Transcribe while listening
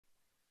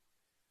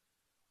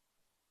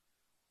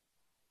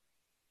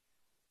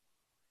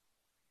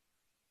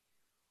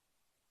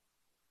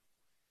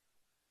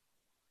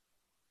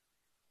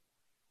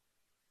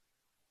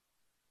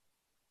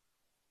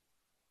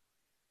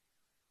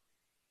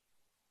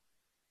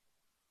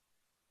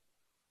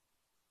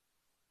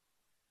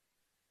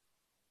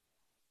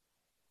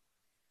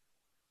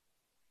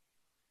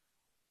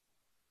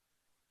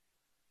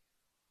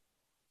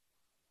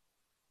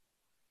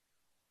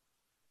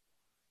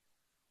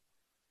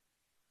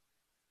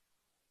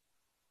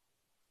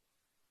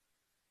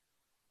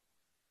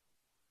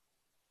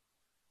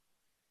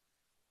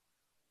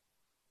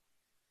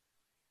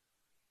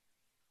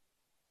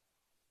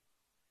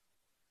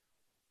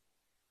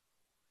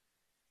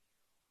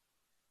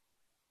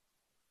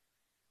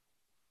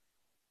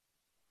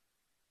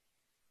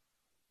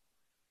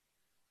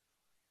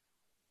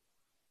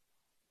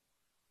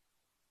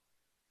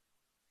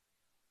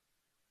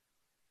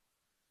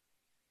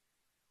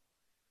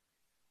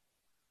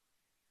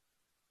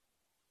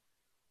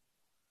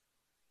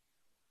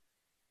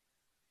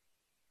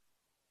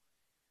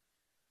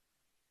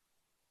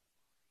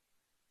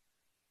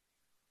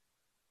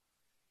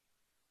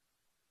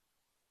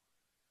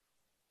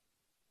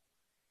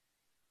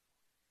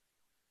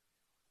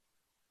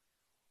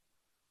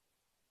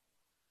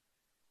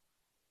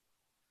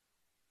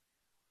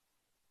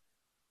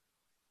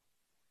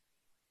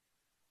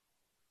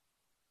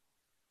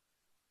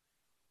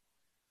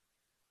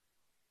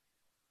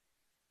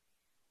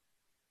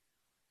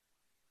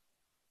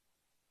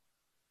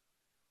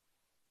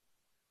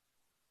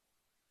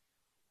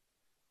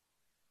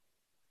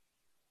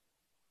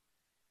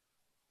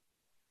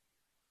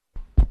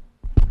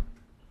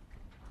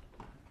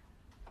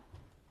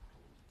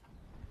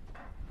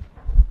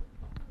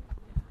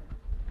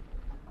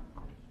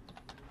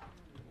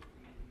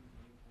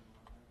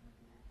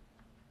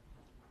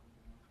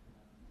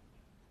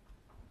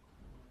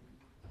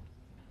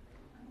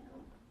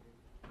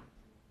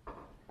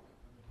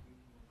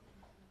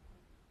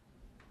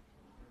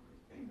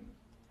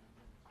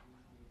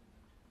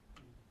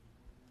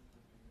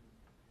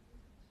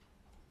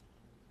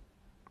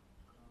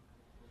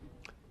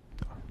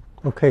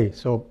Okay,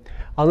 so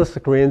on the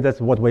screen,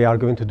 that's what we are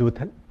going to do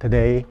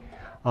today.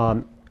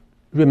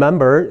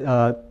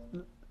 Remember,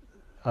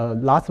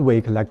 last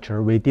week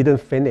lecture, we didn't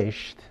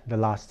finish the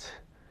last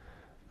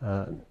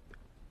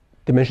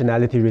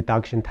dimensionality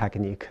reduction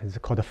technique. It's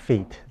called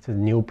FIT. It's a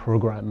new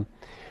program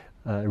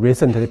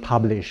recently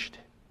published.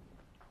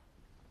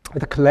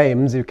 It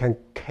claims you can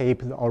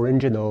keep the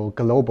original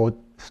global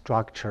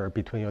structure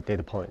between your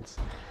data points.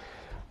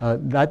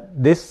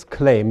 This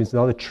claim is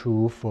not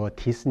true for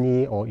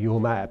t-SNE or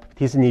UMAP.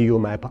 t-SNE,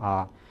 UMAP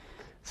are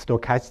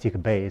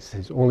stochastic based.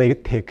 It only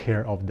take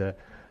care of the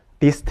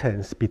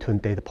distance between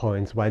data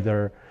points,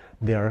 whether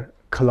they're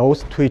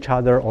close to each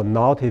other or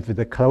not. If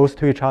they're close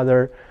to each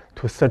other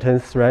to a certain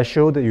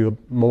threshold, you're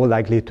more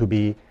likely to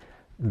be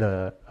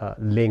the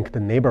linked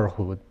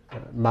neighborhood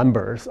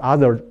members.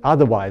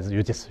 Otherwise,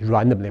 you just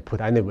randomly put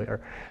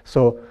anywhere.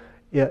 So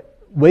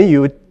when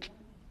you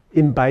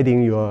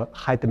embedding your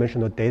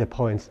high-dimensional data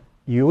points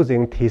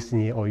using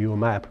t-SNE or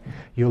UMAP,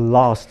 you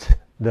lost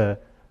the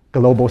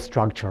global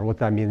structure. What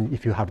that means,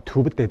 if you have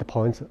two data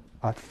points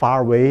far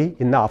away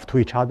enough to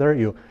each other,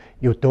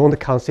 you don't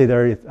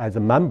consider it as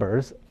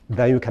members,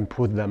 then you can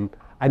put them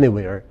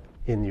anywhere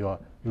in your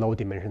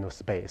low-dimensional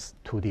space,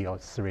 2D or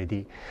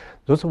 3D.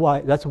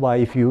 That's why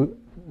if you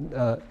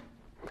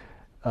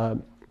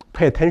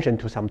pay attention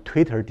to some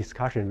Twitter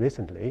discussion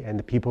recently,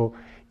 and people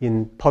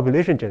in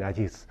population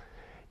genetics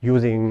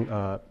using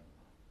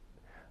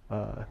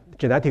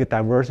genetic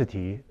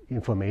diversity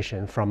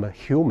information from a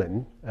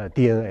human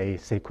DNA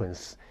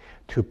sequence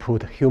to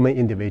put human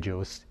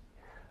individuals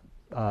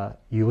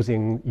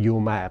using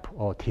UMAP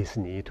or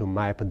t-SNE to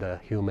map the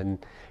human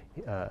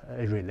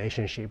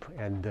relationship.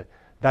 And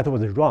that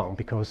was wrong,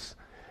 because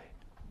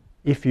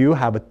if you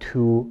have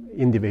two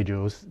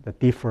individuals that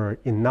differ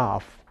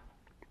enough,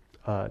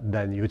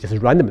 then you just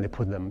randomly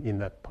put them in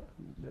the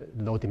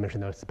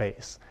low-dimensional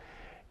space.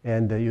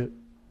 And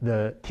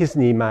the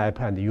t-SNE map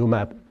and the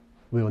UMAP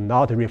will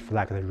not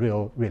reflect the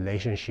real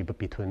relationship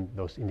between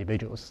those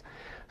individuals.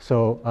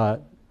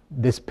 So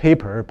this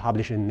paper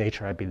published in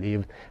Nature, I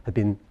believe, has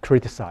been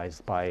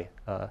criticized by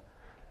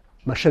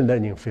machine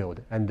learning field.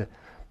 And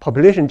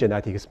population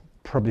genetics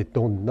probably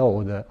don't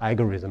know the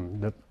algorithm,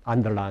 the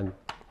underlying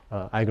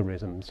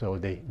algorithm. So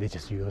they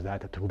just use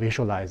that to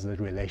visualize the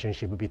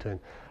relationship between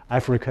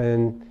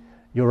African,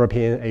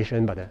 European,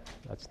 Asian, but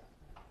that's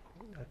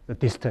the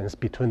distance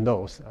between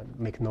those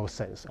make no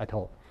sense at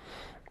all.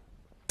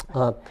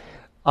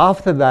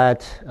 After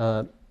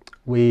that,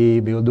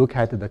 we will look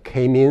at the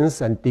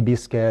k-means and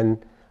dbScan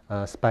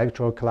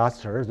spectral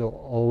clusters,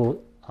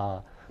 all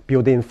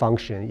built-in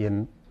function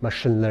in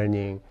machine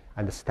learning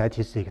and the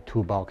statistic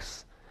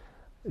toolbox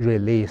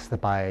released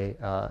by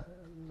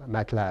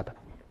MATLAB,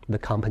 the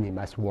company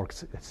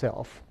MathWorks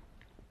itself.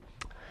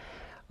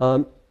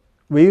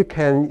 We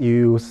can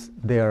use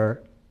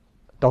their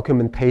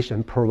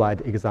documentation, provide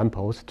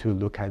examples to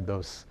look at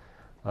those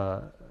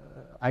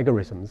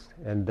algorithms,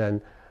 and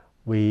then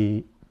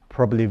we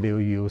probably will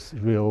use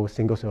real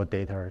single-cell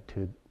data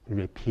to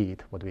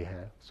repeat what we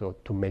have, so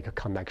to make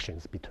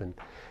connections between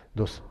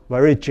those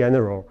very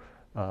general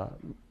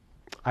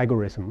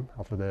algorithm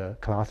of the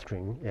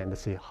clustering and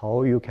see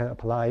how you can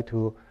apply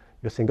to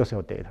your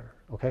single-cell data,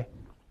 okay?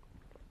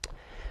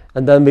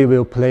 And then we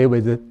will play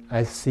with the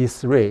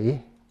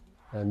SC3,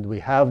 and we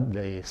have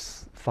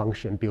this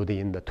function built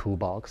in the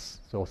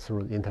toolbox. So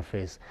through the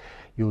interface,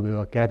 you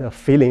will get a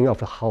feeling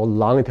of how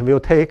long it will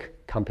take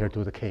compared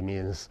to the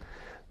k-means.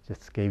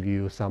 Just give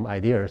you some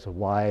ideas of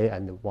why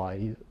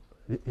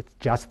it's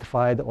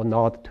justified or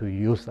not to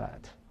use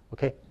that,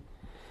 okay?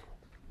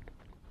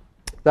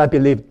 I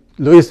believe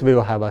Luis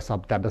will have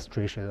some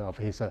demonstration of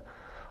his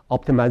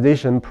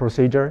optimization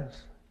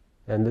procedures,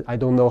 and I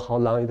don't know how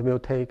long it will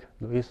take,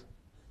 Luis.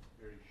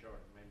 Very short,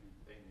 maybe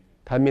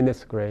 10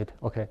 minutes. 10 minutes, great,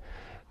 okay.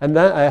 And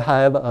then I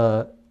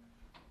have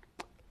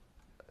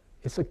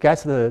it's a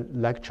guest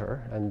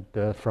lecture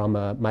and from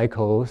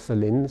Michael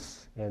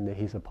Salins, and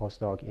he's a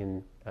postdoc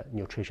in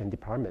nutrition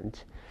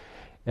department.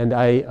 And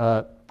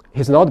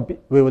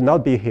we will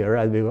not be here.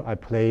 I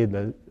played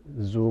the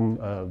Zoom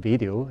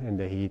video, and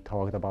he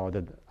talked about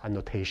the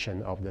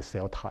annotation of the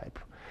cell type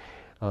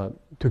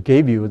to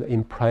give you the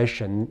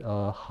impression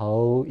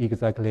how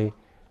exactly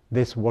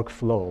this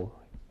workflow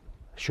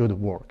should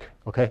work,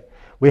 okay?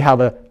 We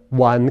have a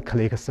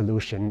one-click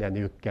solution, and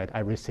you get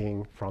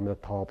everything from the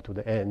top to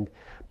the end.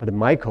 But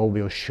Michael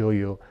will show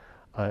you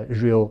a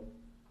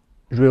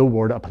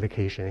real-world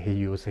application. He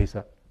uses his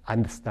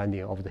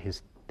understanding of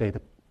his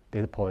data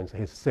points,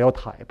 his cell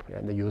type,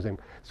 and using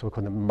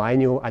so-called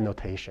manual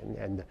annotation.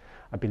 And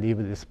I believe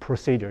this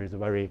procedure is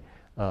very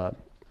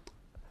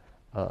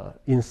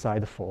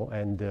insightful,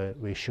 and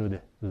we should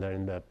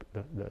learn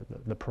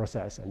the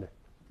process and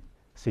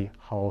see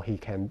how he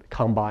can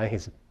combine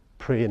his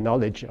prior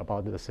knowledge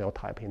about the cell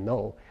type he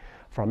know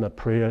from the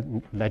prior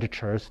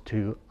literatures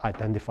to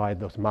identify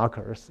those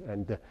markers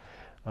and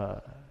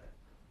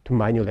to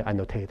manually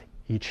annotate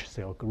each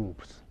cell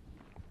groups.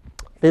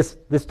 This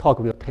talk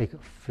will take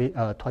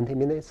 20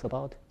 minutes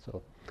about,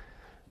 so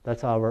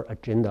that's our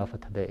agenda for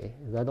today.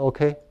 Is that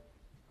okay?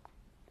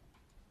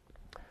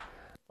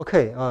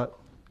 Okay,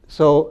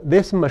 so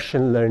this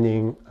machine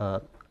learning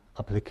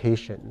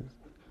application,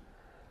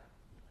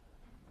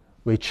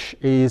 which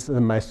is the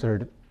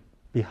method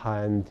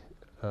behind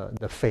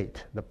the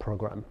FATE, the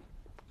program.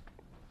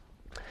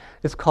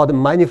 It's called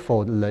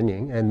manifold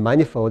learning, and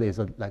manifold is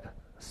like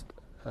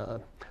a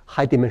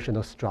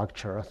high-dimensional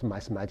structure of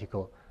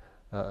mathematical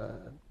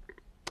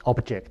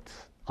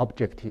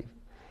objective.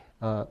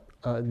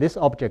 This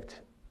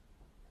object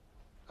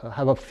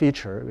have a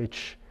feature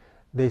which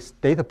these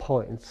data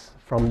points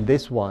from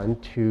this one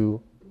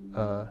to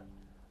the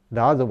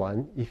other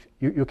one, if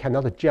you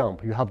cannot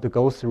jump, you have to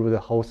go through the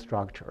whole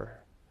structure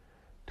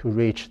to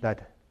reach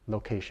that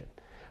location.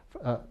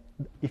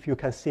 If you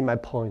can see my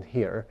point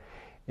here,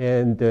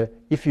 and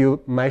if you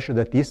measure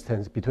the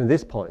distance between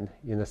this point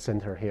in the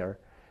center here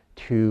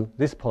to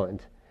this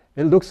point,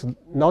 it looks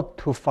not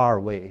too far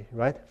away,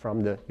 right,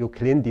 from the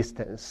Euclidean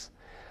distance.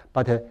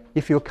 But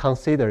if you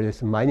consider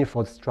this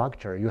manifold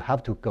structure, you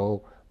have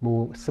to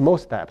move small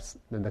steps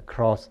and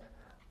cross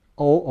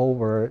all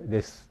over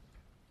this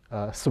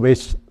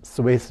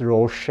Swiss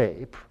roll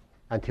shape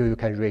until you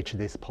can reach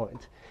this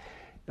point.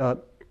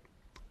 So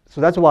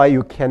that's why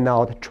you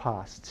cannot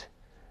trust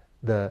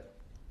the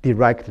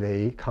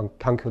directly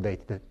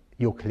calculate the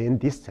Euclidean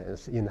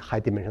distance in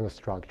high-dimensional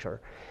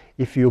structure.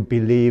 If you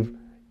believe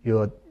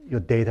your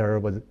data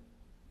was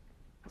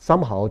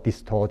somehow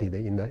distorted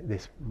in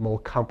this more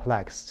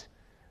complex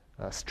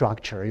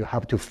structure, you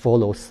have to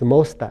follow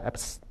small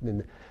steps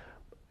and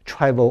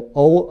travel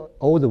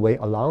all the way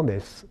along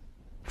this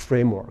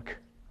framework,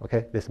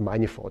 okay, this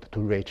manifold to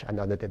reach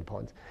another data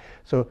point.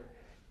 So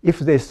if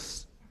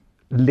this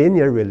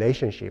linear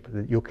relationship,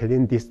 the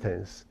Euclidean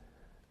distance,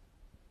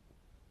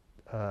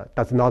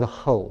 does not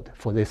hold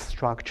for this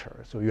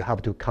structure, so you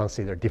have to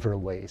consider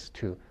different ways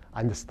to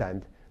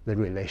understand the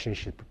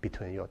relationship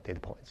between your data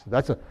points. So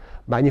that's a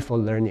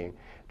manifold learning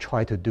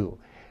try to do.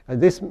 And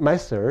this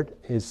method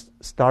is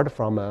start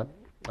from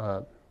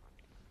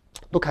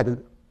look at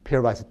the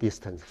pairwise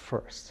distance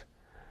first,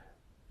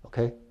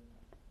 okay?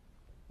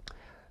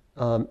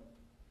 So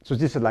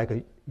this is like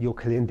a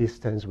Euclidean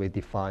distance we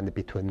defined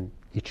between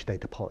each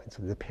data point,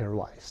 so the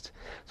pairwise.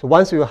 So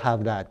once you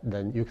have that,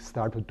 then you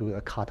start to do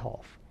a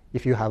cutoff.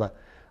 If you have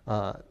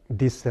a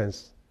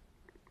distance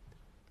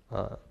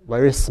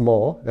very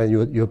small, then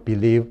you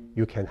believe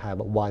you can have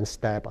one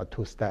step or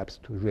two steps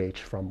to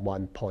reach from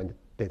one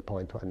data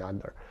point to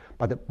another.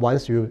 But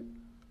once you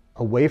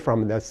away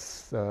from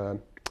this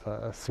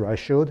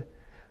threshold,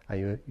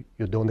 and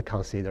you don't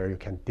consider you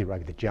can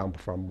directly jump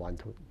from one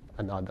to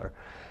another.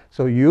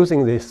 So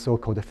using this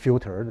so-called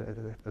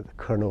filter, the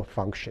kernel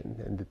function,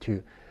 and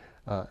to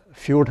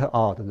filter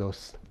out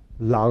those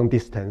long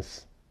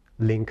distance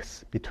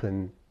links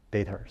between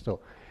data. So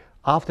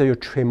after you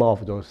trim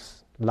off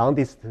those long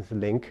distance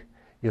link,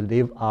 you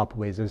leave up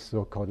with this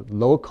so-called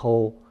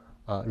local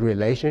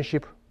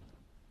relationship,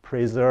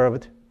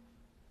 preserved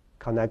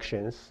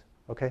connections,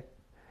 okay?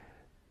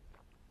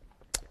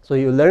 So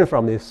you learn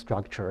from this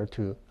structure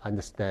to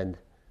understand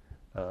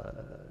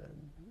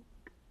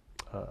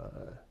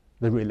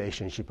the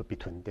relationship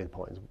between data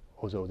points,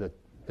 although the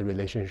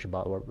relationship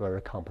are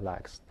very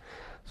complex.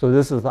 So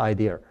this is the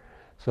idea.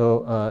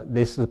 So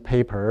this is a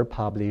paper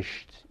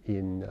published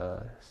in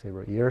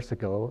several years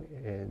ago,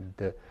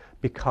 and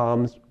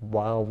becomes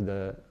one of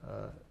the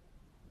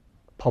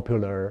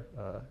popular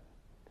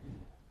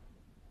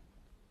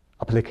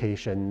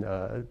application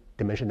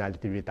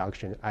dimensionality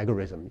reduction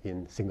algorithm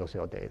in single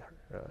cell data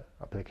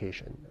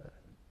application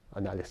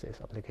analysis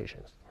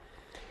applications.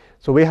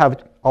 So we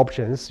have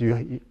options.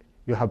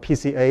 You have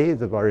PCA,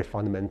 the very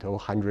fundamental,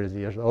 hundreds of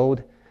years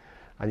old,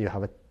 and you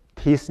have a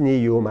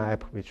t-SNE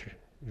UMAP, which is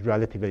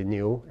relatively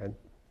new and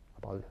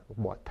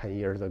about 10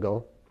 years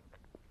ago,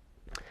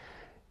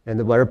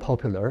 and very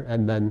popular.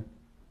 And then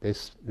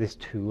these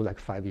two, like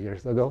 5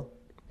 years ago,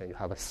 and you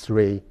have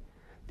three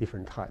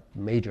different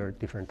major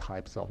different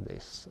types of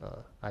these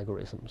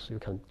algorithms you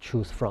can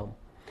choose from.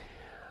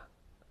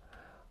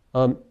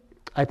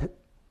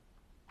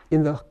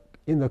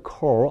 In the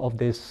core of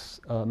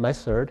this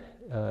method,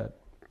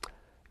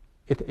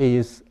 it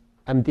is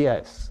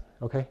MDS.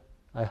 Okay,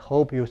 I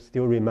hope you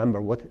still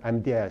remember what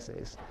MDS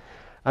is.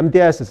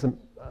 MDS is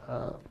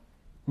a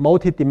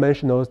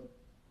multi-dimensional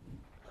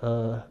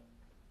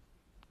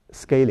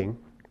scaling.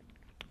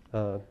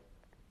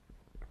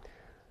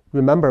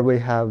 Remember, we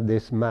have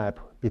this map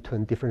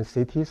between different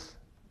cities.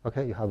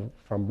 Okay, you have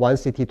from one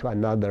city to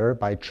another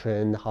by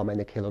train, how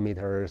many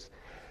kilometers,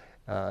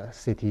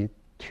 city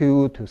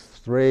 2 to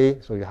 3.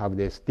 So you have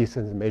this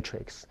distance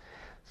matrix.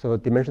 So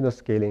dimensional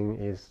scaling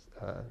is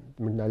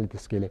dimensionality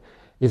scaling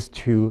is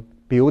to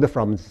build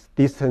from this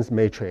distance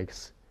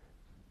matrix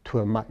to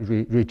a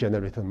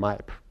regenerated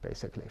map,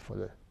 basically, for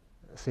the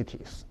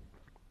cities.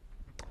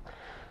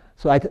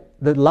 So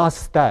the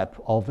last step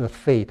of the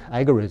FATE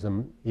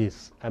algorithm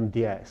is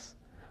MDS.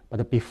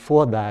 But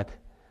before that,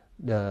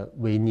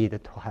 we need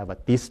to have a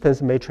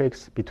distance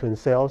matrix between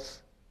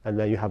cells, and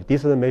then you have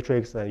distance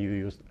matrix, and you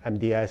use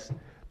MDS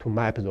to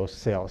map those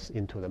cells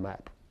into the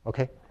map.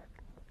 Okay.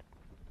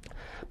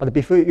 But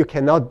before you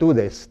cannot do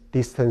this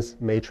distance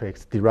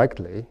matrix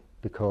directly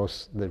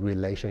because the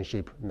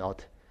relationship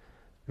not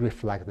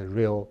reflect the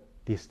real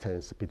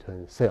distance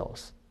between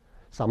cells.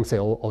 Some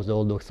cell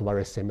although looks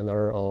very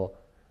similar or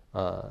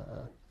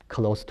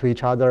close to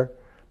each other,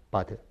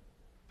 but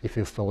if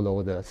you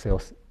follow the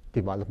cell's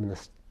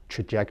development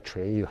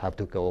trajectory, you have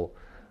to go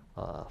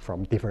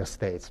from different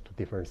states to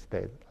different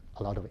states,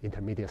 a lot of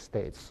intermediate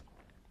states.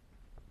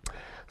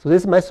 So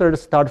this method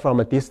starts from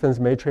a distance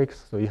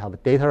matrix. So you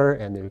have data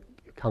and you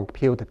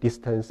compute the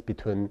distance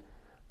between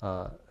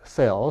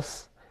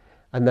cells,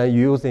 and then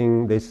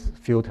using this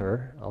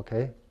filter,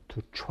 okay,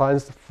 to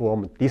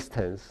transform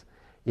distance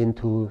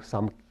into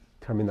some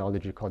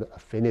terminology called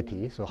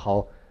affinity. So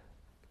how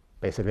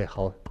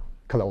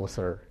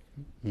closer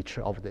each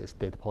of these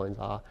data points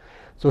are.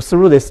 So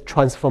through this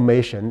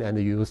transformation and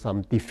use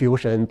some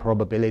diffusion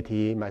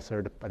probability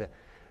method, but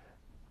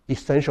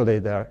essentially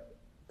they're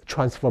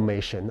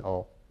transformation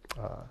or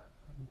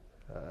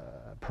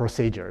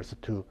procedures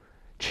to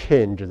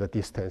change the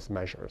distance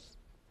measures.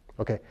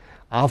 Okay.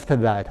 After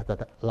that,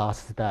 the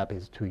last step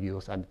is to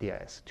use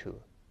MDS to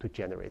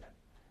generate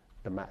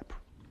the map.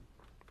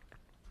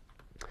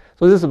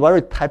 So this is a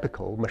very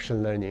typical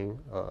machine learning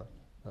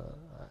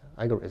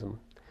algorithm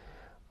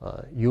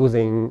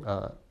using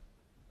a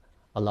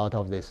lot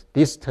of this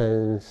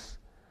distance,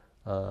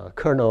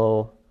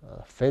 kernel,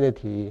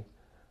 affinity,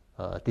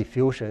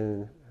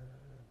 diffusion,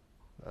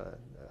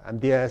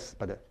 MDS,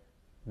 but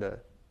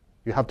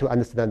you have to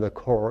understand the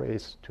core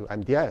is to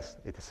MDS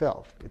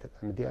itself,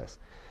 MDS.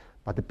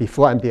 But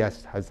before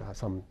MDS has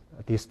some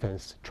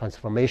distance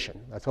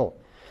transformation, that's all.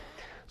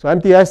 So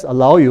MDS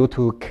allow you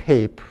to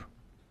keep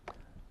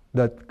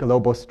the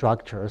global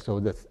structure, so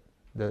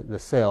the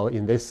cell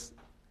in this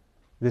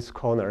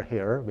corner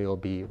here will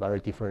be very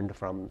different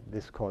from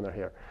this corner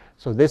here.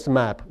 So this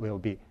map will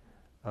be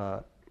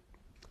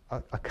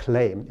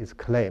claimed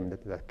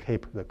that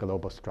keep the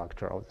global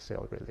structure of the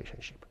cell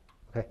relationship.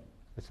 Okay,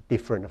 it's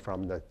different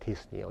from the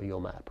t-SNE or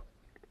UMAP.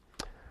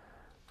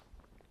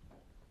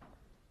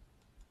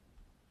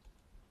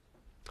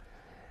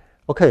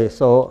 Okay,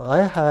 so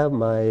I have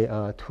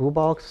my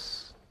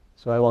toolbox.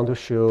 So I want to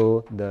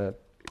show the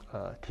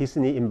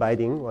t-SNE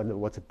embedding,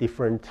 what's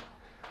different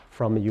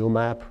from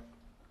UMAP.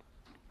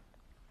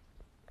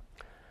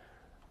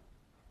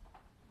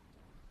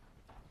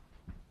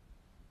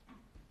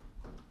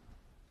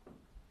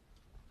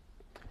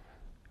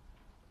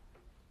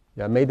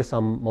 Yeah, I made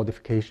some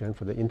modification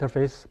for the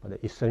interface, but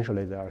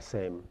essentially they are the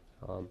same.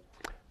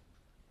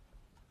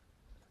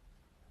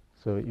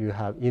 So you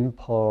have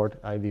import.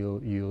 I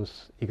will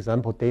use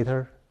example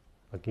data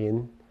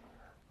again.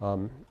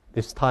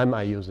 This time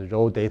I use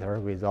raw data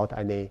without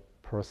any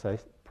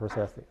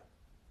processing.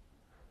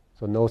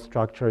 So no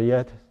structure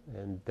yet.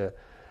 And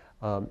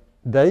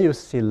then you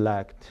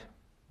select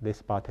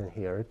this button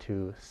here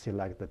to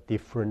select the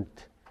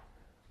different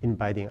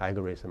embedding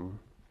algorithm.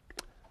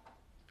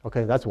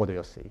 Okay, that's what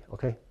you'll see.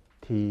 Okay,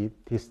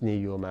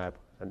 t-SNE, UMAP,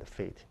 and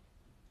fit.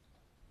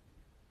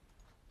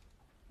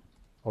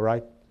 All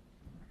right.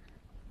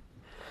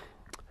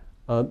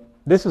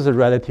 This is a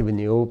relatively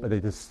new, but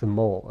it is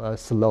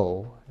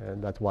slow,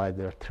 and that's why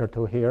there's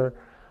turtle here.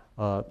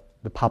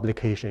 The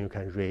publication you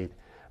can read.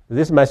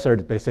 This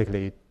method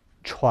basically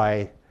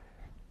try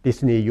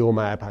t-SNE,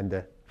 UMAP,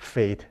 and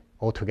fit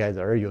all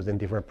together using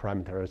different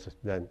parameters,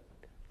 then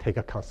take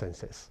a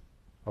consensus.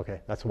 Okay,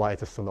 that's why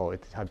it's slow.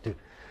 It has to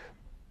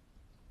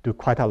do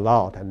quite a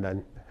lot and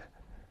then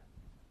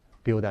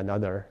build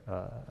another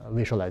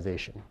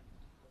visualization.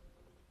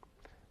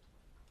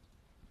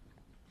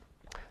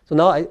 So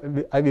now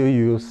I will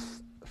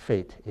use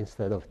fit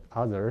instead of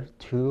other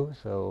two.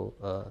 So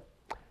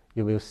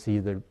you will see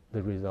the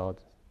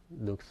result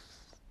looks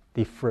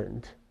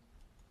different.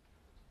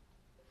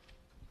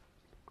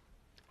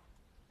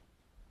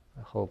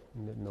 I hope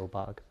no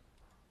bug.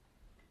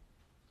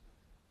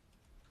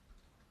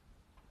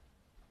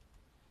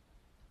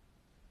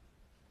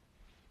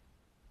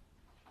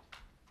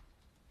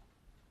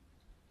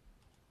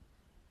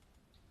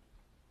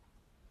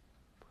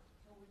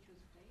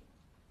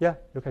 Yeah,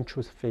 you can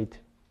choose fit.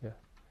 Yeah.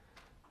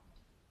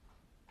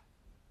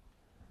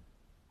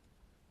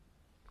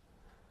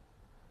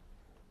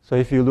 So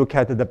if you look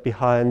at the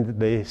behind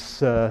this,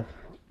 the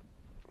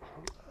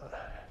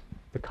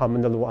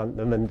command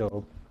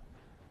window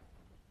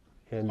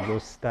and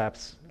those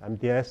steps,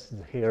 MDS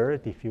is here,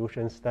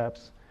 diffusion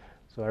steps.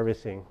 So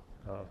everything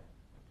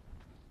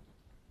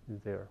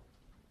is there.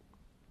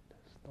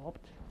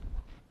 Stopped.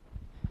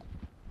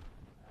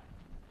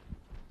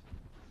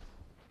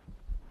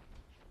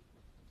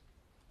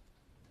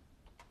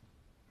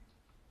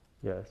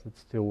 Yes, it's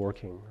still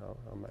working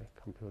on my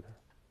computer.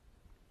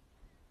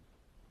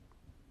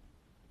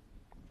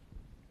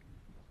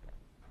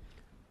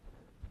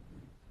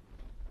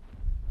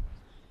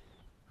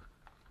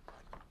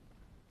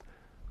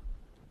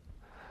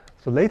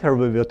 So later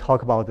we will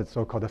talk about the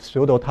so-called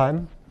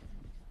pseudo-time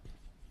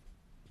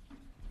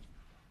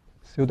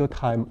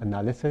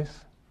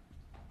analysis.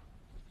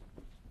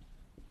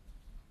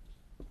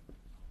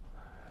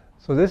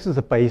 So this is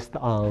based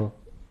on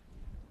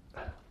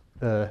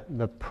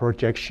the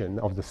projection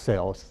of the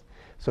cells.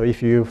 So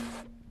if you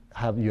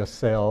have your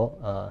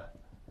cell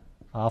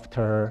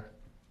after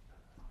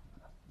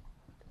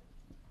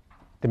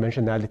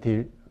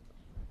dimensionality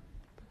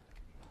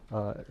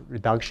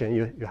reduction,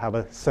 you have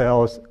a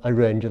cells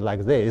arranged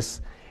like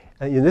this.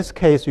 And in this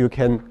case, you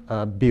can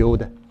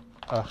build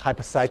a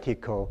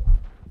hypothetical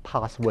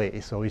pathway.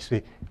 So you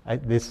see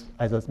this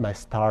as my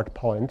start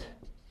point.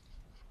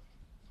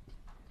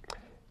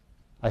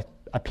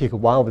 I pick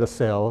one of the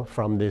cell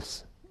from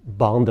this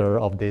boundary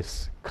of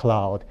this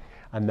cloud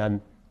and then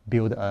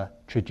build a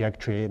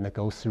trajectory and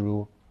go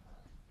through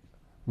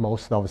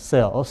most of the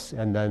cells.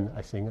 And then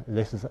I think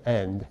this is the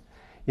end.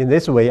 In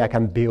this way, I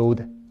can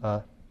build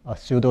a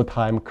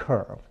pseudo-time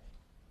curve.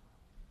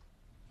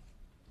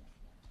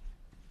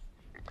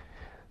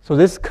 So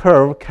this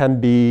curve can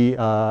be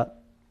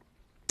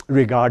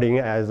regarding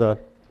as a,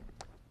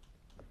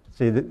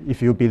 say,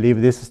 if you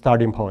believe this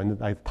starting point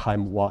like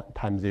time 1,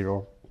 time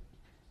 0,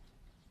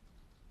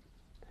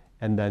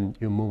 and then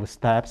you move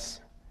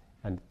steps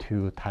and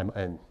to time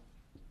n.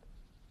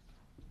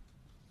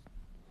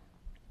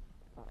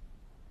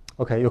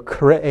 Okay, you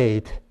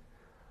create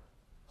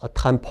a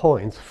time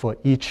points for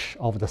each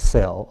of the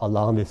cell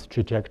along this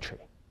trajectory.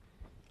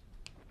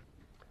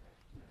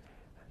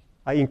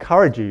 I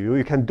encourage you,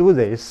 you can do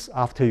this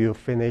after you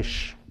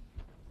finish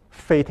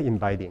fate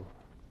embedding.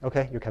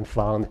 Okay, you can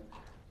find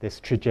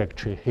this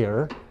trajectory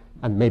here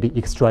and maybe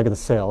extract the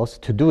cells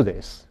to do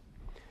this.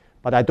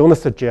 But I don't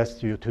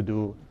suggest you to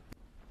do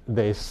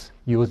this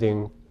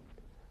using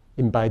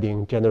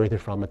embedding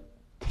generated from a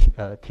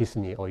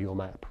t-SNE or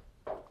UMAP.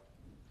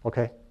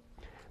 Okay,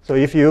 so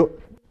if you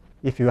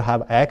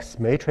have X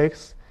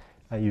matrix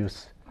and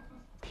use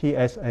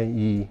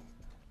t-SNE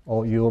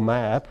or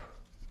UMAP,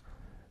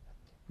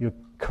 you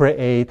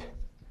create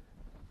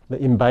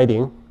the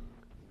embedding.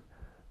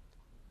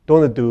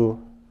 Don't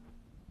do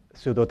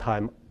pseudo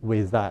time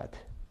with that.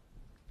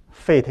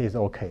 Fate is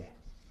okay.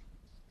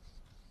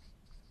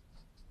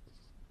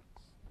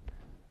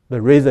 The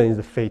reason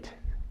is fate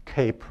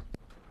keep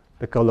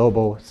the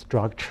global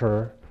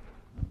structure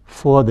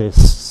for these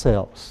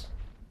cells.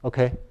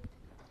 Okay?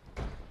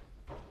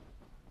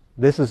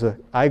 This is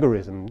an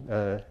algorithm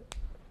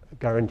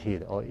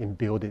guaranteed or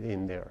inbuilt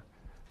in there.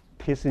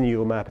 t-SNE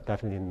UMAP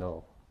definitely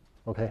no.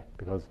 Okay?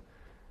 Because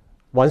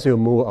once you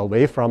move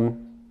away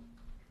from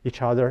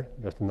each other,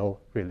 there's no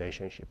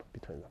relationship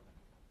between them.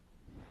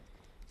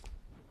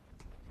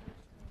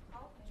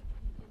 How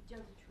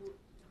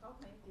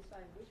can you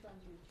decide which one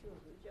you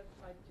choose? You just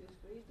try to do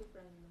 3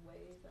 different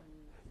ways and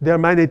There are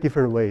many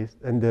different ways,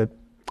 and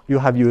you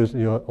have used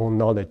your own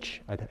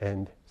knowledge at the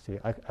end. See,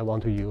 I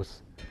want to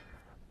use,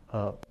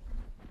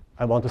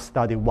 I want to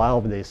study one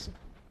of this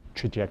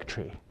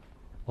trajectory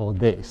or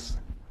this.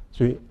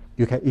 So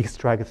you can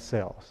extract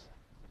cells.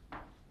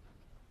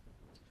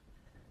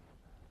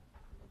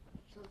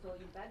 So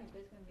embedding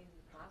basically means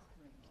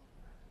clustering.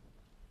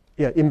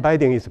 Yeah,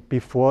 embedding is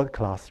before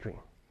clustering.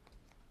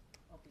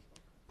 Or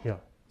before. Yeah.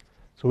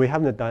 So we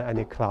haven't done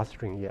any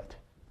clustering yet.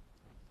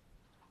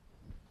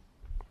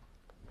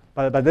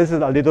 But this is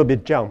a little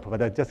bit jump,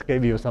 but I just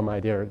gave you some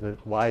idea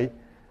that why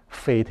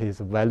fate is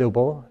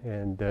valuable.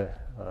 And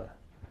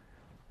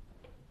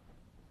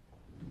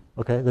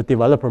okay, the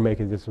developer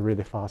makes this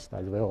really fast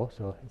as well.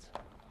 So it's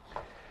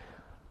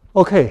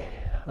okay.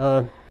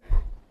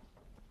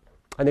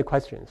 Any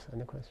questions?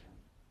 Any questions?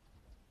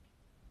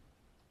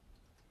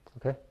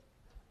 Okay.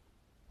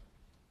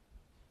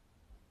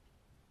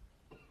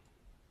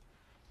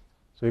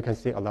 So you can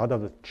see a lot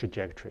of the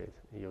trajectories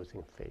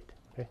using fate.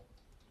 Okay.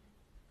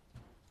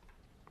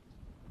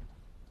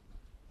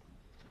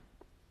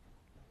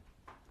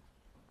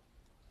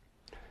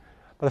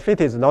 But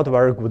fate is not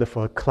very good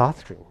for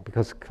clustering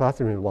because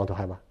clustering you want to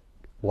have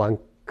one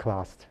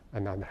class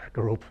and another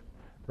group,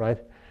 right?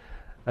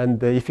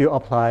 And if you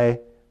apply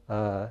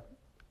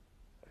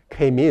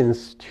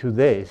k-means to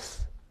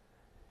this,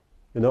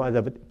 you know,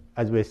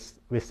 as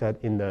we said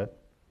in the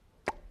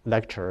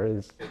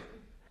lecture,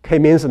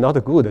 k-means are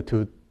not good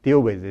to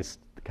deal with this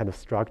kind of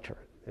structure.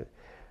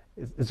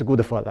 It's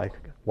good for like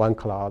one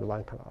cloud,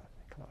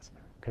 class.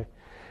 Okay,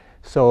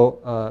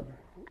 so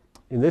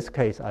in this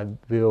case, I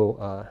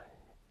will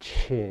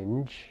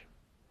change.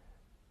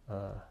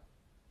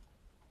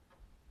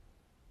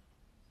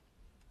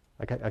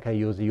 I can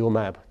use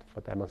UMAP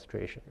for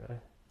demonstration, right?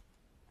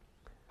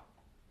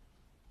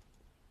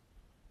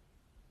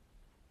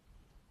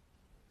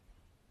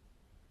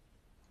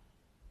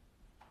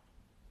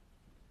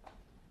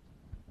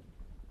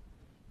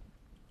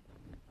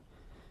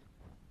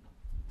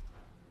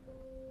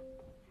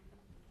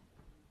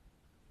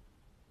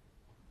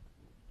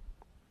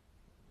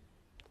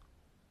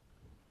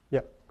 Yeah.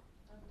 Did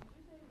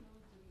you say no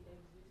to the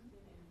existing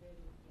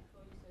embedding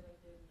before you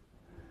selected?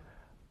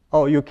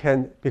 Oh, you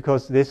can,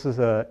 because this is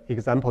a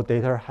example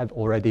data have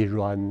already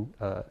run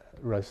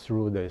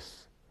through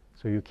this,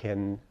 so you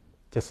can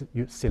just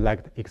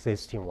select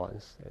existing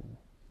ones and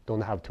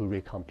don't have to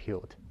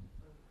recompute.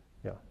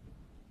 Yeah.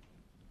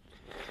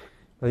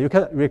 You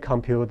can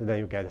recompute, then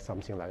you get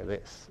something like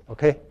this,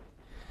 okay?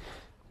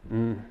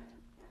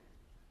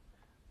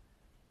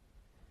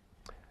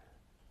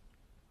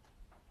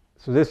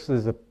 So this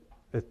is a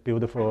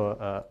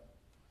beautiful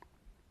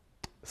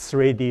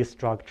 3D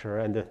structure,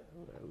 and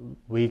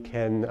we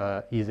can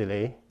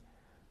easily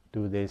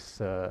do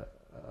this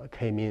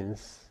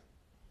k-means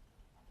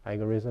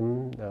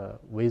algorithm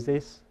with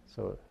this.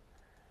 So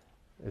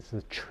it's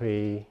a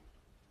tree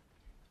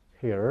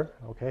here,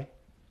 okay?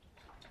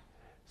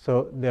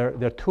 So there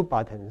are two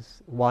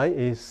buttons. One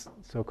is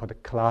so-called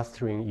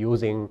clustering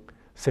using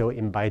cell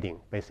embedding.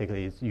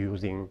 Basically, it's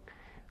using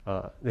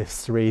the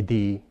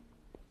 3D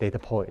data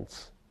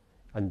points,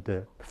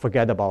 and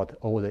forget about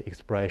all the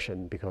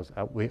expression because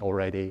we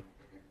already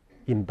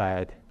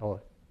embed or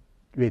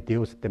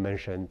reduce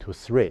dimension to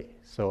 3.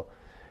 So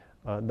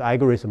the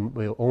algorithm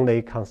will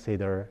only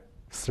consider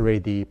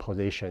 3D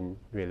position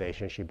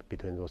relationship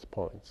between those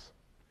points.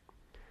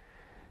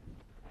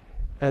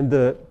 And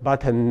the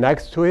button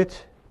next to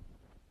it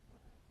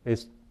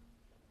is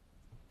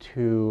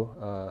to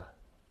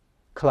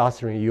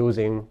clustering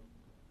using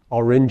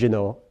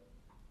original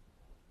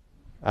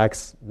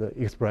the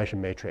expression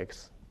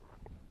matrix.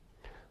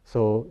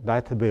 So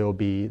that will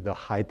be the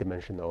high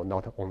dimensional,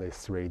 not only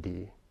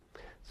 3D.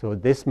 So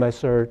this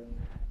method,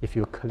 if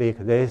you click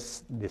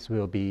this, this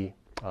will be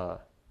the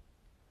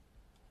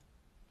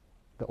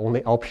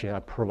only option I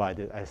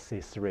provided as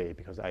C3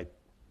 because I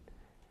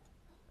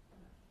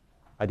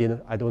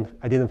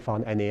didn't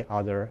find any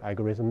other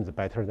algorithms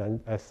better than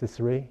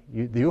SC3.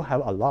 You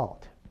have a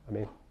lot. I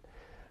mean,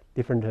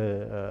 different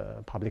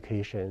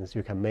publications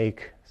you can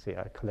make. Say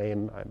I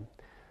claim,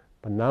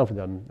 but none of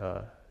them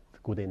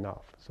good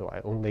enough. So I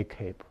only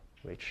keep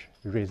which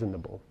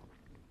reasonable.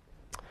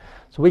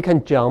 So we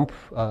can jump.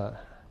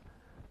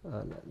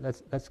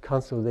 Let's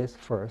cancel this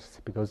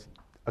first because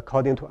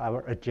according to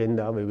our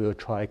agenda, we will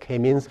try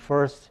k-means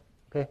first.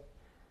 Okay.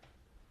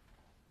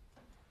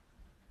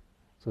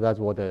 So that's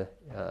what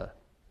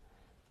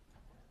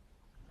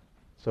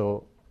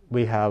so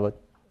we have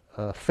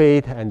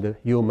fit and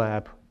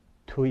UMAP,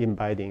 two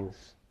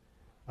embeddings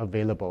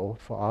available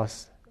for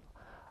us.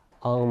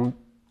 On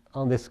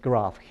this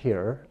graph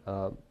here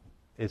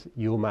is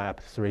UMAP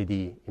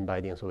 3D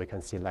embedding, so we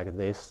can select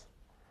this.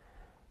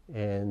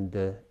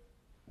 And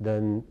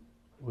then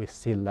we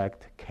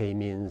select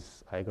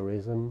k-means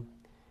algorithm,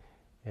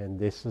 and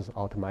this is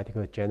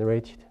automatically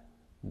generated.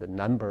 The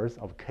numbers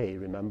of k,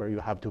 remember you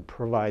have to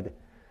provide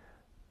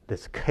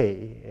this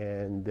k,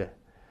 and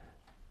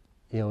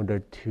in order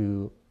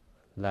to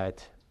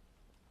let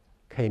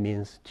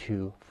k-means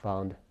to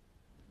find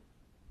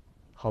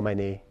how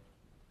many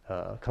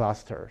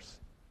clusters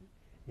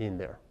in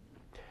there.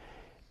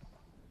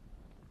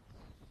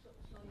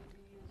 So if you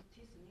use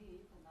t-SNE, you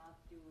cannot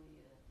do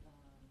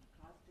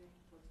clustering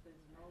because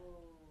there's no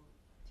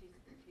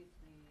t-SNE is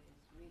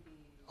really.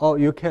 Oh,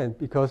 you can,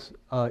 because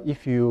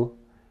if you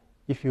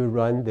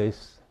run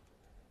this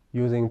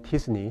using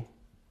t-SNE,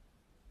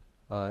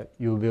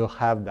 you will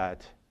have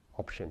that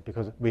option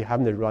because we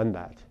haven't run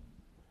that.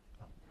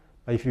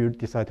 But if you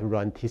decide to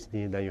run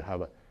t-SNE, then you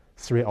have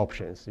 3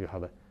 options. You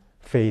have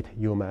fit,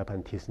 UMAP,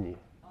 and t-SNE.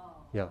 Oh.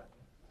 Yeah.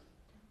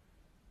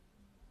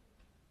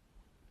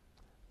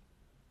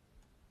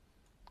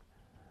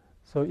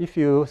 So if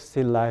you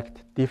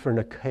select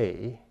different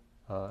k,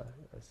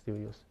 still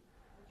use.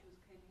 Choose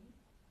k-means?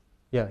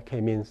 Yeah,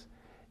 k-means.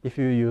 If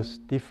you use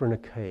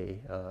different k,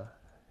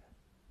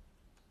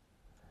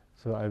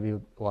 so I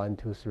will 1,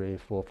 2, 3,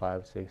 4,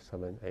 5, 6,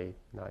 7, 8,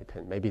 9,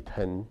 10, maybe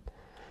 10.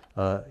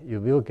 You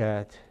will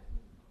get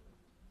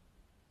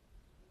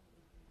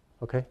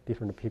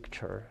different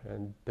picture,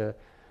 and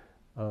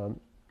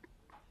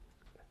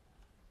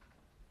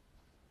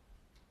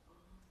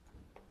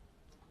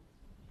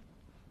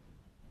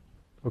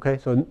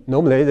so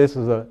normally this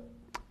is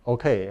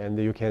and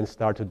you can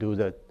start to do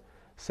the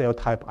cell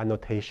type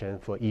annotation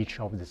for each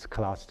of these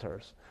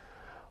clusters.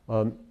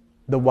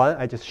 The one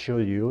I just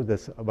showed you,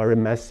 this very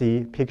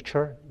messy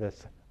picture,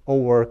 this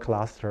over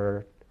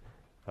cluster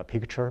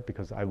picture,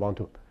 because I want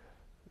to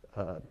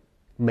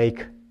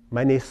make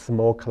many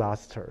small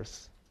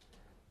clusters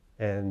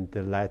and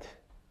let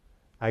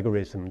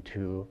algorithm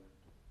to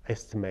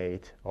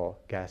estimate or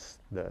guess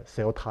the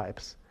cell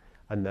types.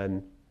 And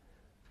then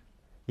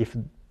if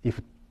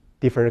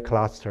different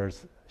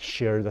clusters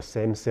share the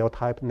same cell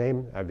type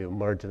name, I will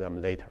merge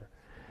them later.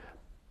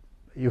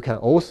 You can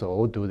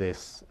also do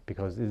this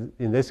because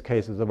in this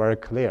case it's very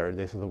clear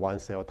this is one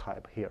cell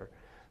type here.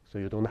 So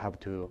you don't have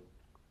to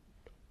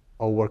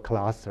over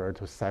cluster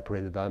to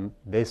separate them,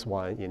 this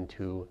one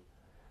into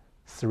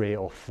 3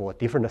 or 4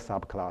 different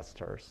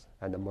subclusters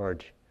and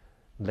merge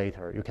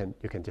later. You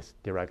can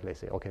just directly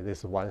say, okay, this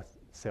is one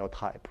cell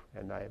type,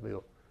 and I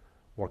will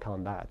work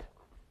on that.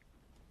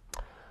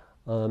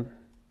 So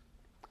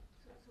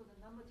the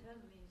number 10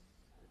 means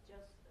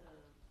just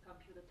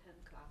compute 10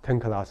 clusters? 10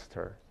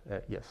 cluster,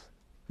 yes.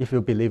 If you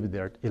believe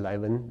there are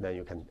 11, then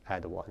you can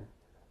add 1.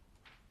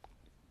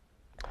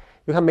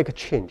 You can make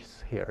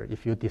changes here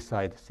if you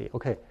decide to say,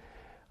 okay,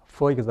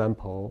 for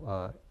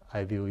example,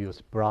 I will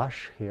use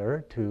brush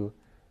here to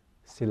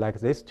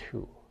select these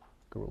two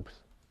groups.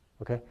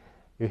 Okay,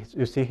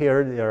 you see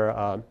here there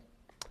are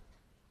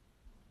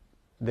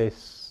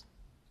this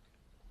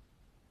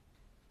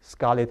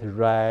scarlet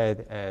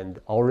red and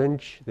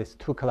orange, these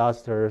two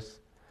clusters.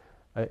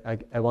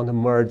 I want to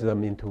merge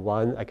them into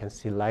one. I can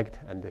select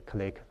and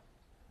click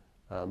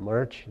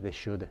merge. They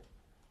should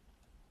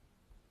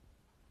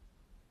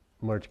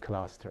merge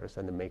clusters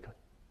and make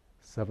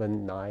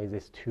 7, 9,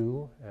 these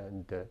two,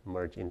 and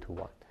merge into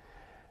one.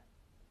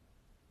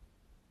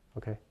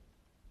 Okay.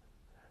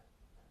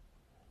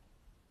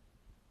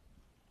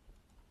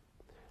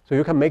 So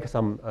you can make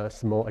some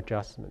small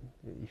adjustment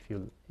if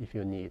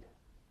you need.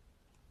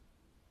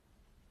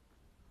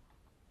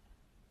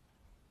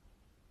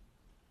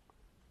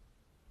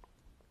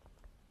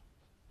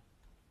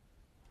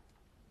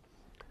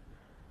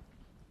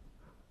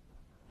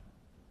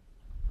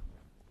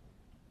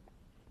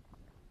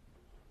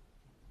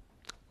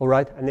 All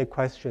right, any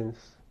questions?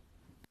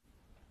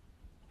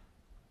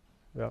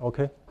 Yeah,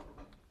 okay.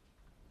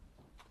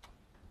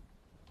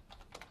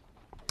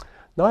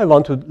 Now I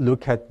want to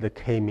look at the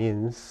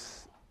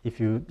k-means. If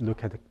you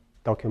look at the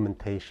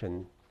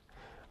documentation,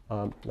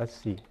 let's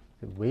see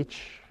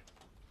which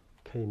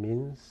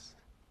k-means.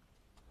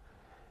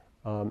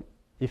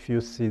 If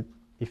you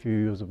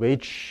use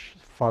which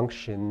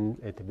function,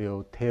 it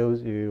will tell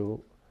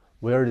you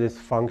where this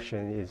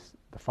function is,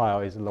 the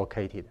file is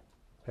located.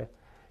 Okay?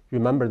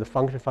 Remember, the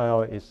function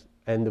file is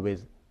end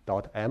with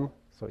 .m,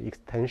 so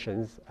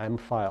extensions m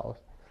files,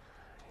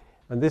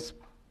 and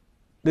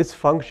this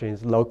function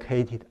is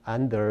located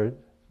under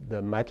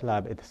the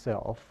MATLAB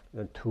itself,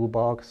 the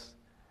toolbox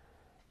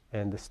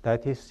and the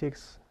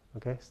statistics,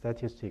 okay,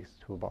 statistics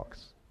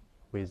toolbox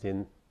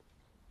within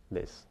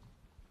this.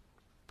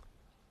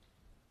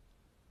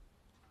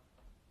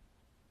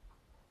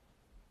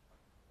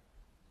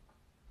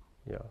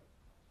 Yeah.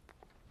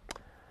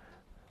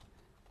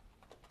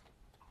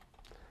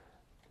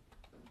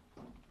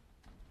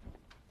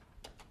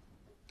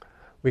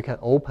 We can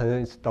open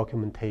its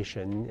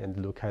documentation and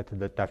look at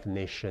the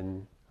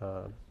definition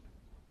and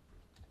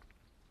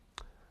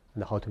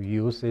how to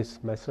use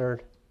this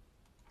method.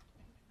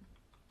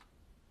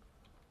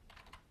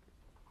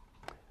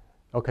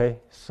 Okay,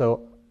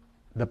 so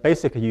the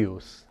basic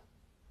use,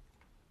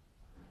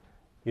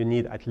 you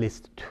need at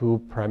least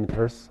two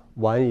parameters.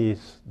 One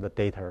is the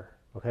data,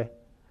 okay?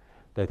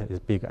 Data is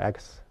big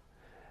X.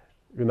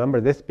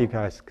 Remember this big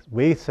X,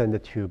 we send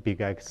it to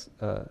big X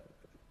to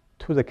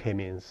the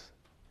k-means.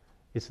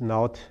 It's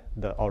not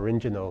the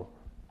original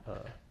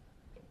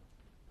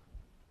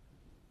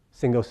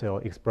single cell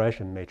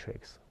expression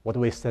matrix. What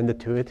we send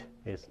to it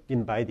is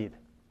embedded.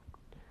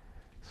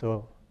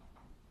 So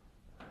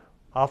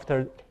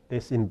after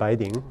this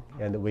embedding,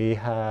 and we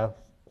have,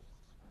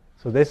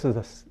 so this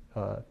is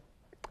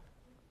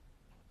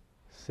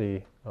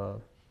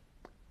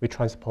we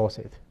transpose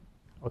it.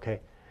 Okay,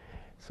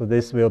 so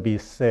this will be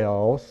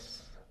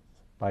cells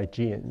by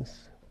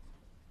genes.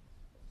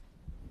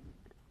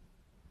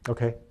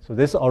 Okay, so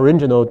this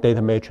original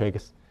data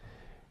matrix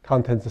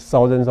contains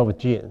thousands of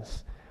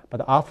genes.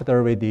 But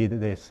after we did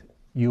this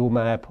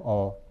UMAP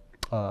or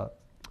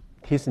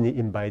t-SNE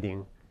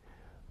embedding,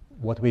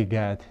 what we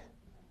get,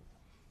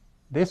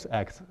 this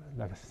X,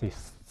 like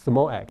this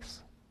small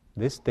x,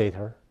 this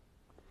data,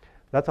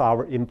 that's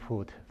our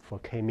input for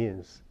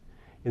k-means.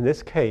 In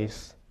this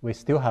case, we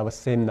still have the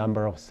same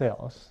number of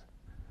cells,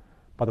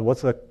 but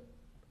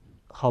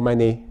how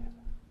many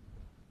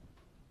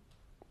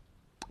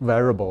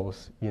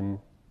variables in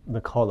the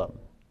column?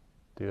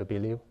 Do you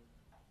believe?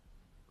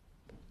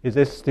 Is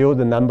this still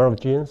the number of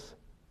genes?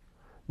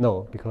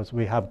 No, because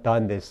we have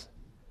done this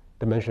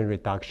dimension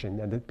reduction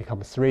and it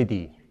becomes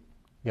 3D.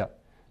 Yeah,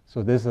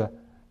 so this is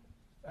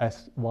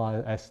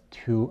S1,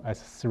 S2,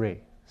 S3.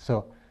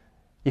 So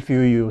if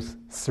you use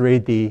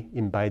 3D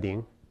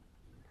embedding,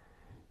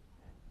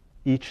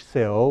 each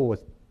cell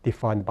was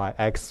defined by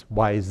X,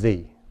 Y,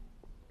 Z.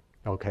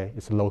 Okay,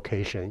 its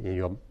location in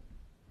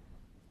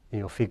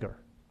your figure.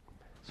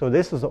 So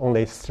this is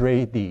only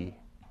 3D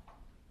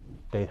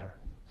data.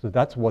 So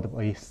that's what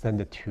we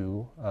send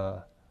to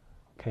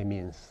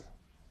k-means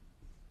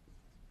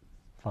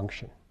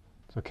function.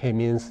 So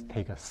k-means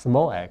take a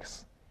small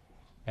x,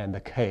 and the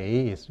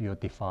k is you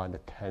define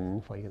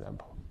 10, for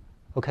example.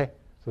 Okay,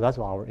 so that's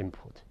our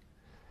input,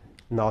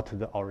 not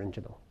the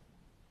original.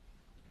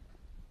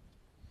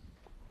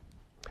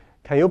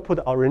 Can you put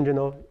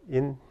original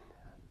in?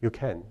 You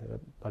can,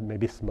 but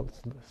maybe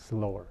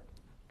slower.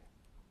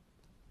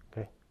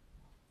 Okay.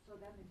 So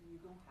that means you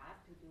don't have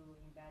to do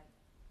embedding.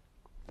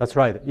 That's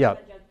right. Yeah.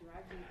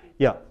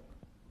 Yeah.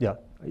 Yeah.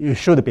 You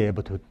should be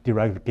able to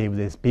directly give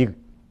this big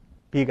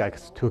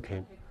X to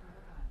k.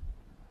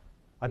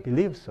 I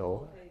believe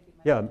so.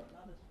 Yeah.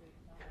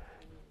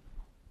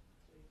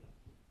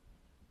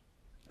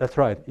 That's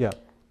right. Yeah.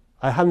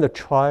 I haven't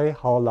tried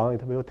how long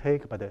it will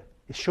take, but it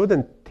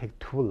shouldn't take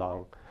too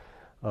long.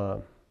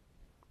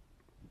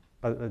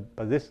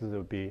 But this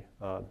will be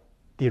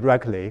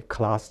directly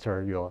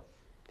cluster your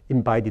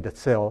embedded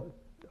cell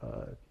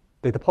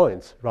data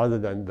points rather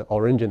than the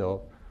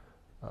original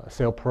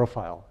cell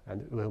profile,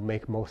 and it will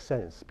make more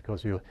sense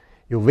because you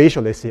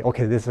visually see,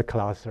 okay, this is a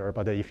cluster,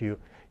 but if you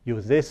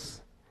use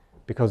this,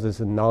 because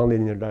there's a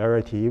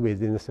nonlinearity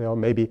within the cell,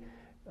 maybe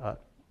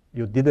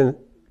you didn't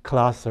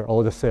cluster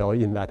all the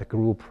cells in that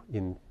group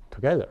in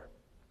together.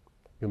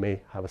 You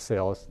may have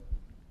cells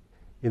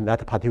in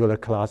that particular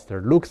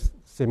cluster, looks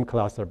same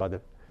cluster,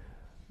 but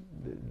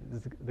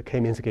the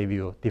k-means gave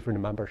you different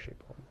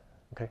membership.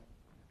 Okay.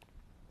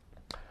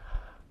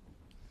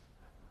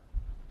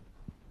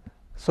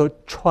 So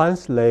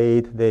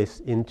translate this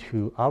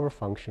into our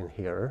function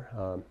here.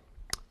 So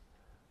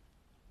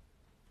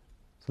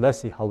let's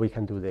see how we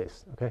can do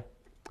this. Okay.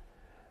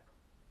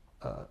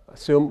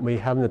 Assume we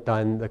haven't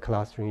done the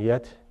clustering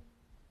yet.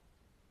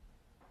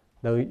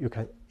 Now you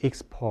can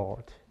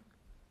export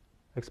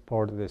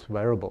these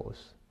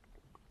variables.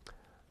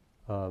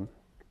 So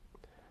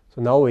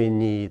now we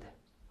need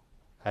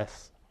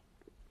S.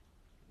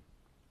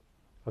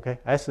 Okay,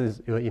 S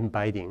is your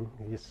embedding.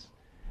 It's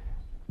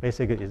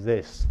basically is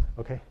this.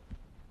 Okay,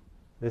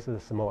 this is a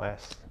small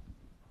s.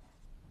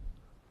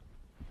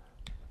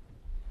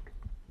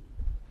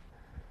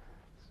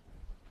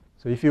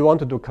 So if you want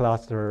to do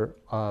cluster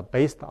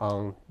based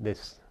on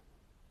this,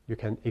 you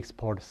can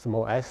export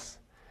small s,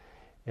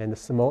 and the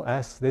small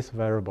s, this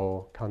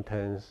variable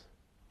contains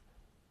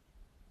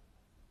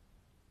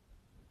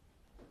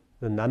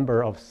the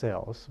number of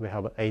cells. We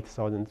have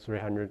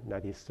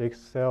 8,396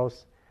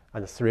 cells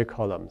and 3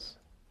 columns.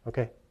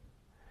 Okay,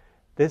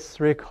 these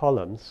 3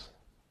 columns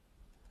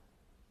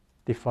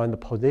define the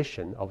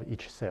position of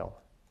each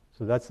cell.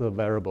 So that's the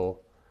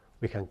variable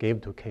we can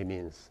give to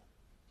k-means.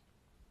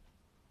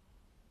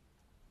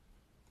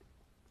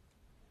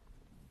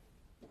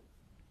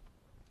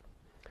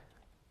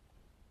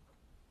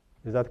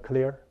 Is that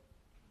clear?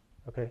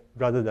 Okay,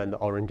 rather than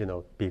the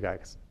original big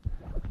X.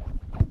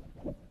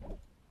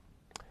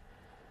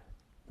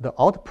 The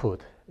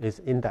output is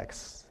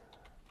index.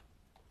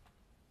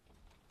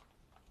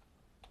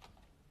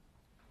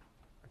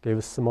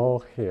 Give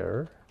small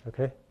here,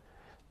 okay?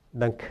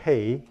 Then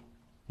k,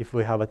 if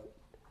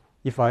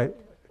I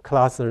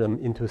cluster them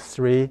into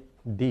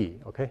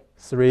 3D, okay?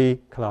 3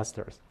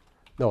 clusters.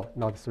 No,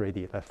 not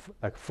 3D,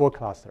 like 4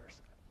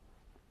 clusters.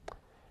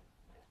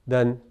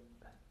 Then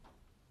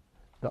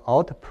the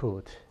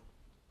output,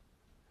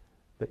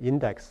 the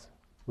index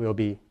will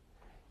be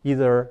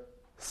either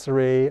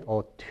 3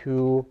 or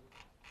 2,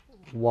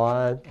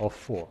 1 or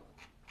 4.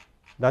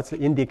 That's the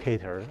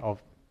indicator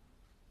of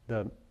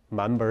the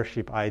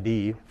membership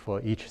ID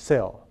for each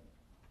cell.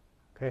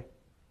 Okay?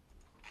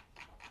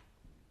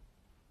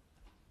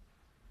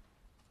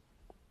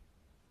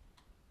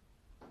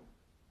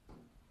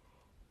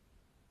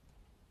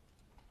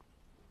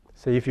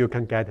 See if you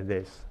can get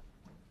this.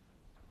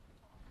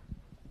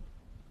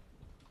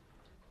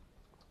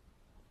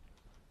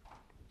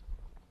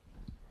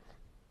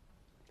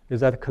 Is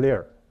that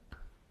clear?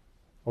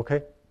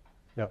 Okay?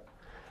 Yeah.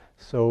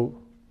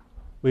 So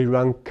we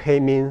run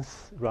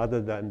k-means rather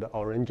than the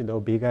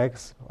original big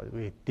X.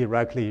 We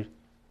directly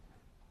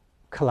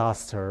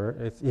cluster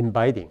its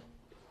embedding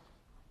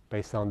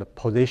based on the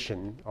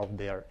position of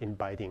their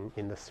embedding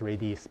in the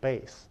 3D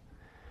space.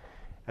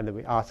 And then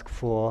we ask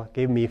for,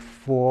 give me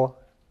 4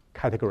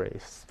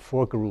 categories,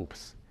 4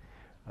 groups.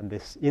 And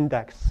this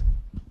index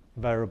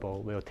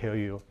variable will tell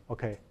you,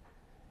 okay,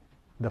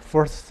 the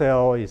first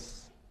cell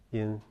is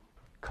in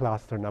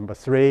cluster number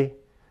 3,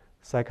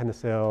 second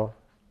cell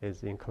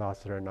is in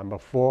cluster number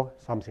 4,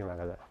 something like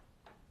that.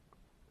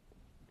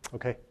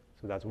 Okay,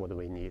 so that's what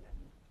we need.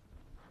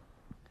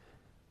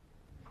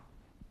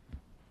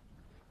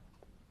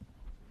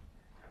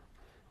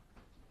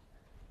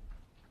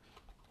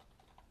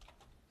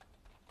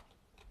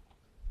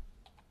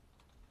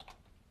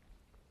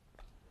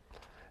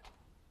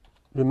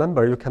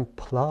 Remember, you can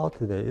plot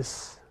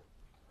this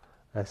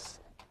as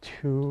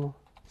 2,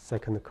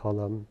 second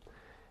column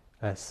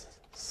as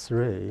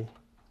 3.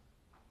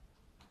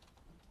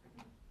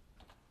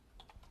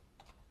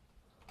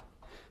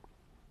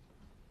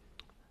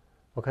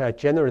 Okay, I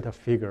generate a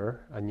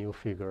figure, a new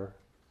figure,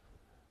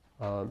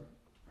 and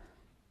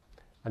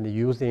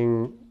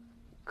using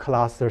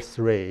cluster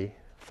 3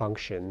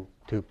 function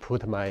to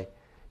put my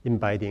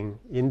embedding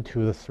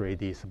into the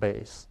 3D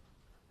space.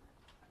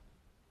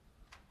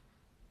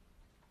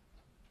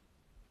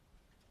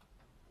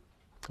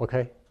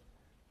 Okay,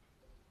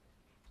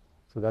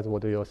 so that's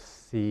what you'll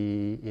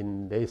see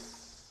in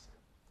this.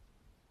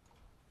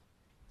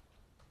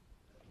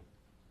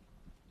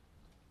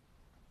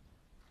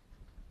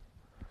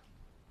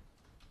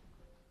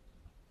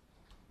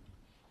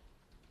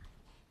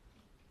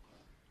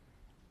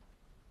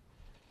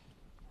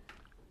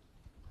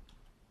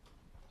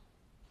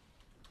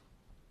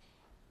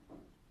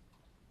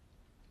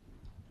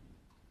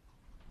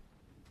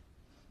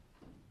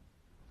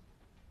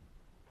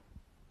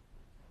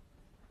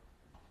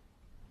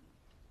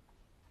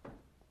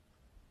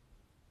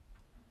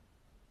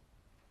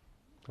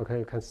 Okay,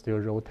 you can still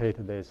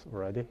rotate this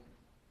already.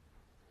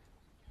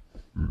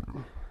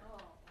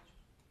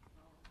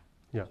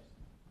 Yeah.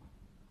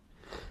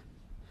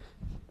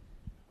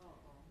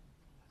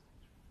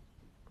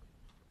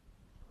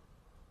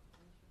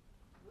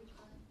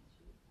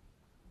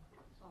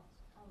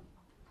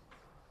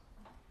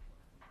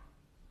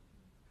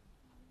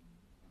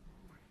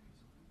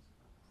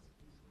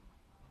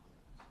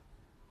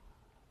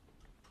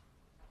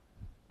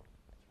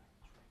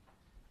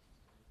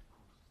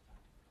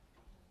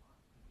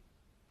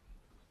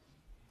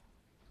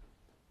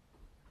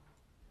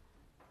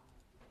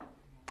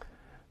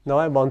 Now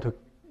I want to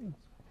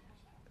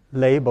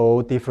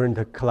label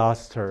different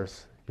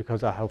clusters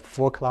because I have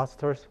 4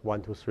 clusters,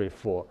 1, 2, 3,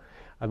 4.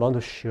 I want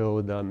to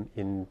show them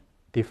in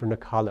different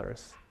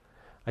colors.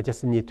 I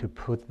just need to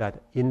put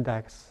that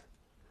index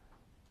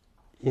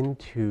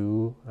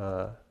into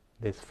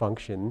this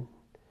function.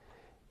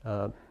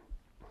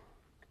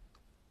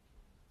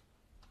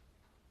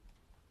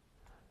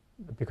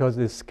 Because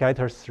it's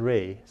scatter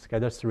 3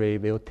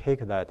 will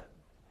take that.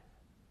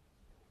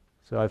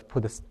 So I've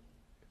put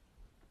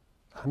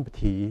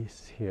empty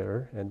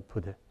here and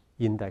put the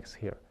index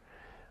here.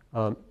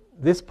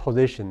 This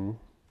position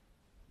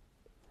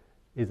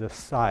is the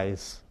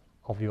size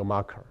of your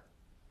marker,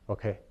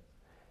 okay?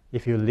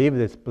 If you leave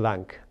this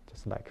blank,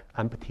 just like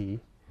empty,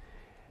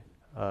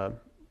 I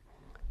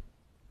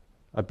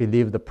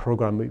believe the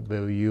program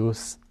will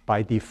use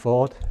by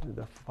default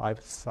the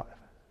 5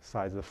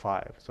 size of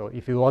 5. So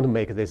if you want to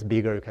make this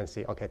bigger, you can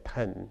see, okay,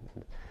 10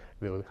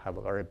 will have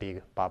a very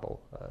big bubble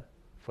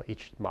for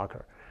each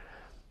marker.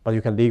 But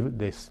you can leave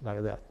this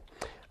like that.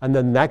 And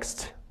the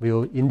next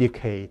will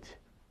indicate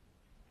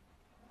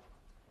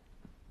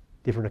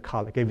different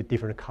color, give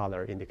different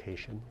color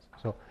indications.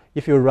 So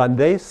if you run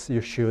this,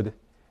 you should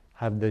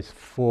have these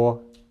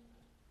 4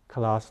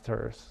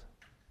 clusters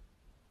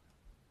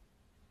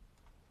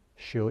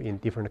show in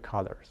different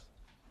colors.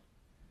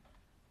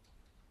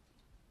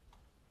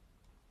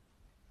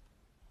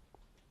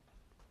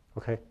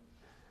 Okay.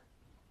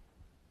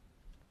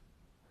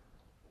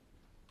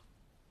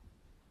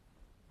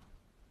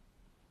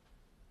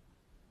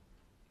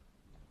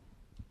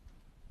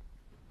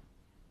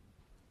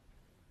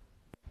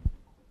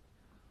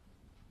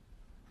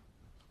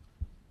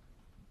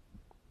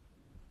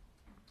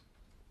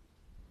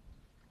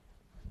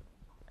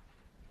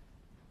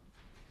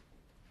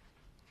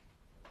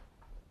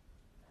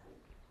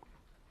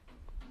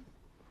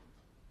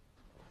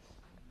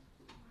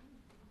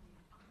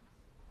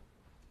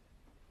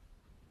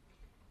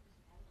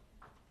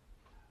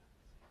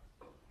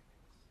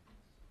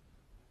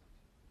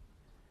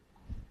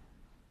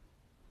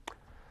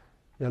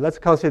 Yeah, let's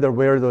consider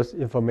where those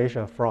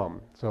information are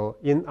from. So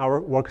in our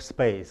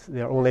workspace,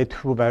 there are only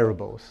 2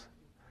 variables.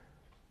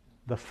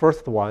 The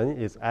first one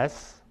is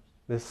S.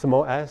 This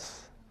small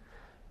s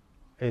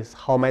is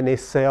how many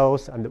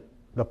cells and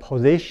the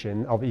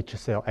position of each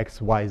cell,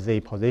 X, Y, Z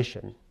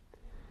position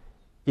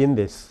in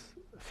this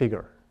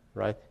figure,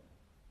 right?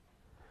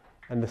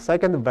 And the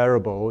second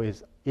variable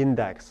is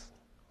index.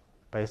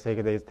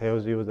 Basically, it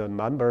tells you the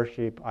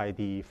membership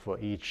ID for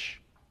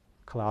each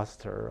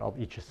cluster of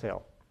each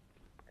cell.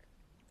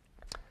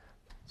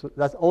 So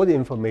that's all the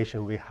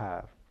information we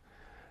have.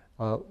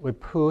 We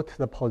put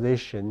the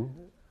position,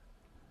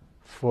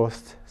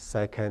 first,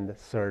 second,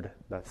 third,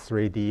 the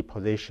 3D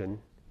position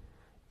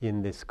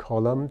in this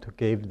column to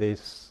give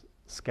this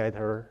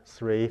scatter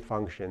 3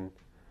 function,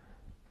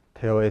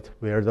 tell it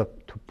where to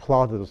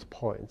plot those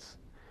points.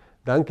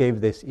 Then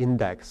give this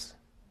index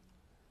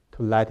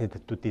to let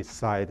it to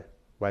decide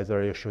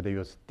whether you should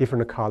use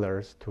different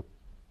colors to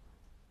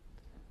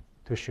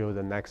show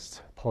the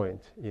next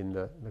point in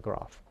the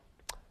graph.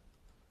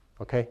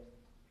 Okay?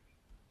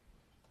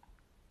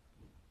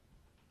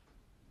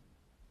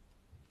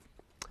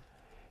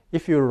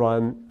 If you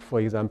run, for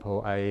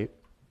example, I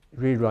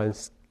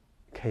rerun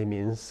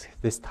k-means,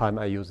 this time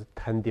I use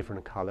 10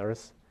 different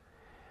colors.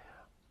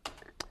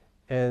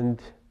 And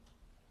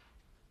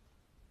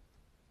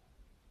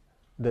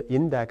the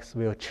index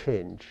will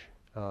change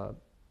to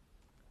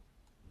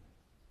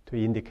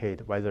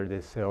indicate whether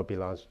this cell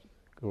belongs to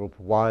group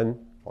 1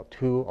 or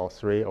 2 or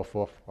 3 or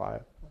 4,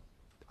 5,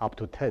 up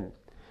to 10.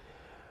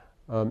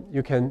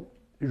 You can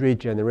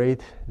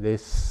regenerate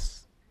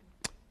this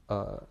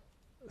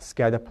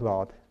scatter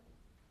plot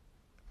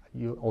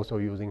also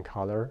using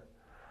color.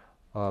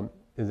 In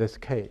this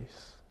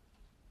case,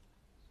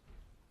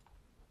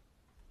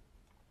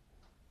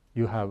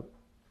 you have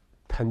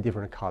 10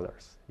 different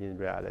colors in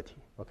reality,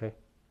 okay?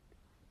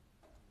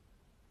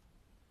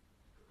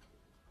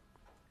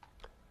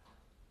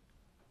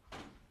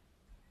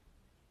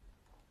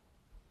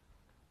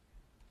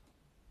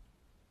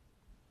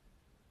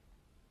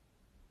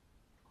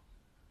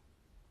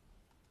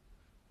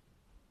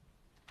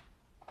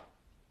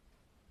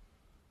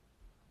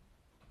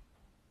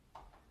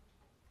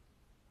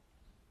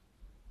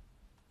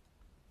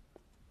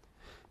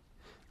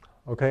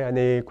 Okay,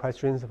 any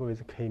questions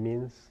with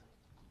k-means?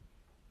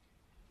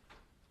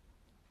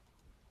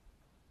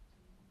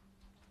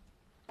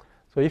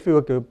 So if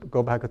you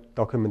go back to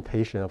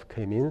documentation of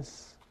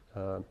k-means,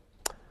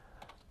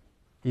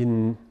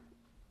 in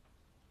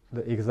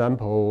the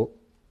example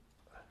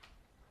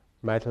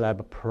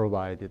MATLAB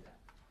provided,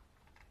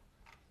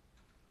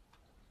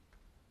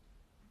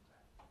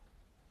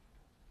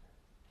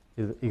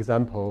 is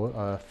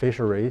example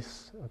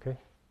fisheries, okay?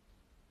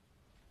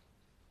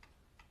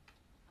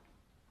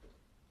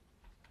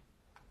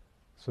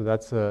 So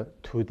that's a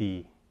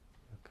 2D.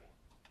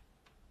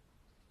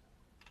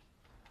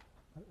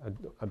 Okay.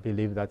 I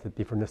believe that's a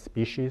different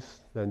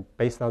species. Then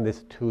based on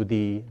this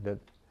 2D, the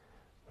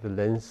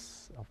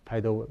length of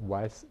petal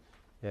width,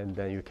 and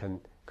then you can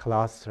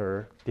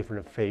cluster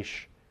different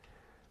fish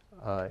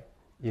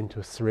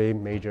into 3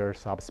 major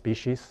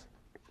subspecies.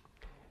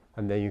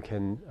 And then you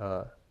can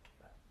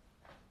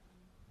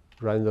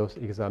run those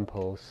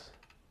examples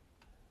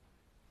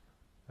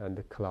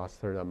and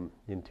cluster them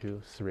into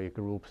 3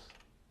 groups.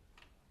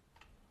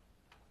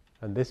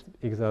 And this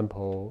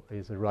example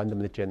is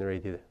randomly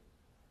generated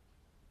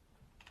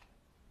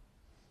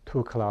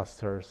 2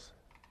 clusters.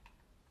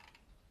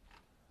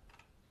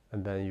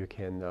 And then you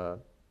can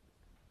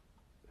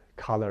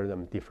color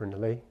them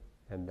differently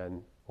and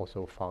then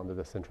also found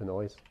the central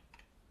noise.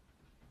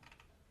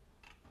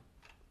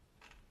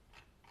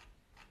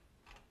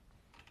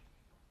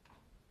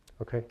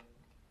 Okay.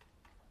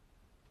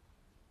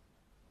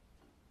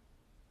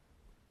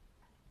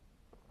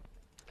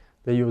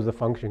 They use a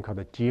function called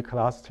the G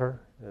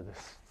cluster,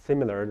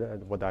 similar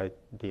to what I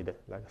did,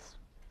 like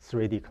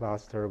 3D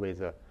cluster with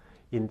the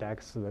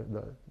index,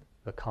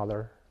 the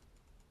color.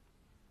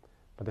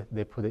 But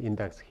they put the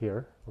index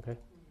here, okay?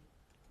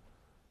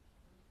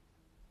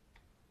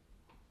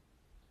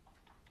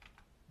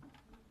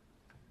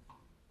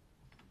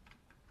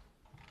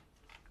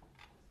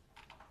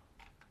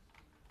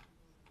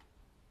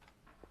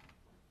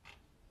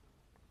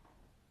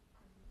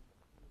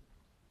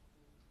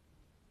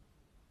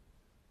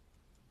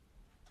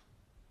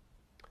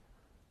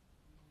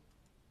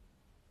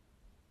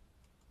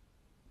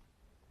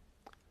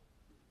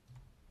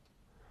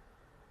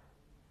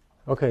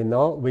 Okay,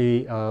 now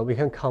we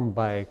can come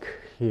back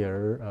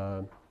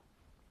here.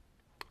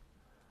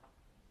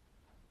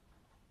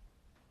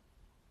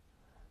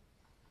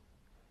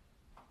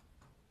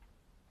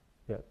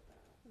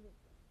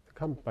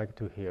 Come back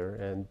to here,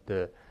 and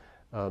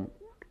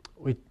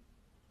we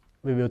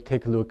will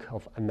take a look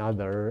of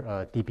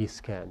another DB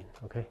scan.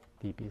 Okay,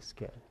 DB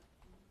scan.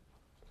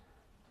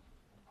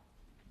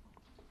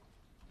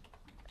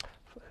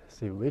 Let's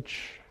see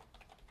which.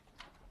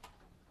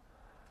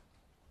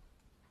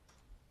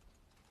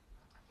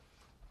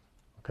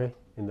 Okay,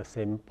 in the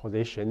same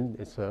position,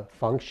 it's a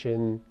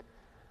function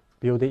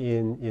built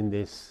in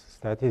this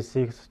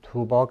statistics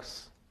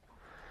toolbox.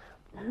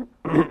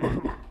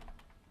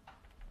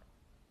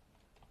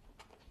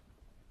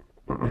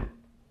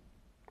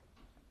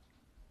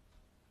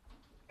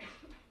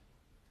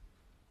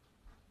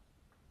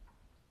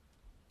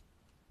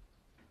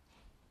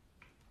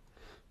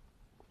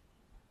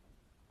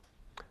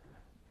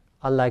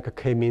 Unlike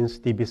k-means,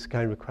 DB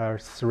scan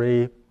requires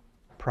 3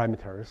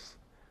 parameters.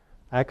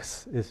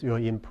 X is your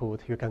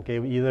input. You can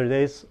give either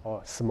this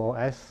or small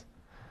s.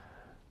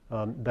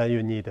 Then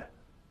you need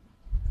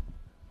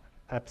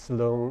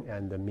epsilon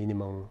and the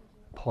minimum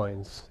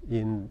points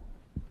in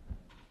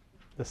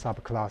the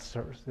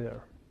subclusters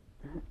there.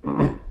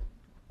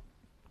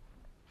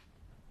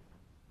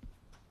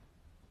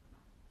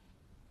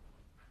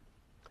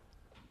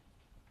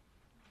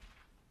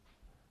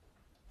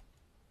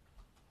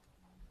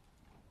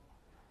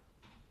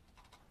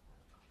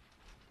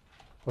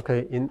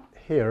 Okay, in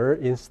here,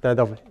 instead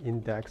of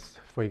index,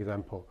 for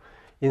example,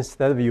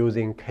 instead of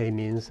using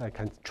k-means, I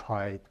can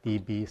try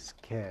DB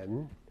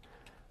scan.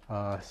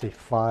 Say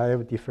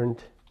 5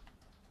 different.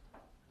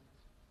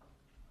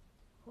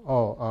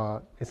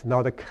 It's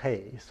not a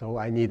k, so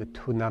I need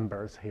 2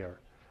 numbers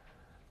here.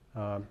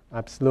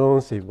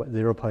 Epsilon, say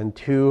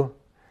 0.2,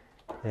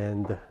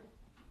 and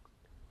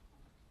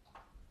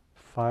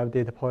 5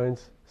 data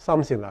points,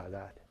 something like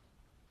that.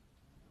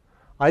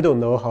 I don't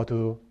know how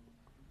to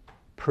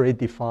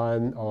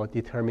predefine or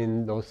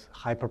determine those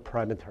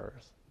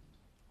hyperparameters.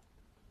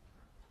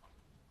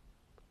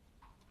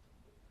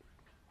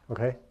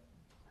 Okay?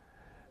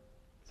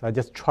 So I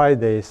just try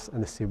this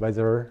and see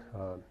whether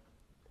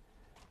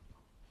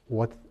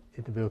what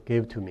it will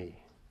give to me.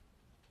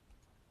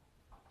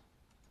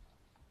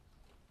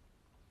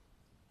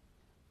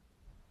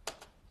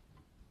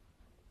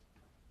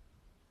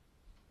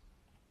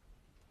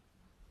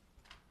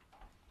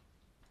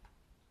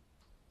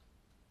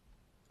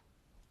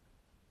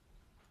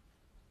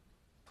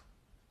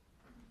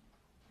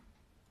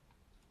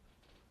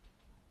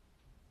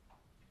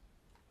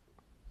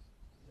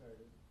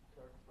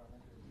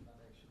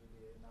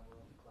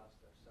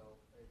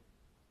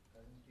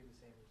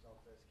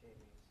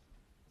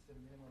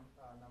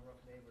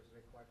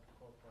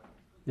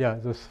 Yeah,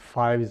 those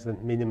 5 is the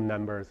minimum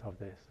numbers of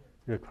this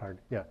required.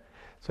 Yeah,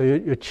 so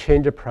you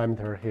change the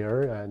parameter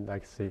here and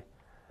like say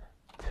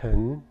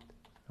 10.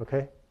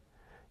 Okay,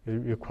 you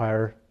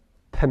require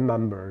 10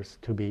 members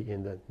to be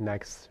in the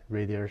next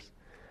radius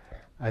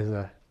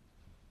as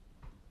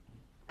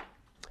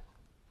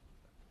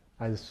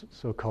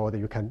so-called.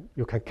 You can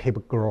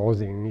keep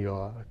growing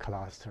your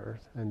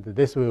clusters, and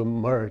this will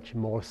merge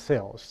more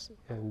cells.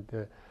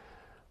 And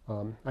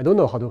I don't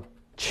know how to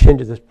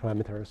change these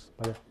parameters,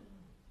 but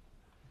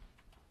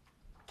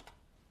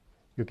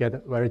you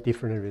get very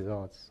different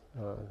results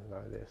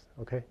like this.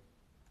 Okay.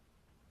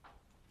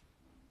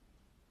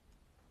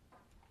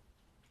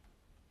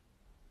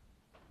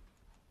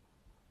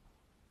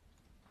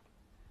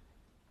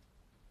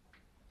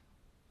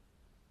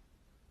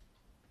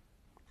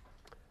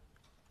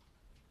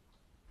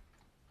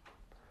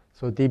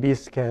 So DB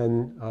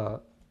scan,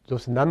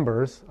 those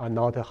numbers are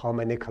not how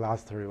many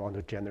clusters you want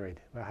to generate.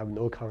 I have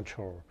no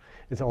control.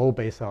 It's all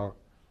based on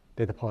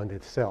data point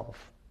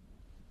itself.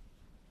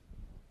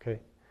 Okay.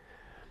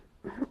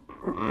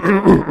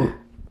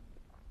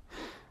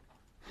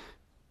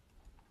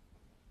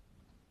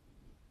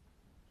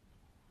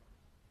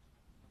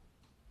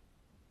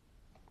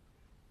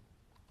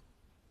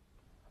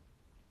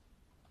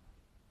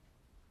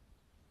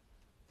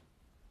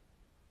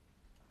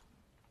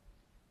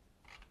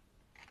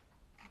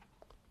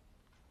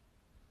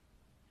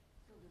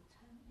 So the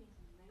 10 is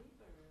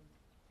neighbor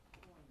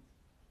points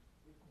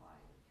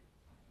required.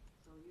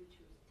 So you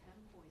choose 10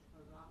 points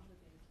around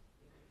this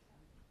data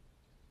center.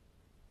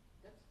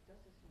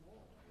 That's a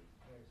small, right?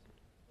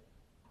 Yes.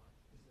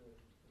 It's a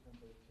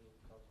different way to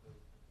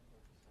calculate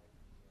or decide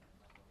the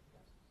number of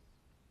clusters.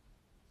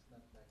 It's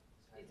not like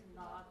deciding It's the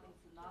not. number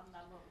of It's not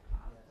number of Yes.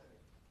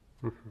 clusters.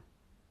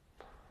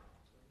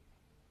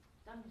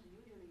 That means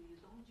usually you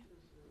don't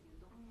choose. You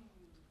don't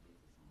use this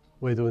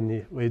small.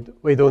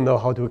 We don't know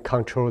how to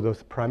control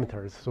those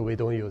parameters, so we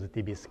don't use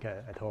DB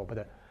scan at all.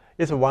 But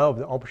it's one of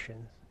the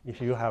options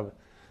if you have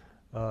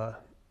a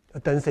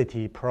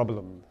density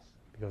problem,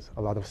 because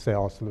a lot of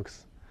cells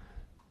looks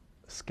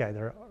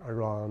scattered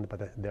around, but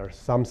there are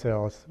some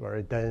cells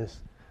very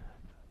dense.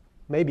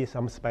 Maybe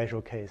some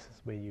special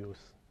cases we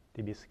use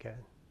DB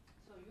scan.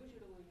 So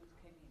usually we use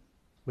k-means.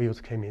 We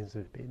use k-means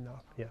would be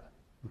enough, yeah.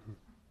 Mm-hmm.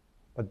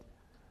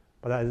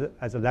 But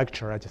as a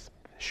lecturer, I just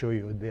show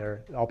you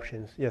their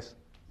options. Yes. So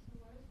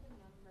what is the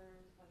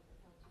numbers, like the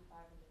 0.25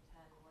 and the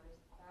 10, what is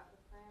that the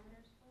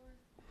parameters for?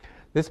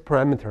 This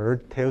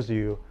parameter tells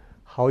you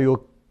how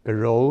you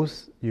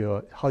grows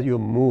how you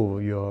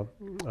move your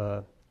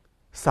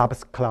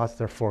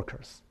subcluster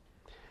focus.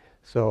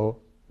 So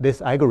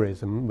this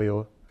algorithm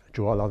will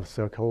draw a lot of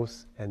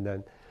circles, and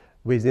then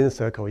within the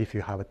circle, if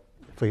you have,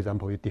 for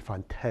example, you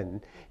define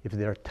 10, if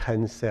there are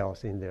 10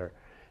 cells in there,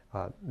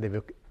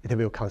 it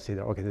will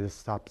consider, okay, this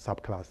is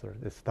subcluster.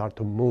 It start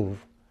to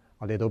move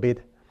a little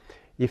bit.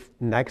 If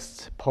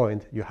next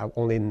point you have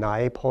only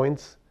 9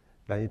 points,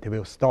 then it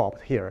will stop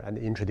here and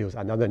introduce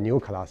another new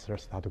cluster,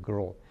 start to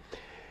grow.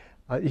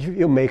 If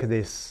you make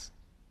this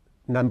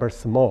number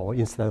small,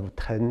 instead of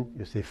 10,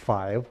 you say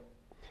 5,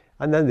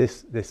 and then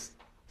this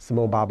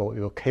small bubble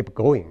will keep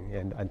going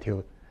and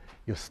until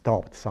you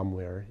stopped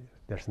somewhere.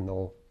 There's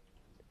no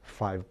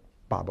 5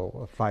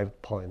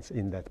 points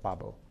in that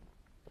bubble.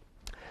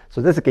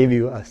 So this gives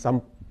you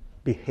some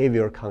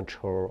behavior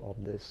control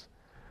of this.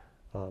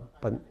 But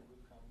good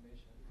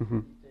combination. Mm-hmm.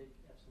 You take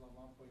epsilon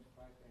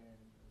 1.5 and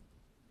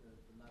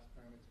the last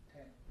parameter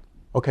 10.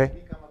 Okay.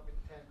 We come up with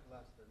 10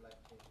 clusters like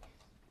this.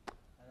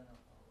 I don't know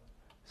how.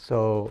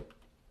 So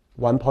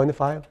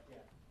 1.5?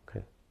 Yeah.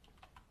 Okay.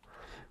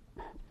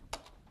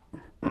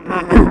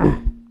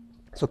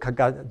 So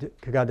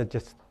Kagada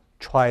just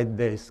tried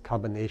these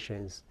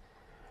combinations.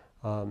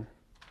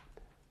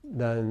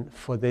 Then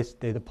for these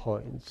data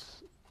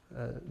points,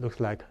 looks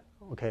like,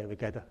 okay, we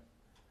get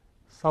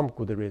some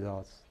good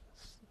results.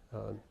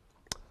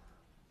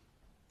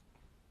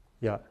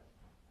 Yeah.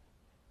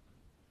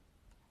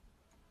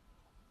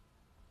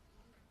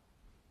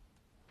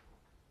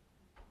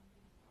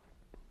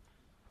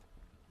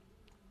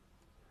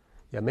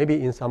 Yeah,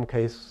 maybe in some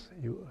case,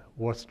 you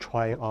worth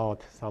trying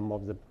out some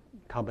of the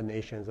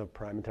combinations of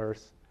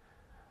parameters.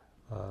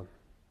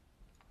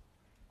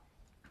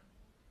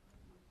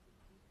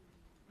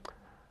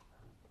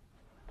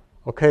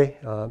 Okay,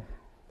 so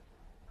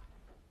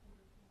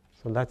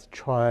let's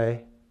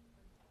try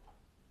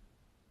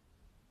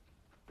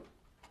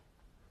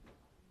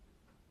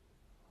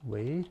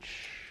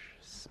which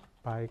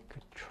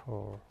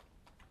spectral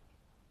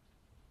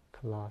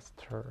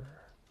cluster.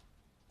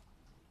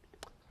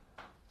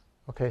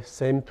 Okay,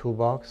 same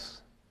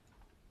toolbox.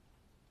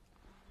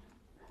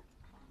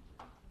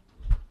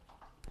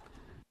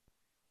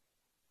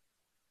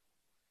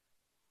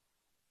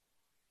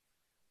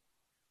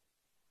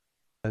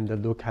 And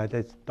look at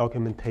its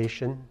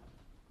documentation.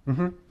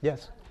 Mm-hmm.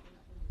 Yes.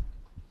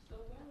 So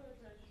when we're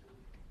trying to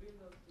bring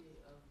up the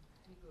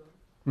figure,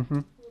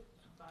 Mm-hmm. put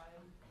 5,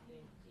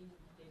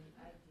 then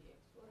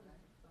IDX, what is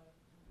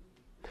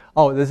 5?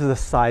 Oh, this is the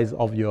size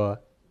of your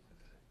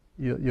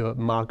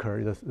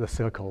marker, the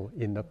circle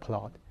in the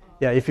plot.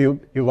 Yeah, if you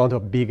want a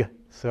big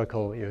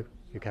circle, you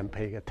can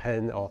pick a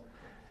 10 or,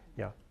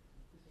 yeah,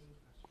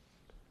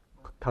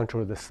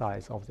 control the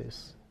size of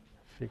this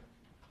figure.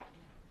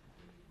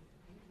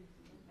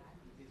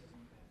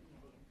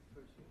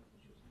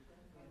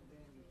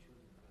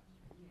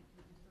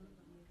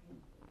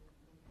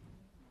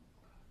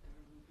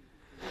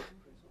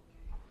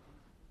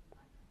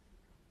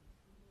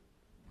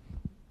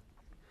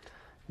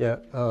 Yeah,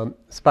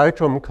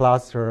 spectrum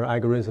cluster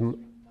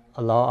algorithm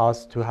allow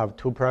us to have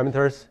 2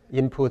 parameters,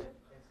 input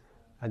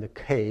and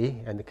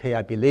k, and k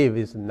I believe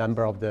is the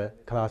number of the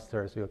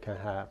clusters you can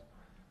have.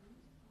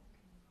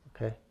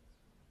 Okay.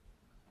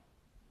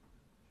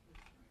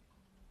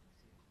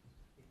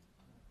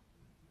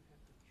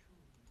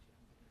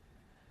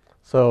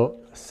 So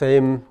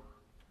same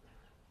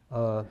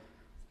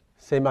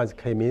same as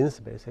k-means,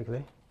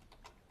 basically.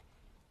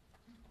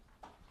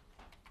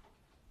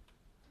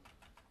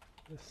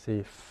 Let's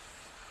see,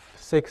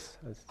 6,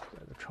 let's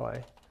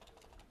try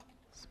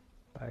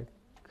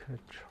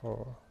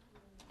spectral.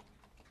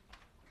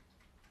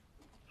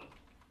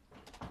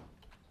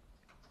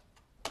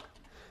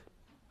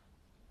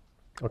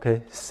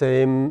 Okay,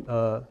 same.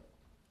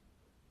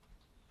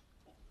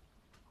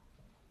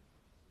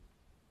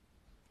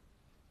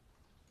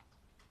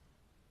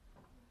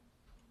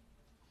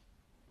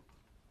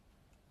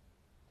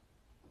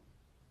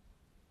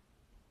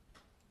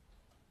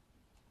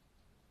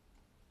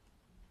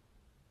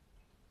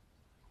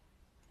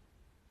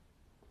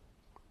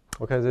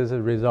 Okay, this is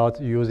a result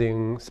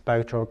using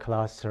spectral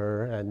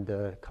cluster and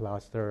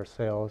cluster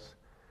cells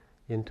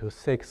into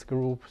 6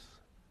 groups.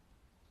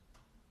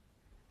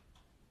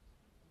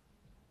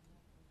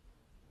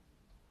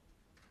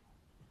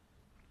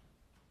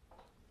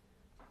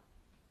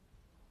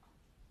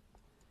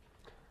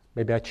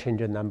 Maybe I change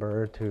the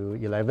number to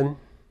 11.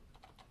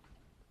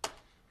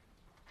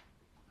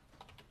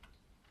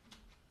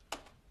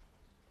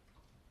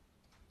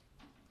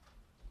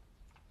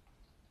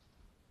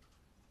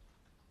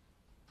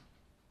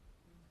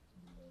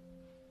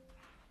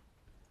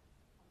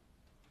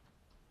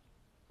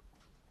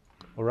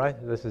 All right,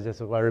 this is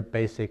just a very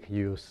basic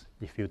use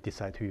if you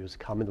decide to use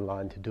command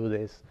line to do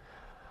this.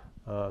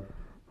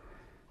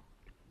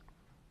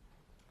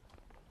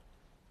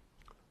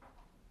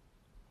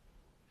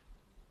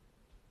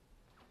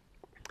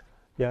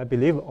 Yeah, I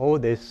believe all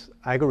this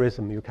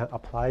algorithm you can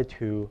apply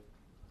to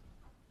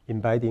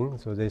embedding.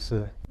 So this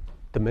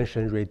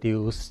dimension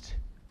reduced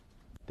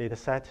data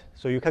set.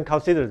 So you can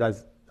consider that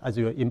as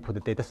your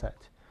input data set,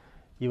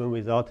 even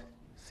without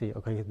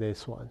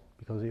this one,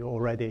 because you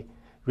already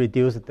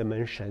reduce the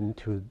dimension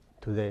to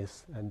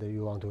this, and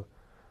you want to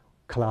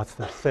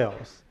cluster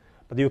cells.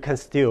 But you can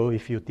still,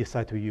 if you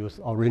decide to use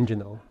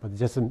original, but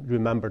just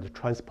remember the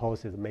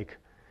transposes make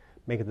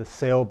the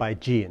cell by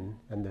gene,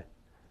 and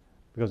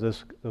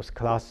because those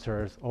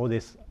clusters, all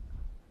these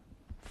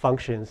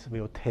functions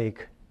will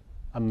take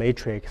a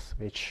matrix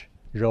which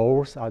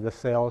rows are the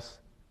cells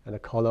and the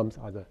columns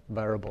are the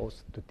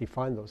variables to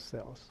define those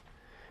cells.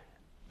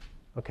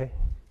 Okay?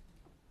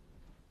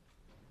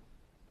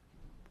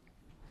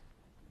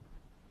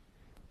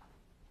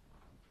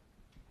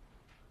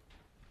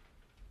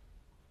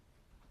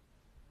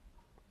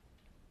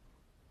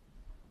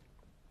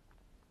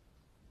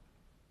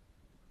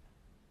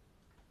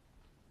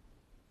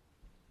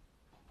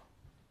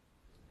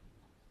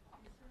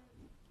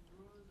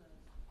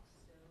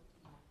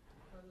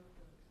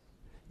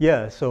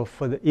 Yeah, so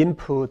for the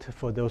input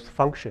for those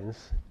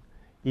functions,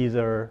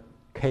 either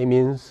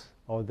k-means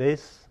or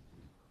this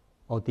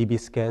or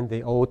dbScan,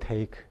 they all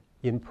take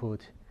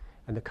input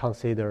and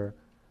consider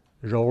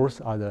rows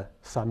are the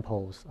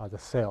samples, are the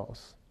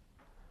cells.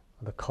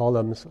 The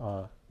columns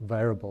are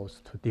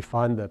variables to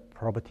define the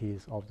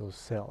properties of those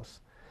cells.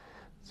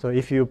 So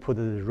if you put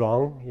it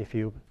wrong, if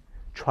you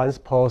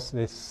transpose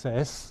this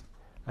S,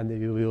 and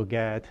you will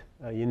get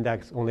an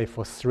index only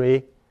for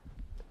 3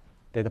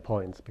 data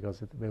points,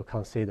 because it will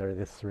consider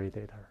these 3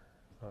 data.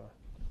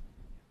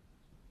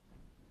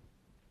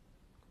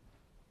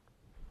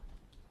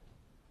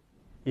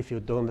 If you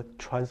don't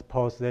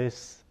transpose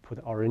this, put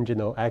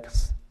original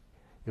X,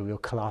 you will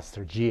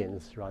cluster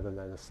genes rather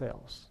than the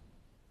cells.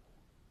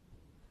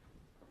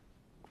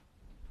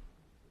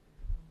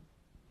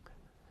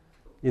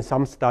 In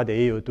some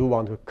study, you do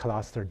want to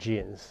cluster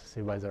genes,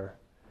 see whether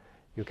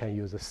you can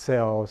use the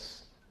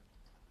cells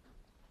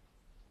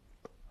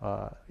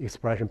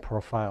expression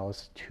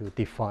profiles to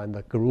define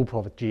the group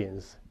of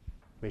genes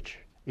which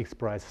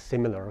express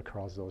similar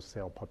across those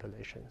cell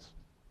populations.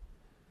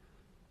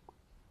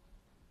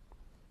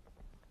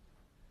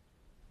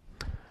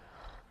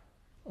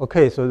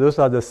 Okay, so those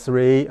are the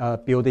 3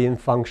 built-in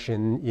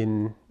functions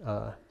in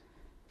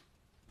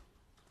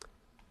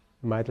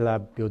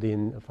MATLAB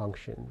built-in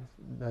functions.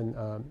 Then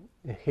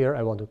here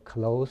I want to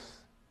close.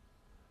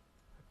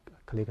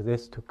 Click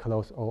this to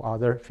close all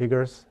other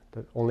figures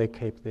that only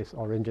keep this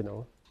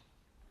original.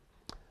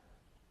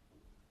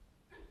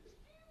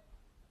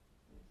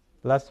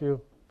 Bless you.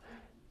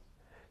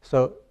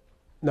 So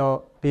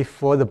now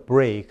before the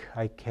break,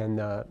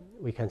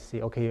 we can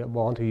see, okay, I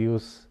want to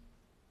use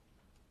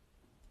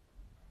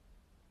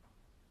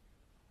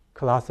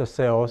cluster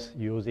cells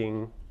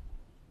using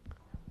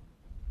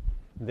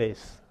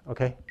this,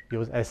 okay?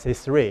 Use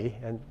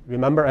SC3, and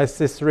remember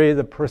SC3,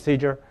 the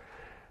procedure.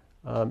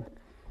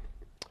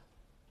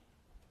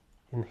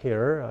 In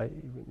here, I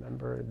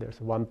remember there's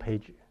 1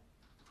 page.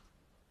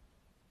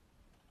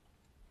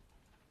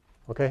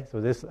 Okay,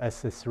 so this is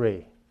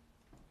SC3.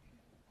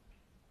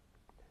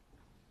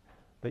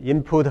 The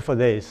input for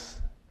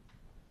this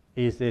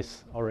is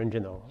this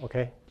original,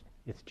 okay?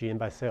 It's gene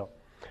by cell.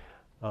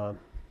 So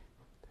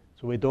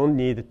we don't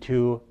need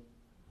to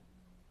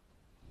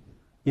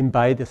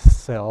embed the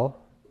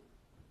cell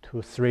to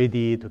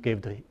 3D to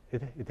give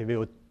it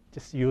will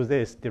just use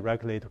this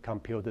directly to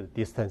compute the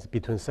distance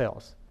between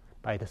cells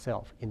by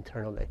itself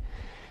internally.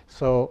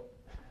 So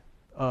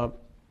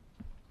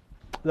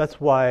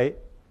that's why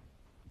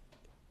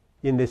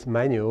in this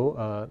menu,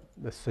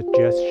 the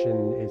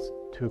suggestion is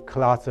to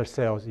cluster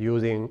cells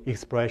using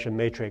expression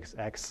matrix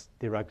X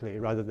directly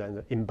rather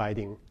than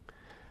embedding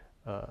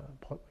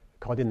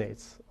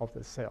coordinates of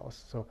the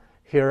cells. So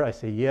here I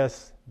say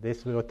yes,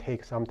 this will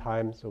take some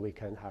time so we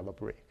can have a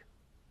break.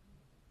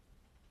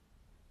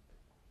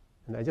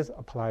 And I just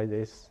apply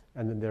this,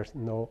 and then there's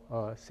no,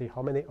 see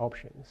how many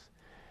options.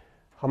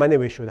 How many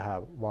we should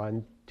have?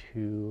 1,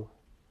 2,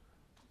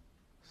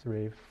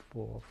 3,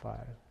 4, 5,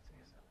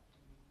 6,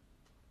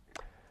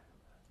 7.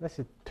 Let's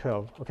say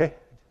 12, okay?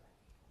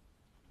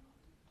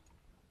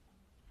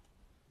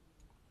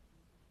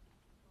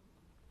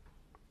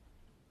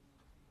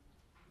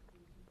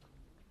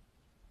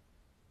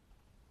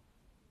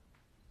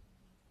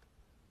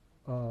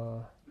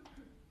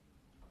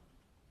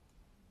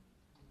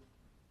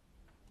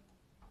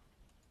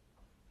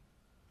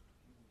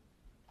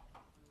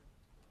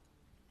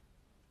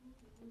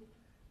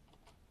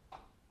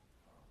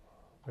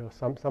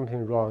 Well,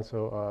 something wrong,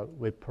 so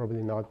we'll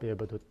probably not be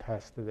able to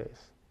test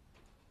this.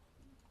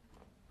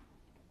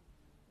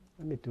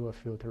 Let me do a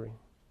filtering.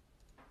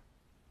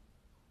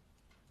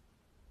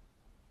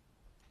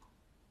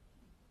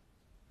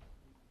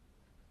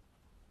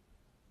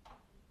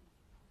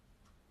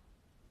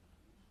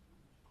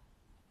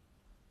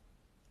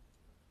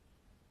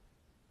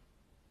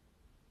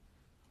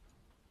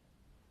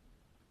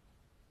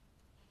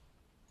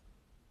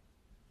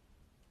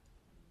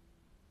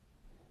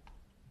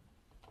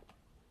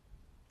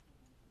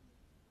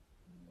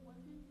 When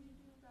did you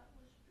do that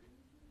with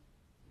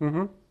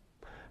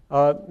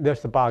stringers?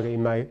 There's a bug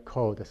in my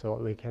code, so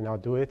we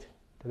cannot do it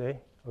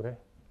today. Okay,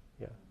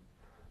 yeah.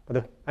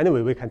 But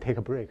anyway, we can take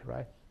a break,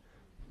 right?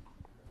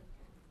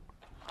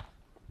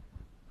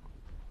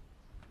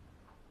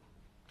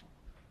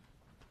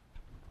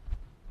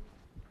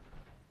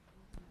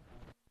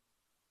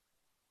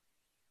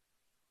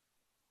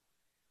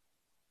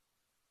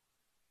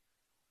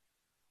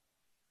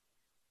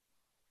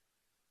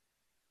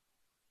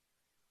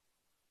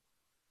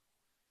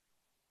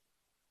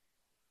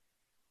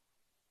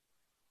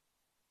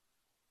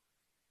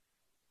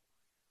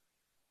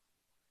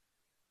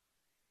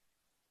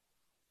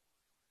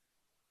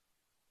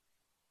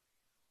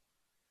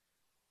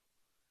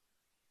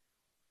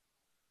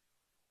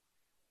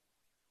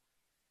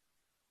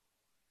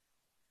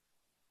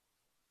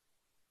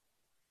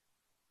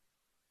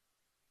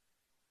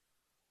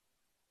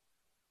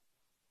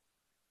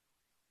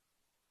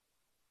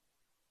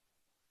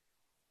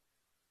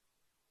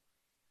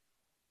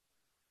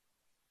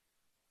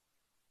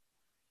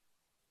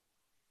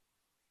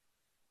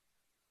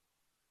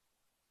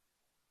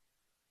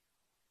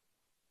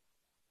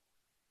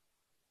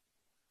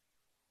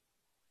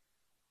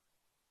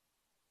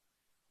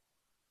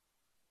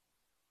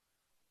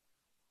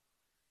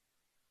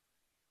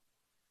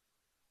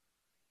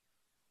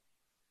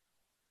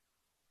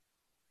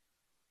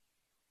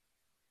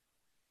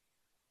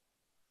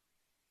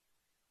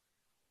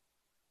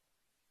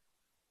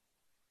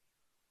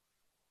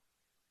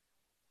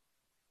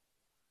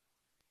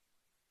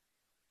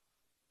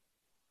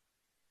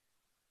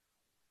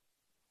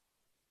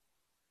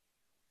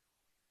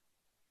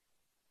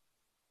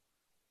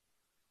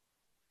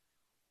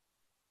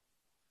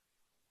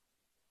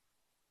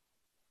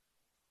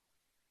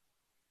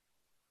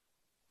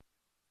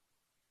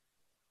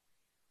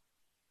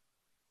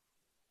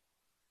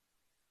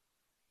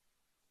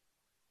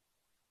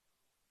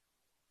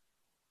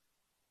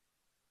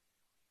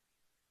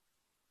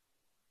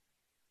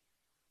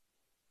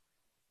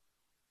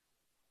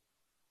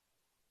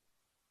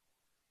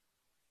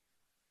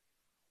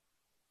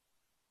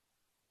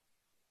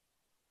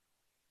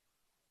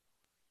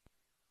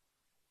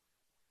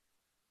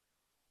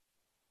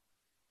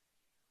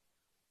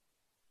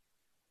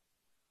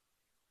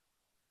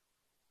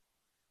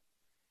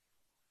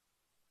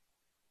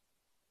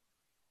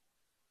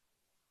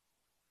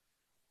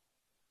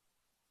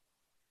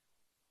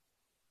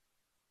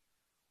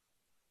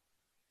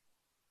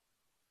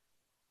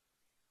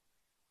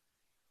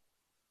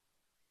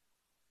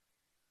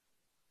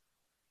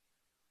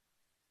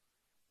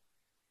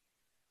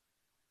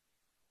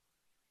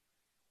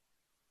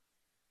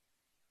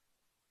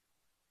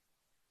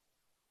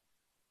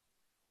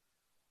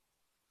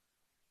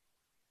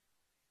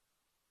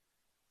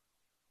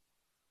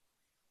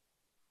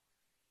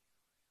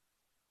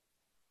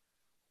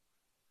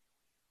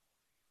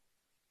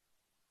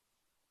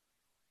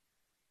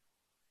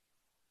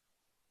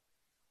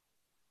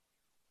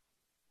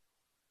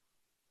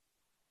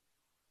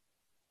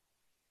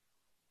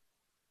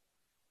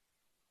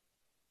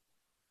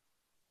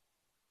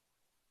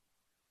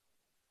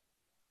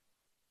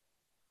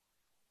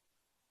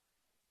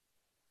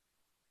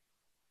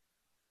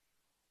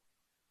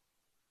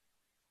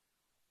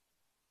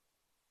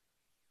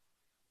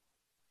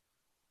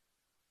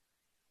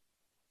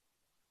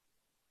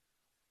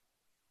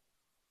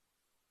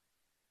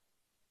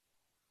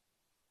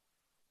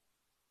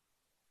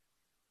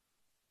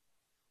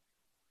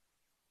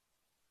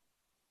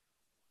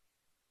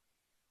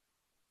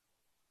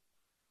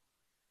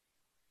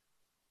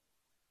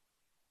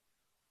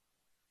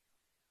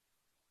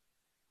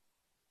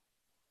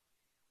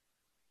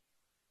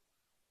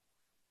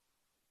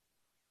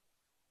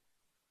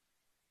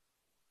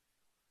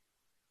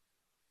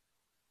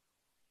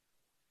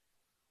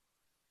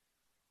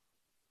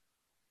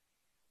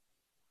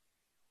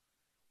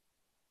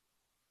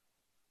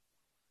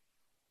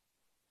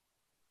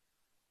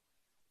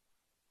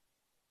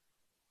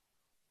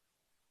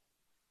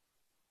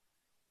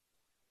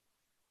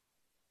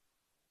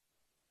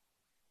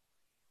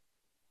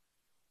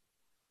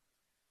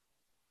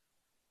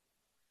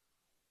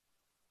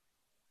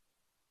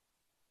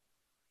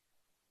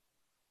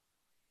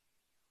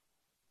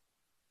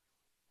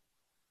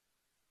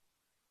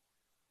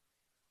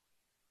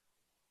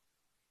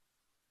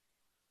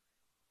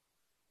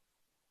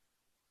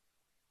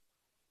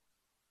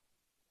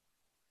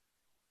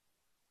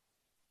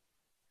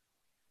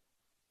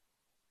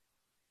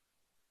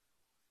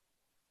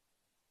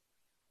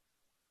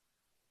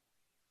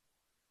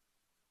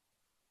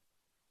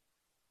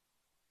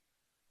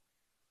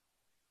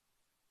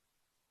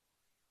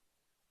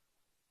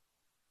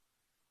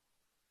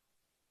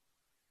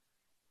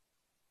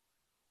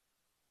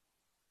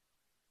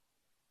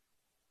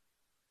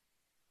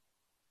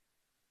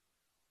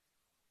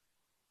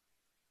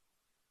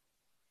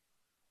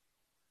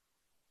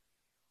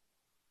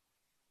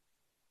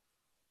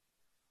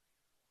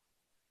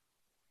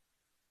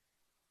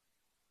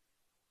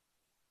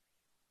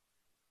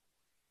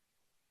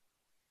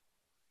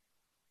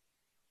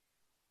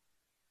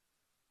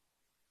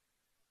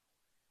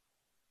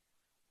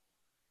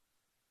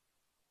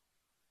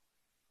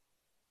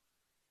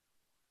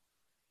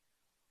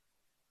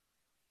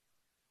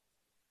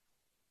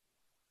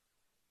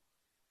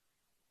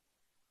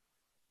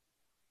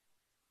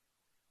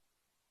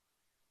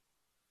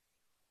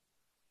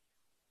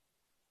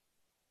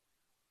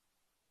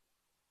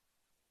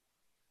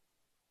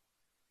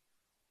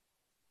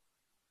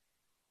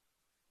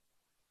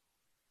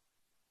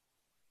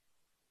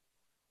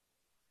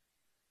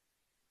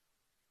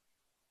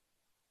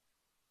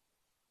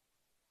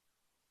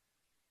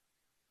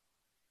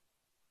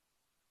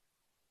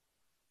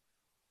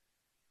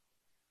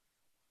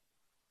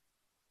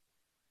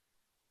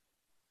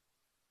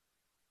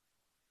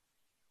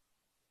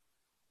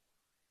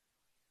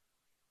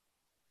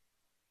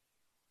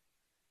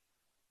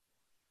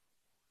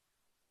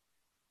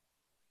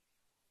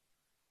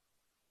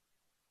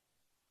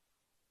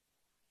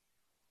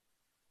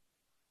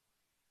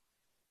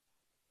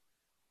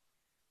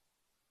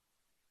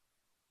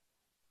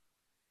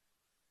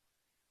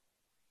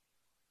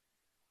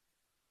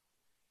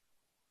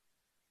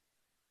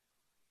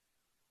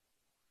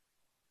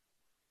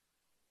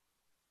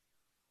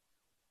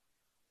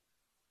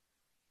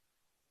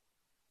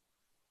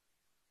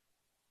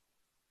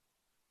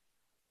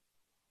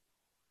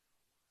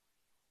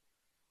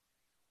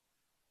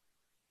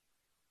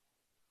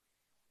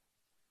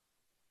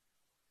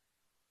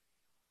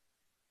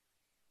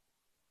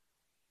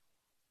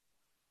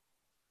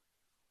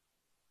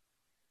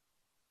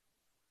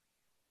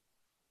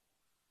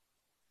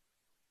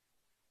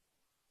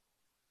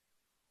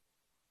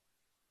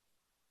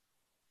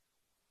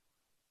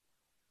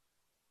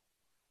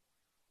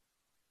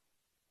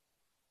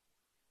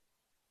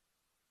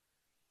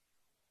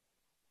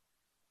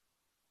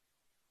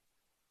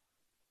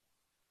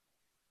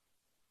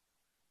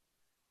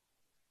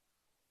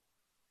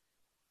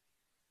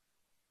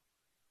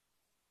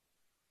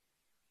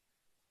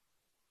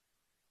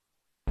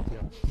 Are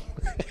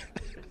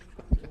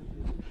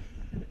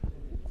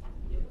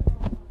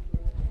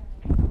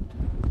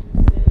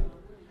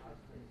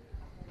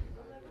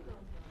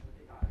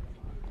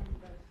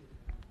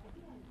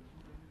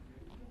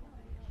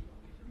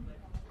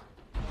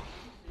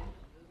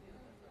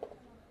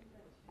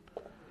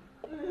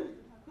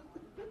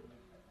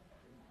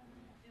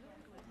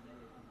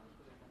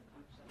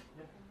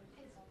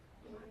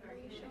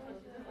you showing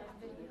the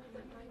video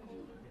that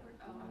Michael?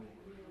 Oh,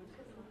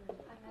 okay.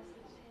 Because I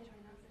messaged him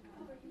and I was like,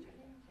 oh, are you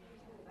turning?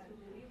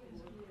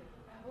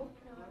 I hope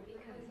not,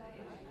 because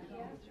he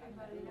asked me,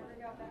 but he never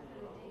got back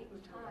with a date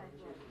and time.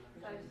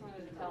 So I just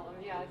wanted to tell him,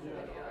 yeah, it's a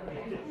video.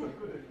 Okay.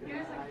 He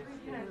was like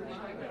freaking out.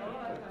 He's like,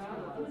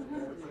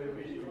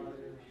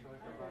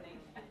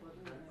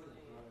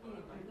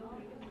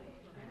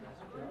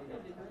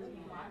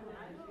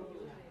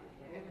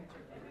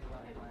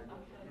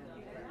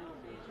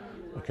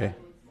 Okay.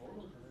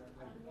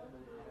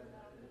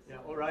 Yeah,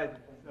 all right.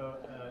 So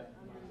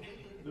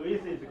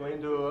Luis is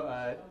going to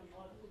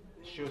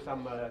show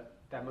some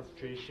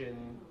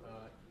demonstration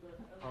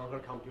on her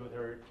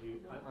computer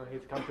on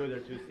his computer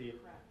to see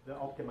the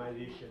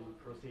optimization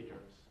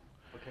procedures.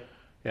 Okay.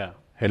 Yeah.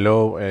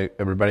 Hello,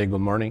 everybody.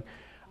 Good morning.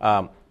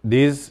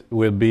 This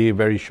will be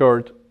very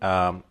short.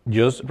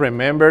 Just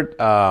remember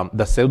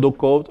the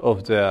pseudocode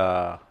of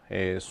the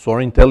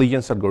swarm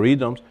intelligence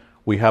algorithms.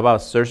 We have a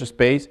search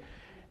space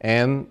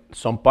and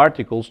some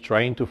particles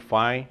trying to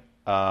find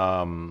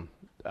a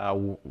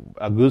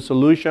good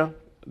solution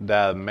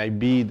that may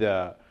be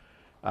the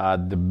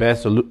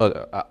best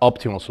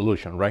optimal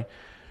solution, right?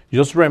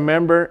 Just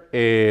remember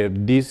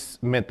these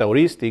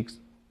meta-heuristics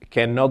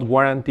cannot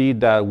guarantee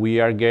that we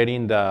are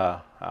getting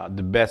the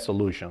best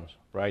solutions,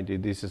 right?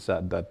 This is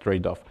the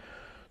trade-off.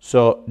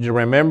 So you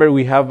remember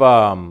we have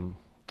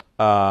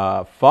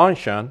a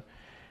function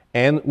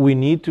and we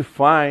need to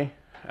find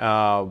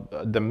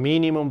the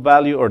minimum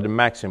value or the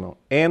maximum.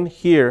 And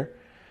here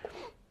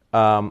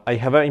I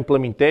have an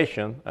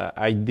implementation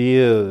I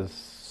did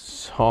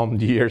some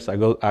years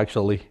ago,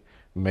 actually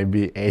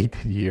maybe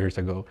 8 years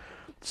ago.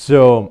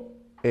 So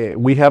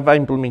we have an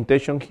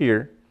implementation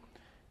here,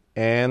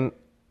 and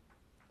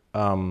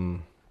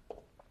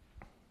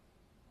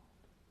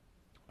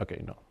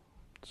okay, no,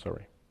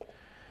 sorry.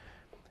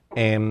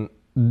 And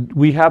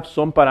we have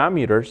some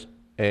parameters.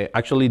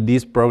 Actually,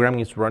 this program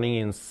is running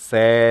in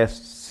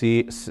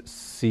C++.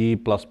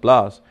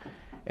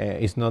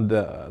 It's not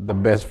the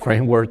best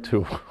framework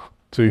to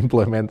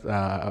implement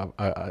an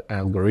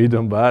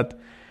algorithm, but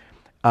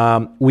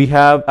we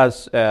have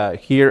as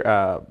here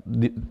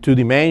two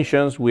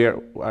dimensions.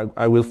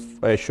 I will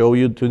show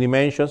you two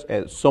dimensions.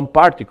 Some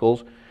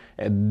particles.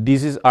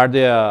 These are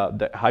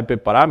the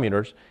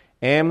hyperparameters,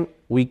 and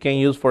we can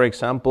use, for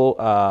example,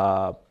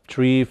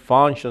 three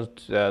functions,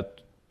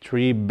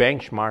 three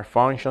benchmark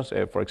functions.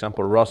 For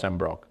example,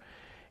 Rosenbrock.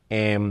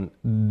 And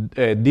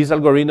this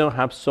algorithm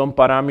has some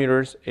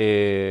parameters,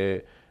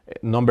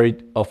 number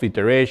of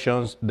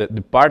iterations,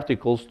 the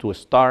particles to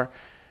start.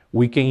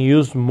 We can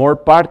use more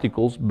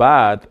particles,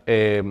 but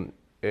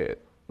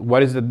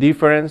what is the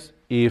difference?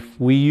 If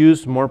we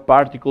use more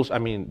particles, I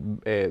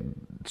mean,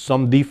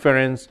 some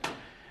difference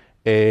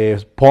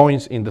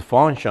points in the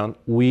function,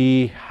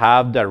 we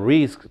have the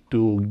risk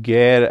to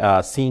get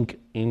a sink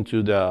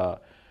into the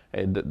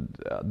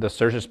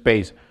search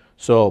space.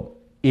 So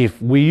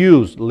if we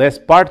use less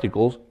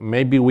particles,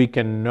 maybe we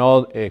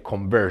cannot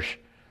converge.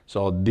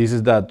 So this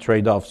is the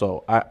trade-off.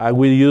 So I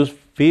will use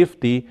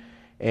 50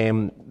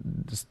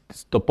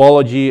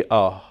 topology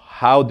of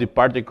how the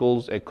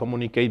particles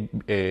communicate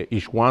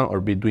each one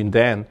or between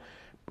them,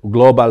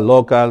 global,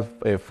 local,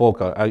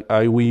 focal.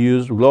 I will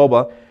use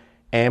global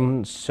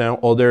and some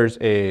others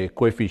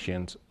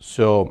coefficients.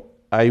 So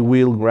I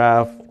will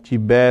graph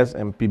GBEST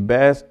and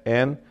PBEST,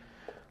 and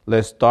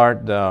let's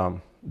start the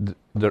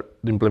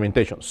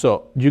implementation.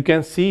 So you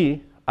can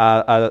see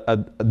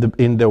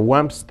in the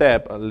one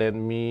step, let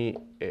me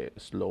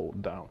slow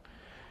down.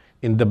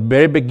 In the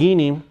very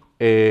beginning,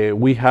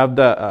 we have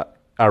a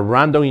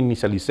random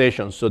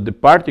initialization. So the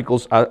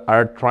particles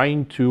are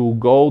trying to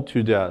go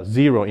to the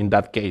zero in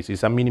that case.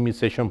 It's a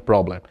minimization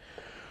problem.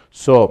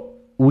 So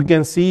we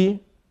can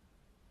see,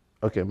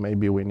 okay,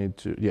 maybe we need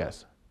to,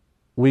 yes.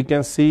 We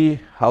can see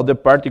how the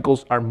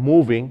particles are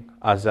moving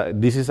as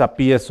this is a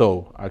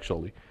PSO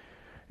actually.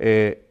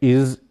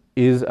 Is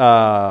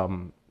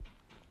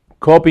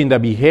copying the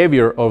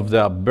behavior of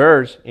the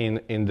birds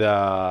in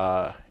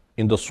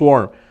the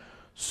swarm.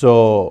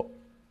 So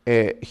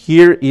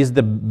here is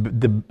the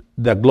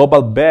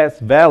global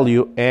best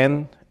value,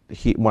 and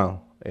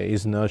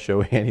it's not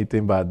showing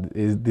anything, but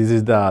this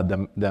is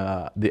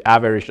the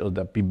average of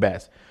the P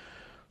best.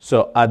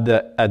 So at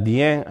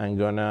the end, I'm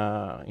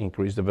gonna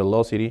increase the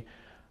velocity.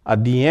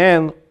 At the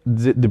end,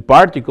 the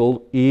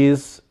particle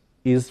is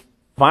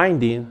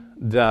finding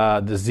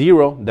the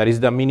zero, that is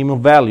the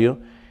minimum value,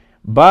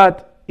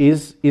 but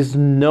is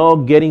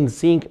not getting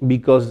sync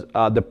because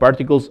the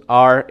particles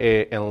are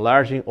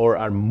enlarging or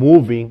are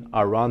moving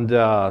around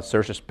the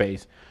search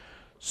space.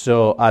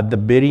 So at the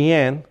very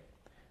end,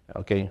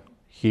 okay,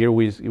 here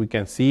we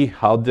can see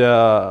how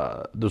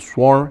the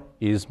swarm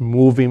is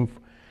moving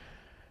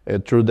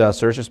through the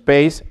search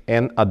space,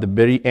 and at the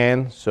very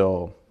end,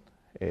 so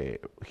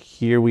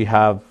here we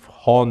have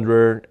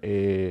 100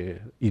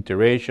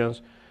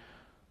 iterations.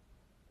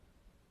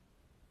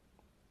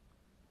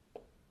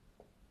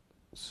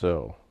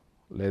 So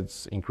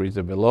let's increase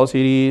the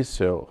velocity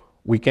so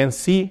we can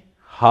see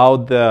how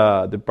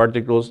the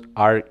particles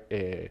are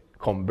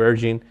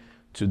converging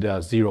to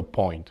the 0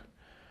 point.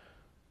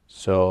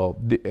 So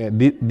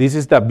this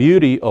is the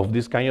beauty of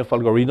this kind of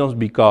algorithms,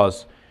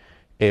 because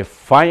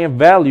find a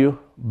value,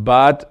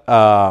 but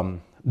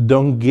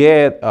don't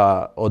get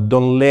or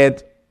don't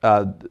let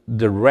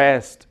the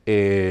rest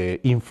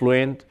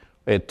influence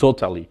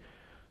totally.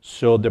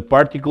 So the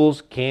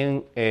particles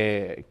can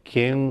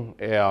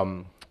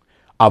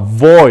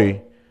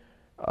avoid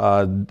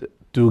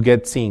to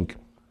get sync.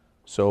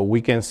 So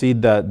we can see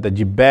the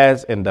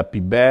GBest and the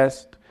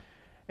PBest,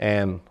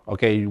 and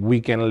okay, we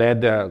can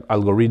let the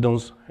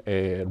algorithms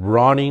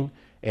running,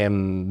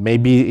 and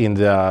maybe in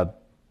the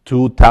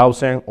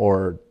 2,000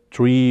 or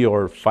 3,000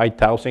 or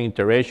 5,000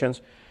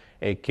 iterations,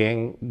 it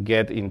can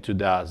get into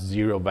the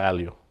 0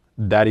 value.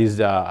 That is,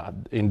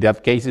 in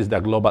that case, is the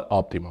global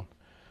optimum.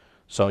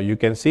 So you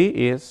can see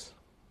is,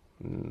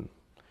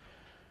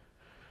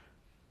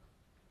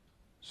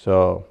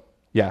 so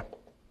yeah.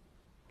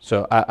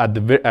 So at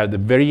the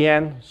very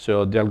end,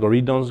 so the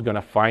algorithm is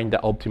gonna find the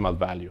optimal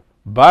value.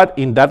 But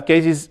in that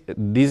case,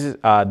 this is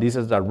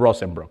the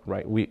Rosenbrock,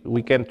 right?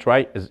 We can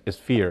try a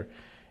sphere.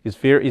 A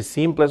sphere is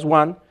simplest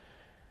one.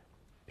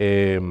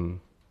 Is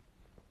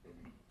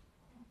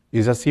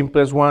a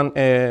simplest one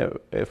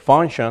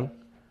function,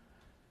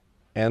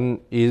 and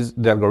is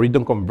the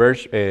algorithm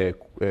converge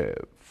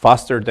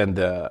faster than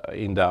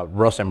in the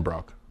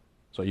Rosenbrock.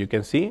 So you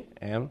can see,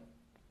 and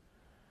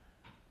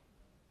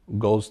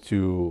goes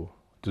to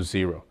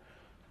 0.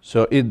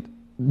 So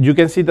you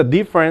can see the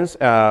difference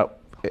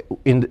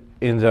in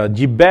the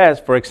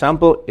GBest, for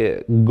example,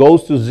 it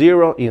goes to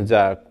 0 in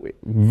the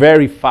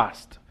very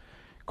fast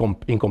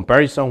in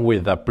comparison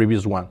with the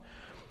previous one.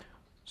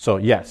 So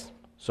yes,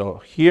 so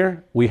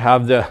here we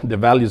have the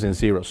values in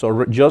 0.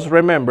 So just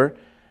remember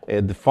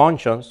the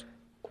functions,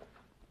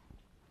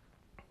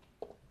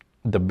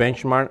 the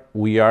benchmark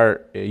we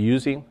are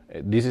using.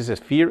 This is a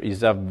sphere,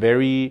 is a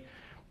very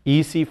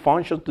easy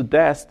function to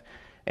test,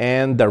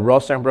 and the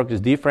Rosenbrock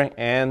is different,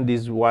 and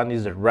this one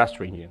is a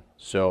raster engine.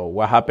 So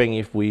what happens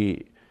if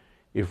we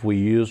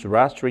use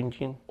raster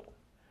engine,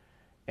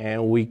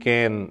 and we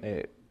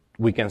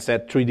can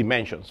set 3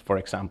 dimensions, for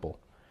example.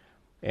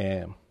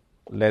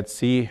 Let's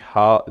see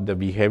how the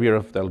behavior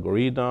of the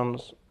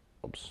algorithms.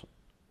 Oops,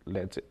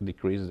 let's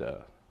decrease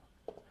the.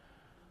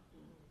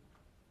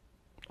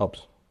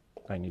 Oops,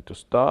 I need to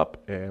stop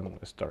and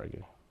start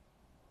again.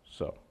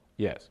 So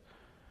yes.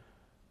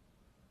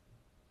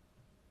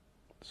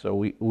 So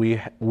we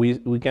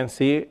can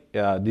see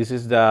this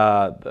is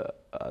the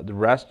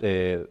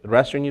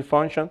raster engine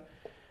function,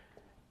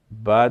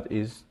 but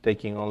it's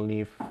taking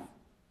only.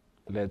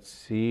 Let's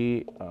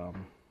see.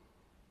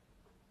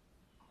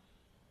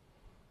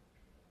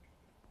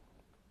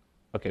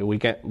 Okay, we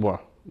can.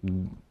 Well,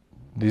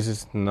 this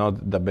is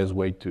not the best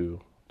way to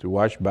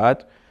watch,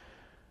 but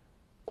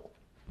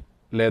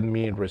let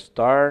me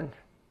restart.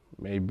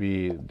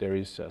 Maybe there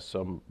is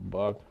some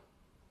bug.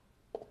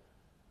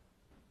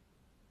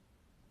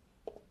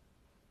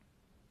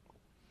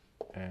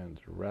 And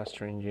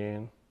raster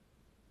engine.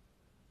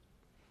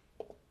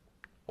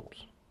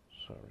 Oops,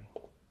 sorry.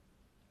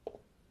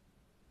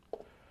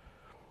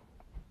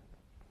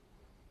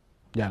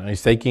 Yeah,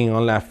 it's taking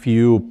only a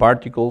few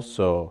particles,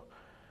 so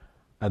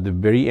at the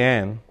very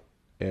end,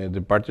 the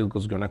particle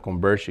is gonna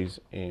converge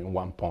in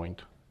 1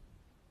 point.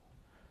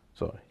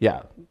 So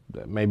yeah,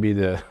 maybe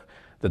the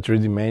 3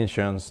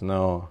 dimensions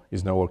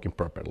is not working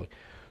properly.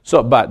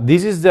 So, but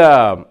this is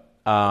the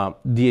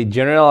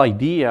general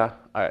idea.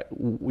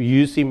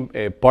 Using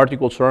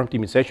particle swarm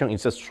optimization.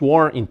 It's a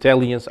swarm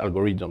intelligence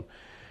algorithm.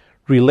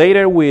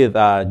 Related with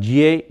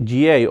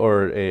GA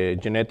or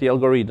genetic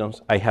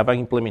algorithms, I have an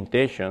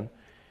implementation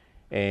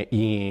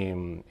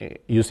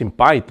using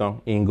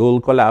Python in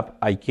Google Colab.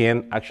 I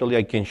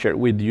can share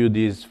with you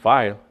this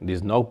file,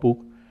 this notebook.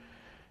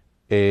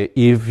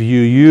 If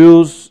you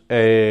use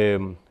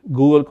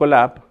Google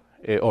Colab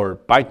or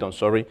Python,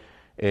 sorry,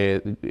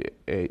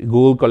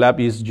 Google Colab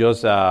is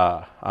just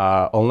an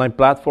online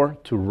platform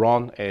to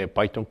run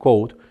Python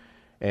code,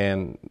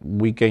 and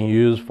we can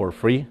use for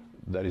free.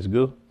 That is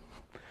good.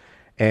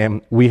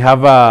 And we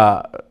have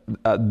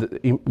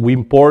we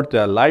import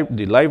the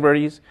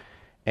libraries,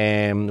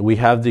 and we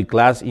have the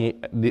class.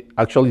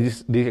 Actually,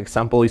 this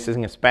example is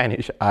in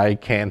Spanish. I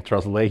can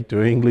translate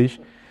to English.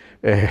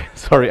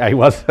 Sorry, I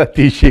was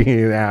teaching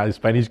in a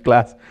Spanish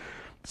class,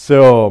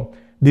 so.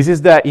 This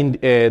is the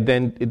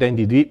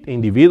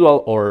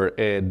individual or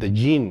the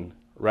gene,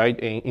 right?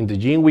 In the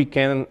gene, we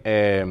can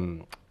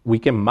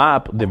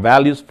map the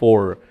values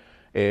for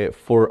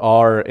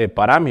our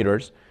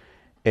parameters.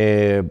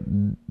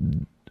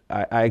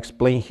 I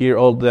explain here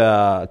all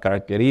the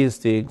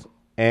characteristics,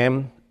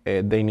 and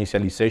the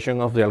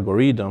initialization of the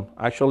algorithm,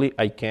 actually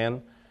I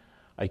can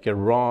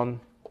run.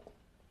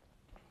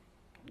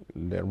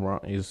 The run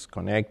is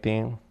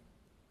connecting.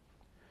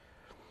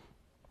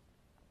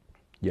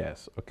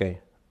 Yes, okay.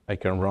 I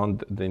can run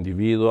the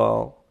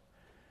individual.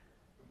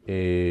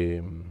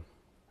 I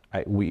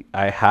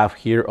have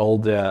here all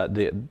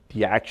the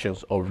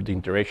actions of the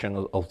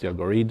interaction of the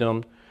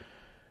algorithm.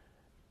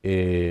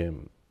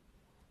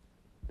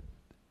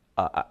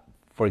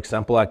 For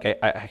example,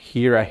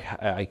 here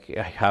I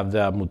have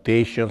the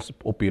mutations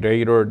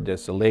operator, the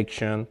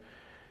selection,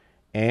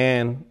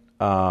 and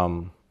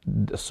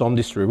some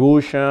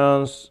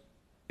distributions.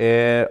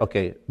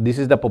 Okay, this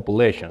is the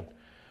population.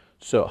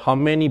 So how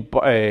many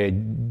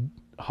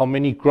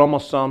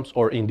chromosomes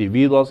or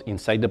individuals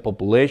inside the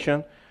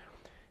population?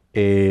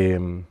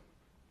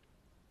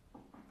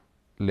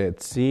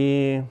 Let's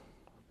see.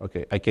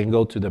 Okay, I can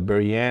go to the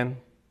very end,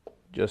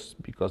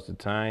 just because the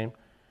time.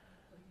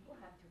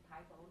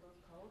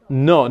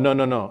 No.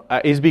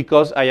 It's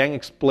because I am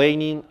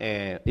explaining.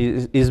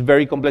 It's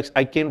very complex.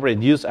 I can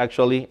reduce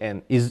actually,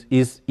 and is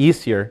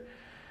easier.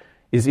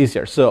 It's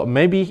easier. So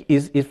maybe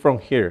it's from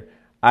here.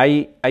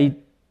 I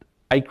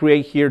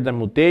create here the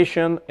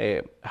mutation,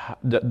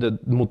 the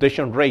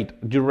mutation rate.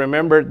 Do you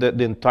remember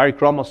the entire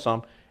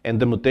chromosome, and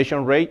the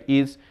mutation rate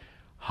is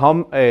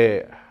how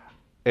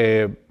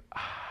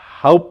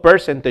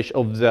percentage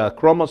of the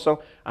chromosome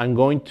I'm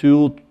going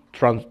to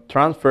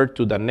transfer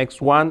to the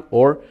next one,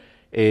 or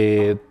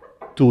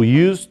to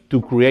use to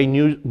create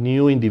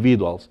new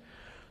individuals.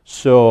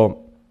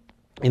 So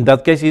in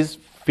that case, it's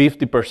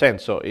 50%.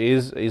 So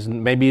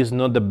maybe it's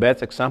not the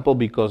best example,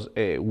 because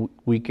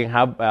we can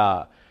have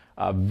a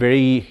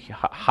very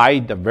high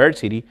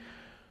diversity.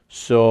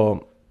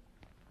 So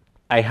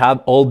I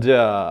have all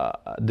the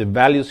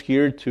values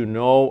here to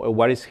know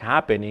what is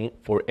happening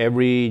for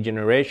every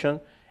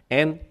generation,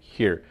 and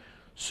here.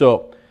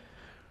 So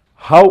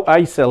how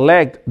I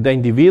select the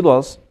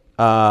individuals,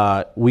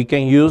 we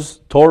can use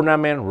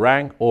tournament,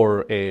 rank,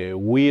 or a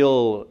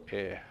wheel.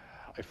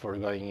 I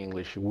forgot in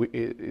English.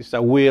 It's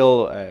a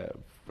wheel.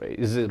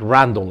 Is it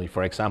randomly,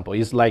 for example?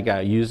 It's like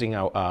using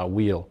a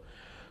wheel.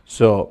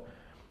 So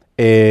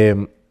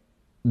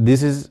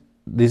this is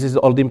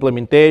all the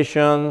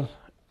implementation.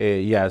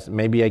 Yes,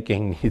 maybe I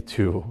can need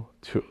to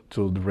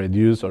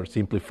reduce or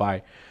simplify.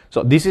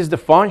 So this is the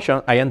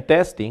function I am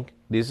testing.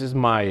 This is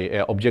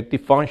my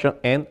objective function,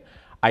 and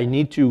I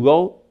need to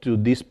go to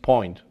this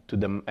point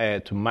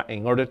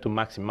in order to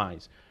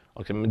maximize.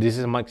 Okay, this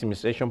is a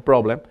maximization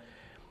problem,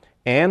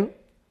 and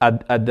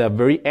at the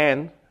very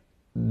end,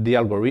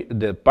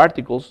 the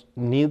particles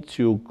need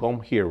to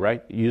come here,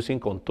 right, using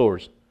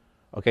contours.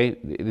 Okay,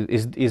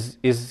 is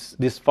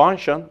this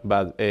function,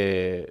 but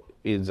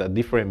it's a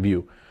different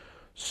view.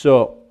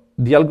 So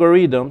the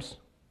algorithms,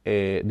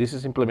 this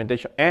is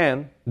implementation,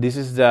 and this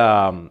is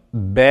the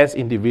best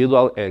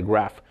individual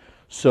graph.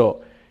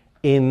 So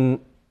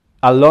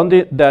along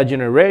the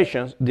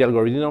generations, the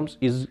algorithms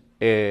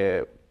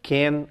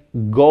can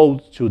go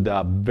to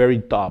the very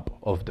top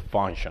of the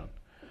function.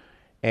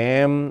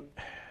 And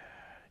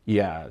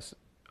yes,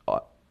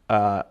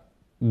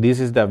 this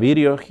is the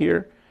video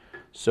here.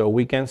 So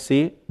we can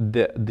see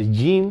the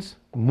genes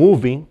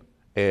moving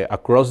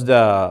across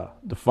the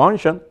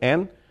function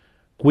and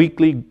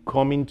quickly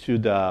coming to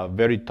the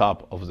very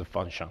top of the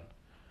function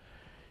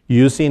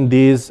using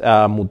this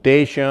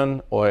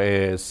mutation or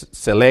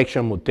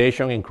selection,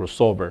 mutation, and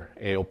crossover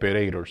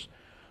operators.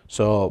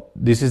 So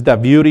this is the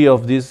beauty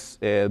of this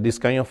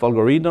kind of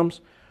algorithms.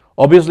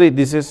 Obviously,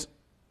 this is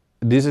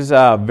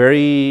a very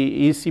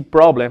easy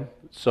problem.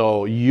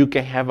 So you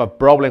can have a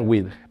problem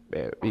with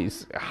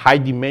is high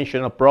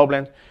dimensional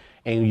problems,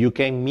 and you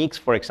can mix,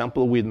 for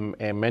example, with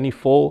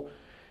manifold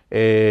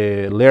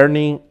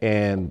learning,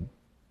 and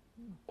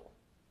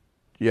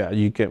yeah,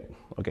 you can.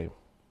 Okay,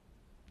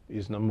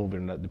 it's not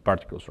moving the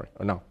particles, right?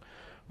 Oh, no,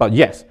 but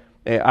yes,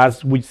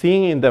 as we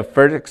seen in the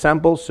first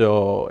example,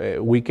 so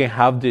we can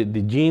have the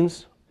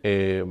genes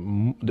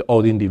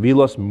or the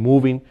individuals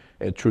moving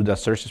through the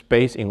search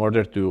space in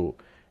order to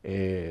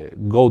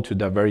go to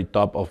the very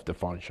top of the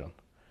function.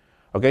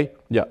 Okay,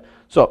 yeah.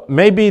 So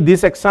maybe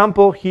this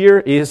example here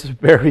is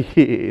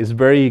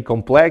very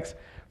complex.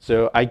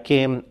 So I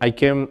can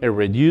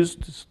reduce,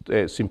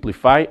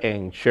 simplify,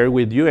 and share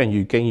with you, and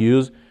you can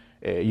use.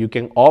 You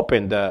can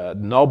open the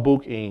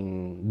notebook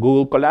in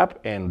Google Colab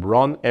and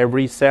run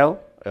every cell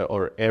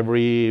or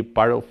every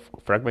part of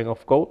fragment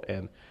of code,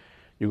 and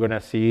you're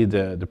gonna see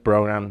the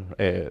program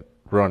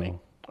running.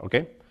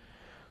 Okay.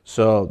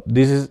 So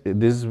this is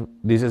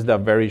the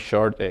very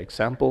short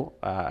example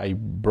I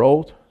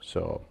brought.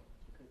 So,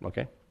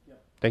 okay. Yeah.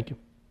 Thank you.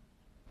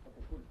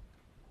 Okay, cool.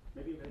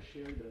 Maybe you can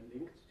share the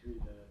links to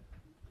the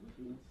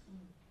links.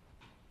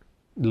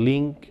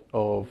 Link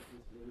of.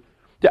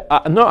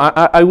 Yeah. No,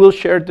 I will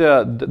share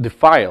the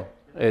file.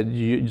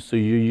 So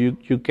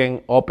you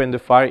can open the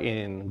file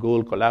in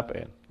Google Colab,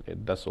 and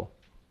that's all.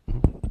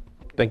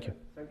 Thank you.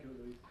 Thank you,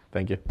 Luis.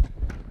 Thank you.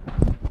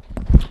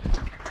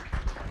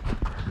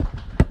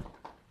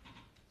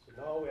 So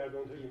now we are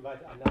going to invite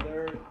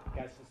another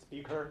guest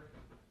speaker.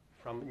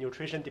 from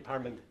nutrition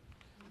department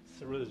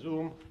through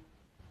Zoom.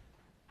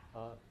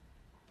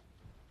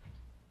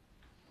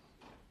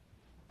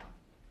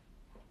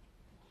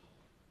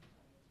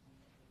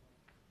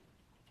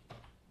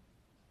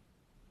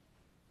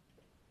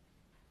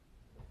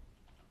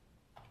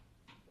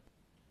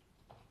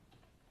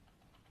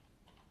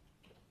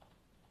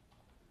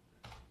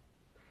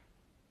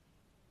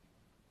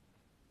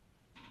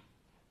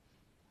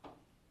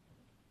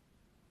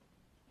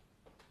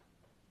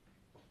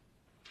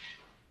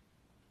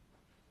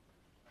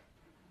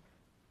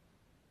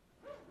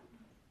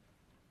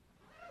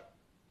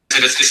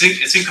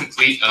 It's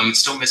incomplete. It's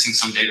still missing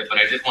some data, but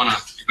I did want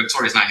to.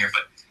 Victoria's not here,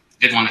 but I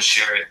did want to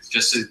share it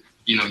just so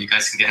you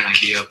guys can get an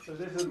idea of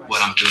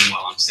what I'm doing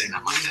while I'm sitting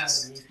at my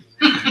desk.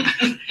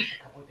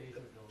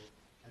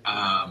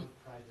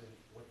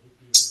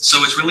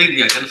 So it's really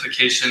the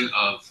identification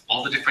of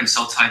all the different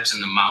cell types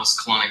in the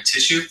mouse colonic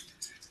tissue.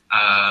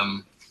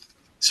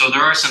 So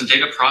there are some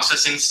data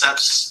processing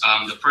steps.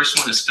 The first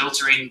one is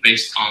filtering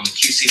based on the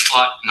QC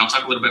plot, and I'll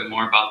talk a little bit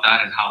more about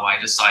that and how I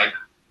decide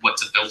what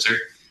to filter.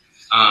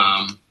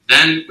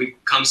 Then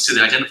it comes to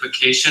the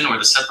identification or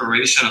the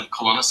separation of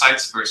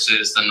colonocytes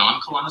versus the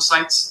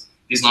non-colonocytes.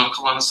 These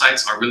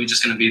non-colonocytes are really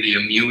just going to be the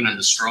immune and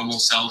the stromal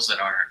cells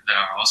that are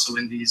also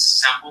in these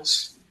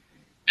samples.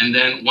 And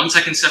then once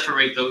I can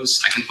separate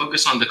those, I can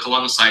focus on the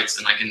colonocytes,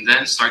 and I can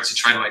then start to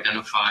try to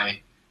identify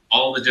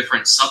all the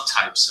different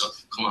subtypes of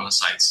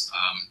colonocytes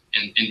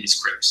in these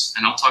crypts.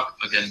 And I'll talk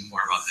again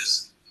more about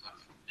this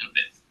in a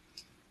bit.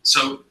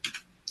 So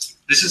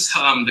this is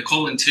the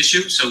colon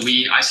tissue. So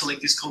we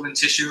isolate this colon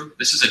tissue.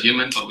 This is a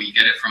human, but we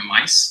get it from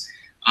mice.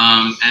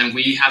 And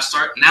we have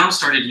now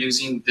started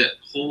using the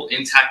whole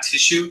intact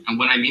tissue. And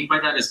what I mean by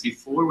that is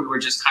before we were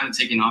just kind of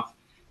taking off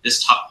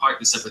this top part,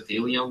 this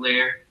epithelial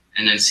layer,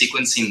 and then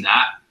sequencing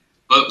that.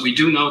 But we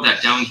do know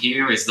that down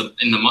here is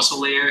in the muscle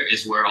layer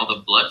is where all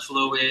the blood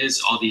flow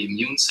is, all the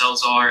immune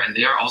cells are, and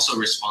they are also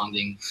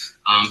responding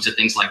to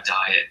things like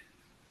diet.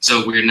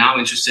 So we're now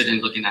interested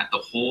in looking at the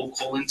whole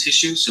colon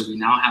tissue. So we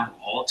now have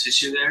all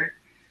tissue there.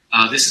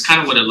 This is kind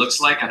of what it looks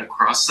like at a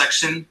cross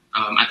section.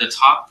 At the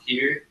top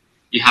here,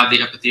 you have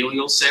the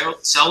epithelial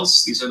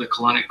cells. These are the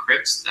colonic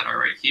crypts that are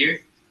right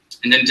here.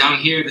 And then down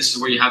here, this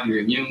is where you have your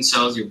immune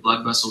cells, your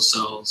blood vessel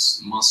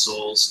cells,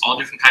 muscles, all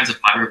different kinds of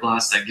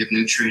fibroblasts that give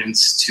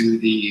nutrients to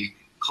the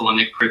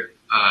colonic crypt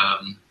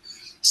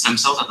stem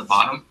cells at the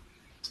bottom.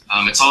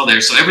 It's all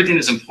there. So everything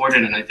is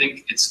important, and I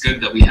think it's good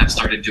that we have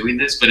started doing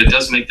this, but it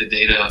does make the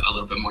data a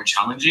little bit more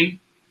challenging.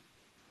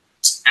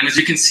 And as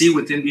you can see,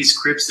 within these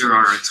crypts, there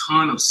are a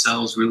ton of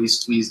cells really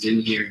squeezed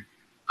in here.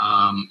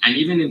 And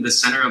even in the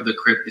center of the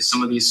crypt,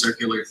 some of these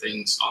circular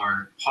things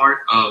are part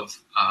of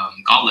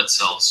goblet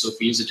cells. So if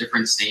we use a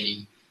different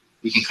staining,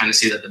 we can kind of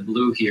see that the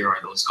blue here are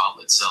those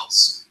goblet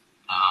cells.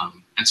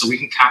 And so we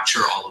can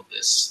capture all of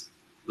this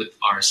with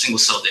our single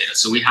cell data.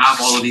 So we have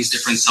all of these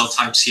different cell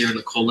types here in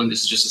the colon.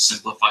 This is just a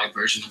simplified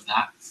version of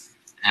that.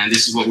 And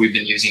this is what we've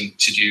been using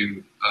to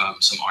do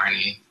some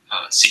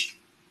RNA-seq.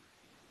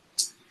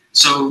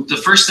 So the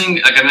first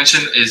thing, like I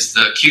mentioned, is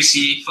the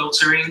QC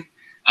filtering.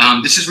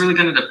 This is really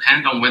going to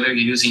depend on whether you're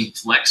using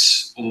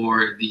Flex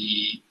or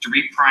the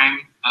 3'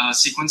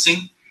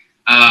 sequencing.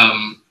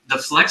 The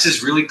Flex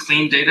is really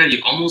clean data.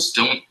 You almost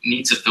don't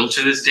need to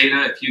filter this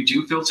data. If you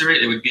do filter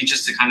it, it would be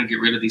just to kind of get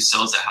rid of these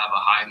cells that have a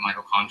high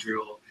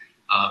mitochondrial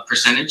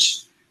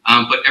percentage.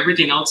 But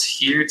everything else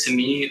here, to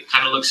me,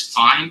 kind of looks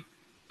fine.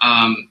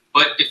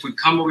 But if we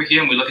come over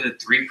here and we look at the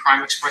 3'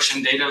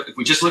 expression data, if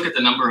we just look at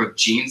the number of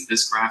genes,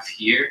 this graph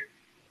here,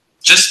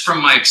 just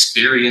from my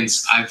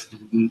experience, I've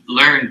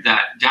learned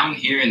that down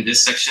here in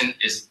this section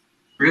is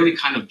really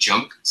kind of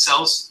junk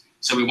cells.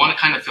 So we want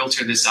to kind of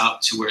filter this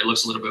out to where it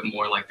looks a little bit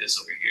more like this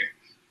over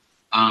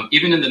here.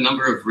 Even in the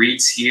number of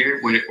reads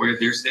here, where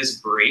there's this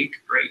break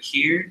right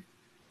here,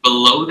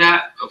 below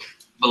that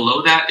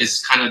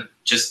is kind of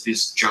just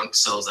these junk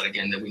cells that,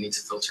 again, that we need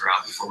to filter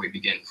out before we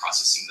begin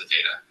processing the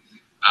data.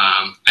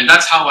 And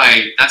that's how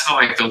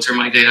I filter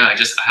my data. I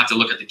have to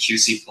look at the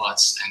QC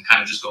plots and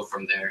kind of just go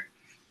from there.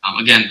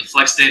 Again, the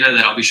Flex data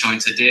that I'll be showing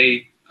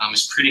today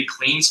is pretty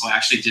clean, so I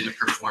actually didn't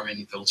perform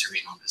any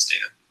filtering on this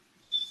data.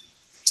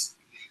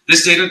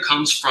 This data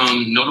comes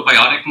from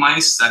notobiotic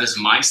mice, that is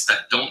mice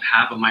that don't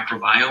have a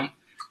microbiome.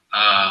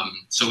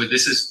 So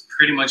this is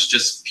pretty much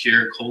just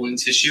pure colon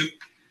tissue,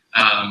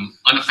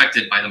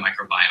 unaffected by the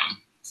microbiome.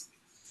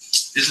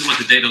 This is what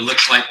the data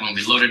looks like when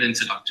we load it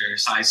into Dr.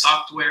 Sai's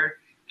software,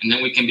 and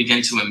then we can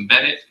begin to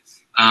embed it.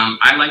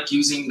 I like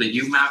using the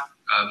UMAP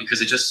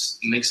because it just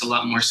makes a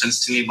lot more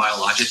sense to me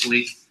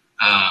biologically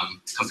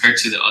compared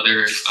to the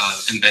other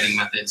embedding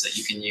methods that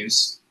you can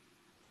use.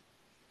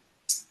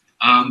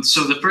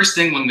 So the first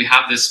thing when we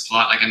have this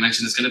plot, like I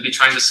mentioned, is going to be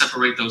trying to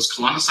separate those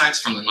colonocytes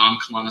from the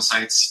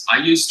non-colonocytes. I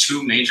use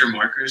two major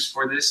markers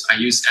for this. I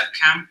use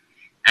EpCAM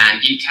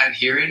and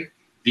ECadherin.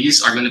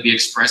 These are going to be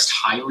expressed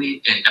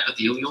highly in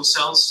epithelial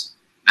cells.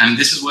 And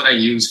this is what I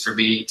use for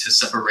me to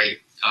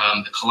separate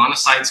the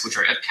colonocytes, which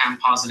are EpCAM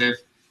positive,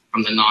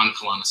 from the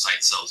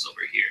non-colonocyte cells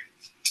over here.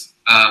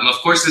 Of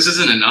course, this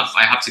isn't enough.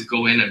 I have to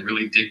go in and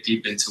really dig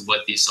deep into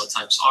what these cell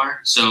types are.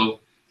 So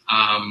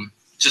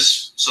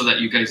just so that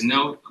you guys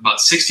know, about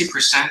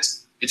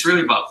 60%, it's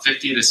really about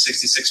 50 to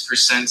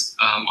 66%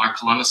 are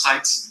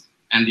colonocytes.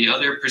 And the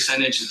other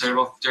percentage,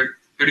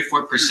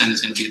 34%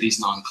 is going to be these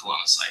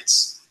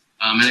non-colonocytes.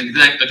 And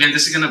again,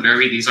 this is going to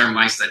vary. These are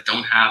mice that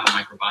don't have a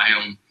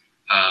microbiome.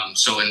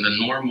 So in the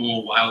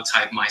normal wild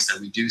type mice that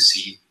we do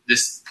see,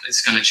 this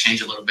is going to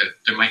change a little bit.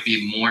 There might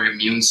be more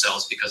immune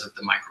cells because of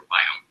the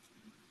microbiome.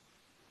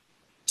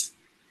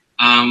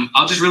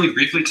 I'll just really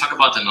briefly talk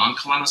about the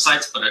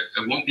non-colonocytes, but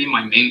it won't be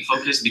my main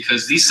focus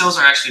because these cells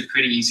are actually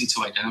pretty easy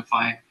to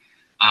identify.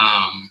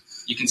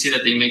 You can see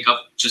that they make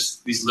up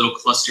just these little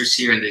clusters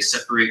here and they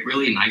separate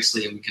really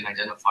nicely and we can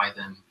identify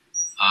them.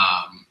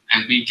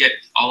 And we get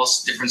all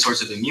different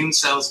sorts of immune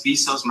cells, B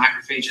cells,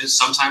 macrophages.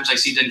 Sometimes I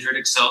see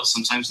dendritic cells,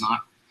 sometimes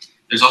not.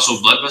 There's also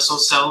blood vessel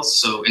cells,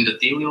 so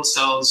endothelial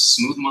cells,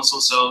 smooth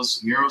muscle cells,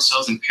 mural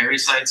cells, and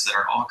pericytes that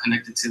are all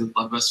connected to the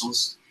blood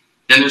vessels.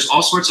 Then there's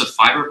all sorts of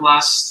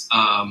fibroblasts,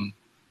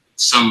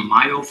 some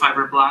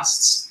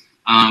myofibroblasts,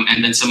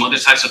 and then some other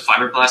types of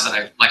fibroblasts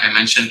that, like I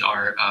mentioned,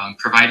 are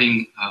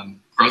providing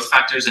growth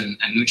factors and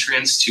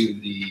nutrients to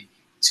the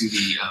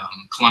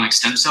colonic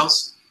stem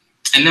cells.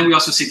 And then we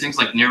also see things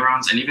like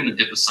neurons and even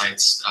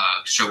adipocytes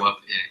show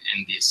up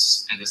in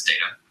this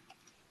data.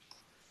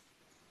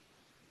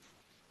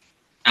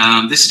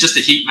 This is just a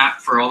heat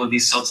map for all of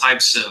these cell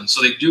types.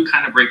 So they do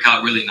kind of break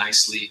out really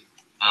nicely.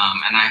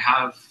 And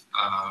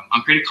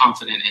I'm pretty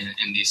confident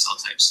in these cell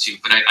types too.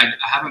 But I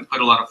haven't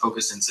put a lot of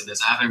focus into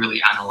this. I haven't really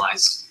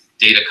analyzed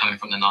data coming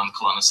from the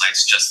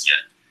non-colonocytes just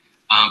yet.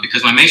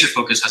 Because my major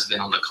focus has been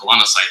on the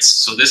colonocytes.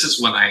 So this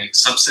is when I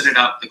subsetted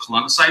out the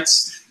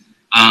colonocytes.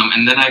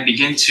 And then I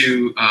begin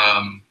to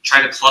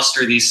try to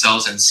cluster these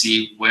cells and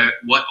see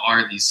what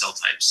are these cell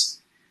types.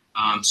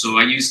 So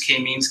I use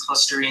k-means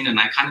clustering, and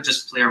I kind of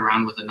just play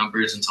around with the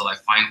numbers until I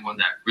find one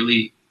that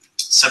really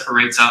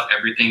separates out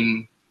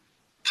everything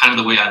kind of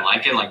the way I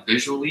like it, like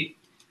visually,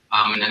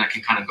 and then I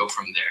can kind of go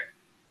from there.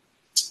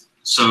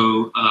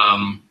 So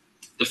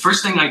the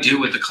first thing I do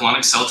with the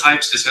colonic cell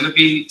types is going to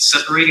be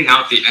separating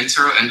out the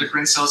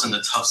enteroendocrine cells and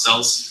the tough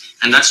cells,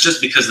 and that's just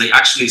because they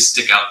actually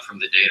stick out from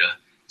the data.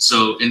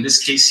 So in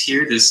this case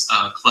here, this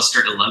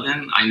cluster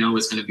 11, I know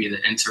is going to be the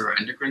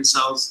enteroendocrine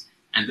cells.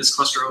 And this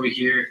cluster over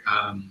here,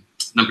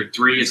 number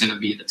 3, is going to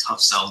be the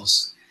tough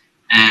cells.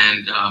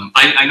 And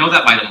I know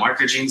that by the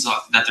marker genes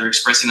that they're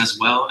expressing as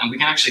well. And we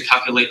can actually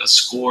calculate a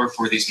score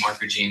for these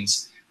marker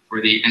genes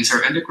for the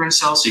enteroendocrine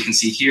cells. So you can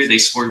see here, they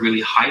scored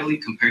really highly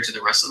compared to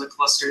the rest of the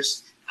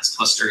clusters. That's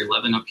cluster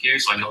 11 up here.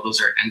 So I know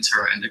those are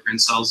enteroendocrine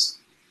cells.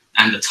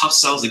 And the tough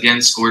cells,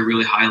 again, scored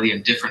really highly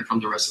and different from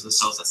the rest of the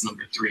cells. That's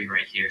number 3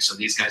 right here. So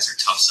these guys are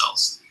tough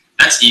cells.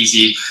 That's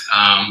easy.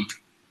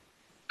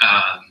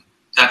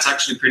 That's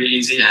actually pretty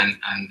easy and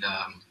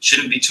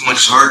shouldn't be too much.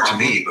 It's hard to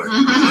me, but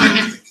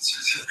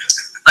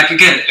like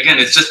again,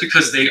 it's just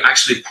because they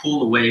actually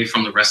pull away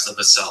from the rest of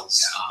the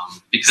cells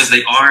because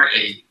they are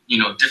a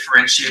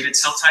differentiated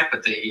cell type,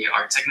 but they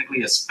are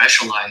technically a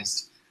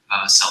specialized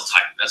cell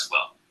type as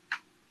well.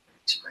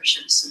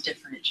 Expression is so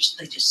different.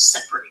 They just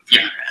separate from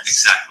the rest.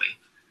 Exactly.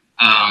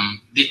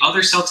 The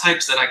other cell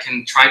types that I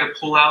can try to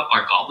pull out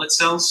are goblet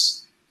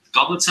cells.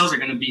 Goblet cells are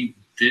going to be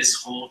this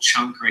whole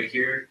chunk right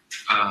here.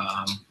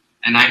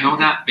 And I know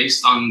that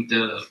based on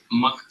the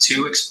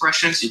MUC2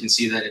 expression, so you can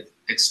see that it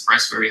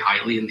expressed very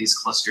highly in these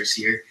clusters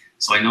here.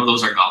 So I know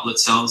those are goblet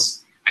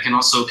cells. I can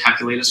also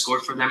calculate a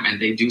score for them, and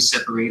they do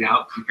separate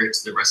out compared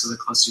to the rest of the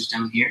clusters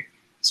down here.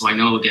 So I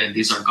know, again,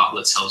 these are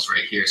goblet cells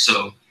right here.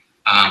 So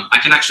I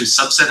can actually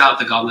subset out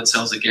the goblet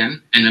cells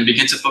again, and then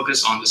begin to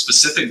focus on the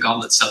specific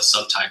goblet cell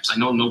subtypes. I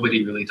know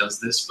nobody really does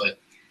this, but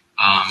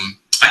I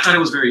thought it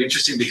was very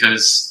interesting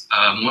because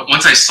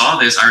once I saw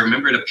this, I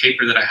remembered a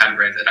paper that I had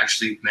read that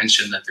actually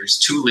mentioned that there's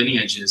 2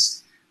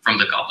 lineages from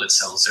the goblet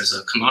cells. There's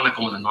a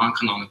canonical and a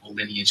non-canonical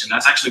lineage, and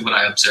that's actually what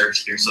I observed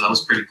here, so that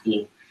was pretty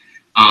cool.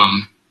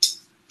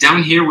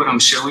 Down here, what I'm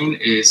showing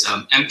is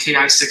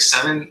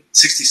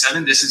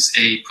MKI67. This is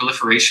a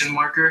proliferation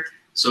marker.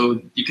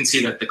 So you can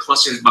see that the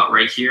clusters about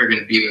right here are going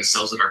to be the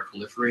cells that are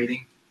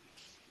proliferating.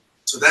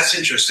 so that's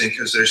interesting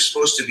because they're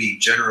supposed to be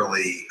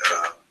generally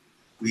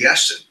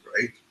quiescent,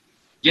 right?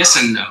 Yes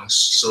and no.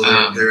 So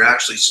there are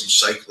actually some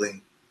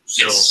cycling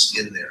cells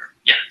in there.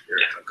 Yeah. They're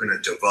going to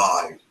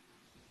divide.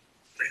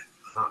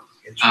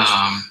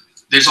 Interesting.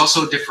 There's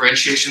also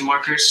differentiation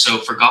markers. So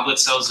for goblet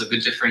cells, a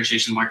good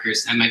differentiation marker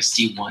is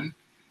MXT1.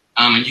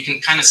 And you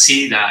can kind of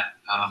see that,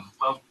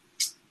 well,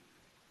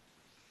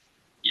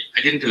 yeah,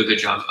 I didn't do a good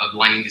job of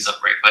lining these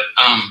up right. But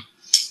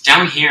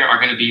down here are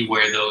going to be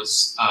where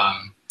those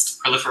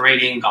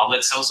proliferating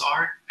goblet cells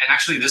are. And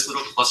actually this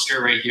little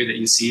cluster right here that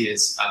you see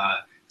is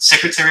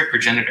secretory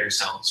progenitor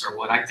cells, or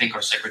what I think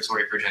are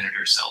secretory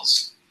progenitor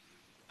cells.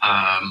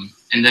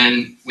 And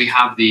then we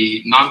have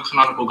the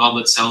non-canonical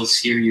goblet cells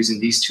here using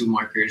these 2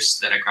 markers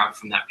that I grabbed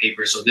from that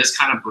paper. So this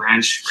kind of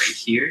branch right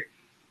here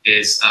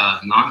is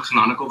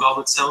non-canonical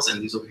goblet cells,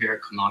 and these over here are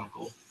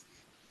canonical.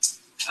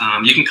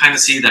 You can kind of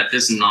see that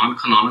this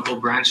non-canonical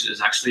branch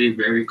is actually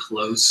very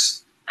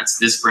close. That's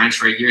this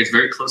branch right here. It's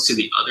very close to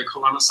the other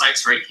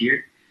colonocytes right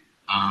here.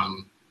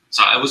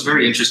 So it was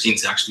very interesting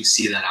to actually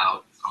see that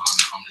out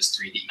on this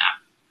 3D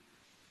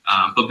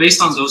map. But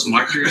based on those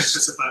markers,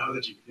 That's a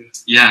biology.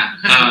 yeah.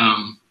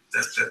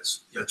 That's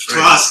To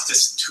right. us,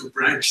 just two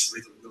branches.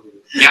 We don't know.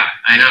 Yeah,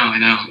 I know.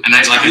 And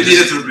I We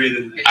needed to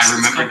read it. I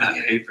remember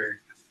that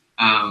paper.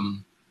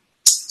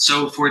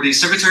 So for the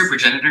secretory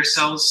progenitor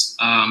cells,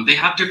 they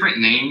have different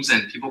names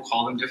and people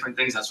call them different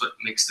things. That's what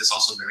makes this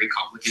also very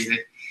complicated.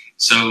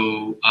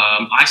 So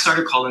I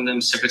started calling them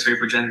secretory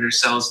progenitor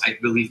cells. I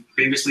believe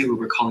previously we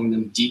were calling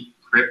them deep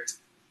crypt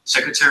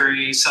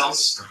secretory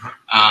cells.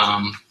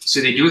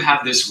 So they do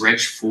have this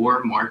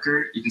Reg4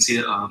 marker. You can see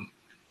that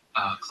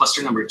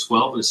cluster number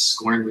 12 is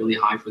scoring really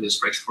high for this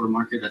Reg4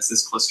 marker. That's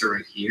this cluster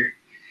right here.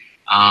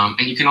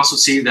 And you can also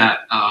see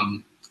that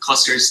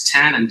clusters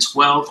 10 and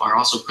 12 are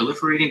also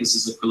proliferating. This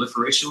is a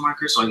proliferation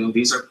marker, so I know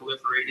these are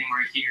proliferating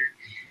right here.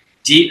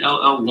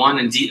 DLL1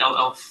 and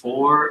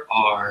DLL4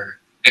 are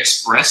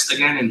expressed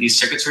again in these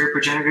secretory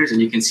progenitors,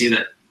 and you can see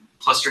that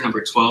cluster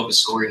number 12 is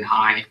scoring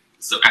high.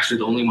 It's actually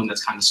the only one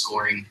that's kind of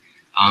scoring.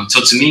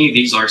 So to me,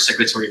 these are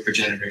secretory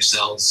progenitor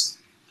cells.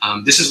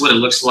 This is what it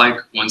looks like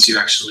once you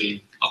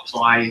actually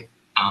apply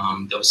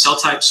those cell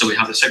types. So we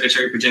have the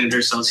secretory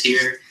progenitor cells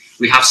here.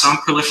 We have some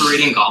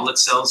proliferating goblet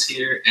cells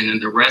here, and then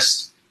the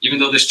rest, even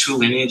though there's two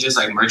lineages,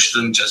 I merged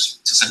them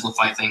just to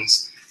simplify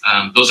things.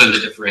 Those are the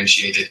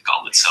differentiated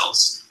goblet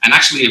cells. And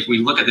actually, if we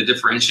look at the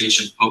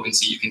differentiation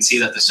potency, you can see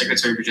that the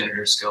secretory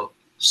progenitor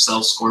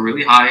cells score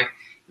really high,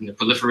 and the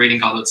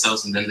proliferating goblet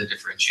cells, and then the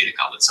differentiated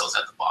goblet cells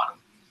at the bottom.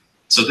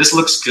 So this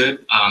looks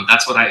good.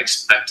 That's what I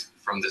expect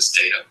from this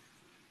data.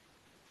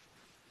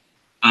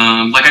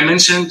 Like I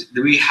mentioned,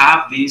 we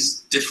have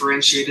these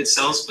differentiated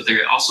cells, but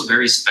they're also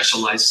very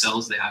specialized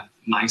cells. They have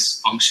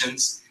nice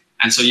functions.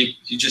 And so you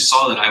just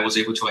saw that I was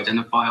able to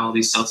identify all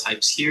these cell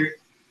types here.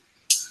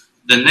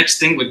 The next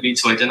thing would be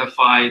to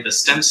identify the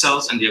stem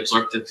cells and the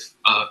absorptive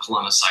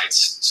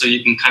colonocytes. So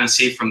you can kind of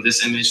see from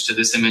this image to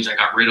this image, I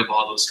got rid of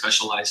all those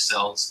specialized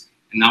cells.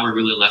 And now we're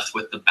really left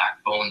with the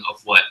backbone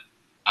of what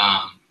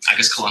I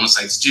guess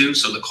colonocytes do.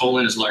 So the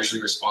colon is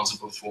largely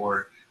responsible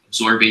for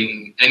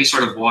absorbing any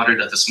sort of water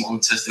that the small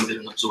intestine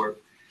didn't absorb.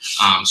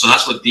 So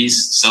that's what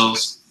these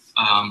cells,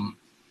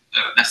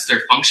 that's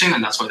their function,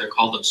 and that's why they're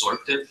called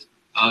absorptive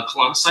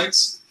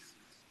colonocytes.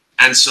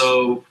 And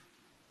so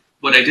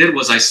what I did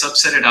was I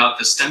subsetted out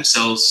the stem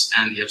cells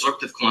and the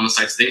absorptive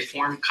colonocytes. They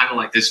form kind of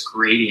like this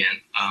gradient,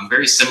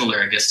 very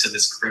similar, I guess, to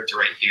this crypt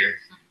right here.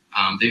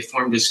 They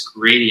form this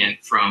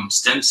gradient from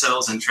stem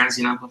cells and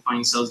transient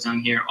amplifying cells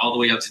down here all the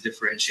way up to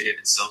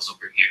differentiated cells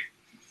over here.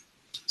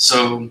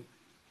 So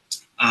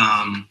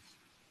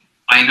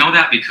I know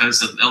that because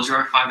the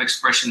LGR5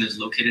 expression is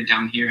located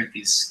down here at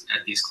these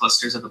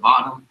clusters at the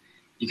bottom.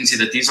 You can see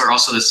that these are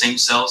also the same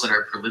cells that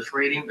are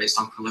proliferating based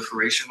on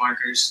proliferation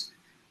markers.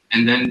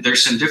 And then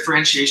there's some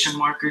differentiation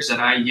markers that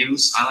I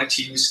use. I like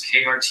to use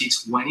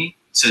KRT20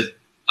 to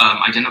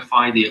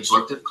identify the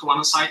absorptive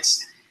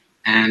colonocytes.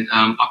 And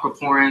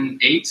aquaporin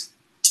 8,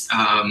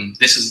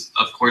 this is,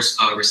 of course,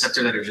 a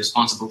receptor that is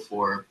responsible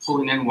for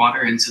pulling in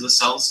water into the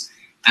cells.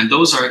 And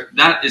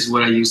that is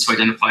what I use to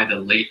identify the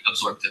late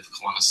absorptive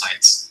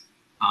colonocytes.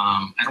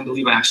 I don't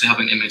believe I actually have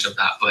an image of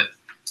that, but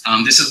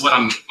this is what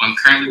I'm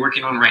currently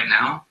working on right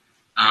now.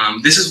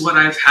 This is what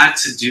I've had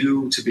to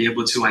do to be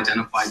able to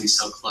identify these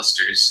cell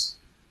clusters.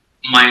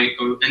 My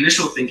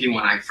initial thinking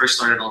when I first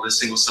started all this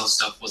single cell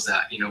stuff was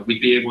that,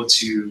 we'd be able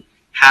to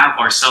have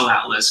our cell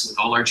atlas with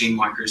all our gene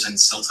markers and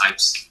cell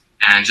types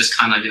and just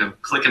kind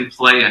of, click and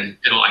play and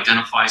it'll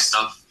identify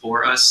stuff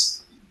for us.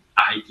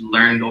 I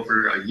learned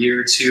over a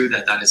year or two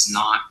that that is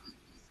not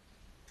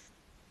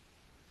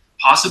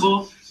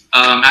possible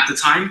at the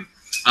time,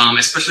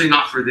 especially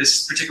not for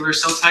this particular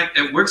cell type.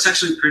 It works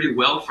actually pretty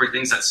well for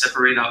things that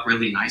separate out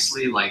really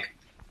nicely, like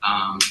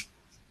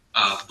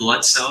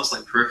blood cells,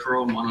 like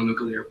peripheral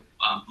mononuclear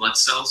blood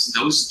cells.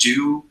 Those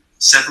do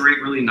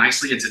separate really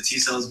nicely into T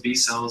cells, B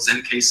cells,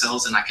 NK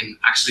cells, and I can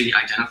actually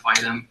identify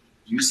them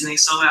using a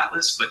cell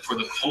atlas. But for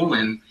the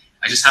colon,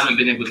 I just haven't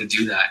been able to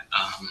do that.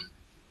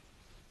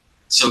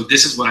 So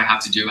this is what I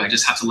have to do. I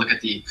just have to look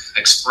at the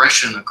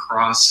expression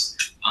across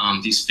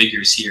these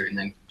figures here and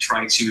then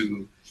try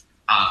to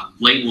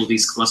label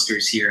these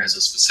clusters here as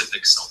a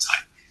specific cell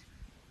type.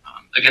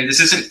 Again, this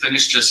isn't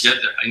finished just yet.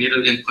 I need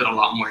to input a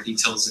lot more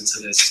details into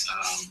this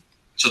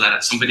so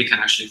that somebody can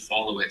actually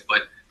follow it.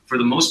 But for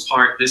the most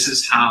part, this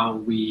is how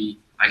we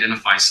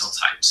identify cell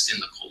types in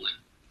the colon.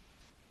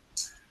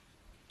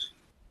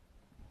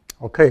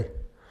 Okay.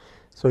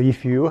 So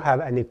if you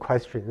have any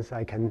questions,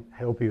 I can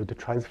help you to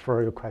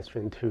transfer your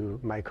question to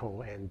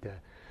Michael, and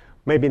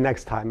maybe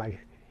next time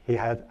he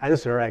has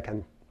answer, I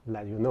can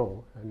let you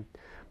know.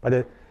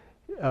 But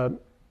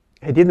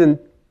he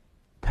didn't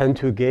tend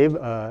to give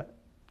a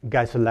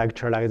guest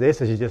lecture like this.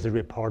 He just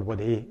report what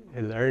he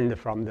learned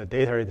from the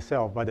data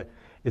itself. But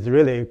it's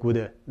really a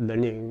good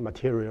learning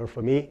material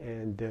for me,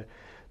 and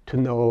to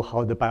know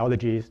how the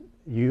biologists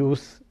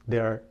use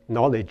their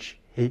knowledge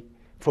he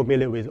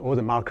familiar with all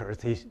the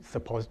markers he's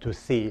supposed to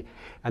see.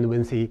 And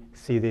when he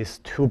see these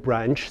two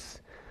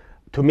branches,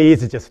 to me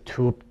it's just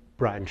two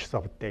branches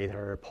of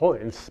data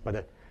points,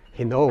 but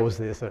he knows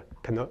there's a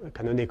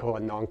canonical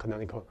and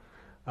non-canonical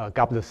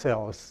goblet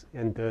cells.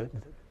 And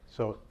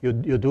so you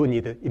do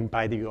need to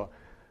embed your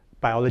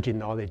biology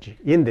knowledge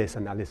in this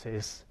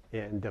analysis.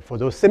 And for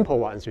those simple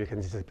ones, you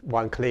can just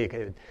one click,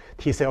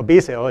 T cell, B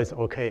cell is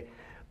okay.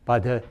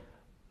 But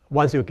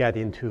once you get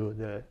into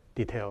the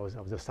details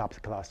of the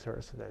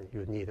subclusters, then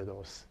you need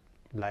those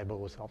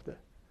levels of the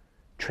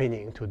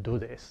training to do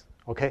this,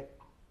 okay?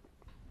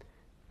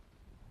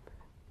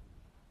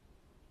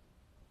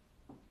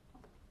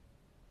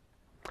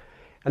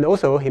 And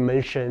also he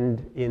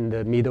mentioned in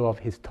the middle of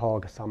his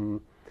talk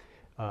some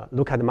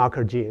look at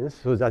marker genes,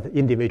 so that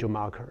individual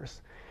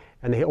markers.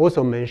 And he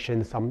also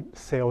mentioned some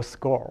cell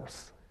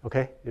scores,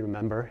 okay? You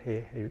remember,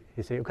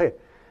 he said, okay,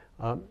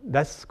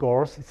 that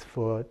scores is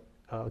for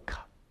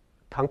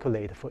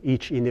calculate for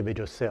each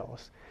individual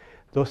cells.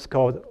 Those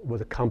scores were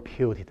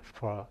computed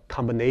for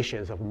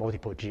combinations of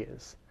multiple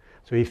genes.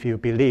 So if you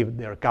believe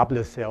there are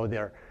goblet cell,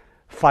 there are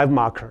 5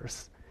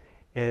 markers,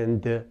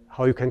 and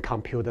how you can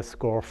compute the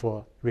score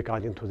for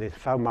regarding to these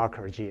 5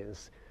 marker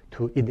genes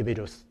to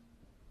individual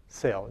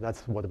cell.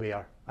 That's what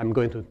I'm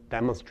going to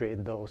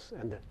demonstrate those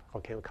and how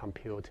can you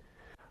compute,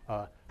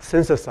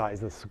 synthesize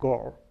the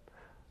score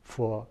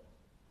for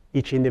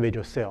each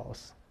individual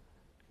cells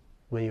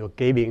when you're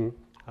giving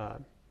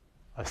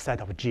a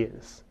set of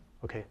genes.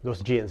 Okay,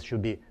 those genes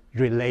should be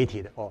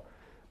related or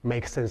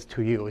make sense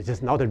to you. It's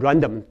just not a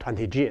random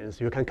 20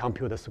 genes. You can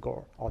compute the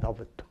score out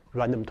of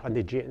random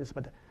 20 genes,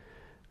 but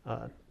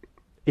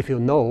if you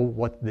know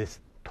what these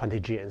 20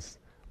 genes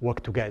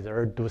work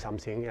together, do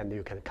something, and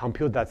you can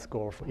compute that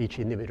score for each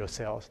individual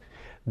cells,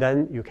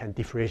 then you can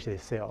differentiate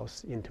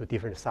cells into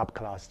different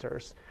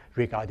subclusters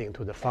regarding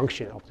to the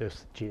function of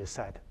this gene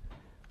set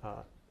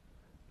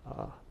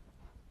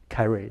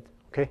carried,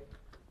 okay?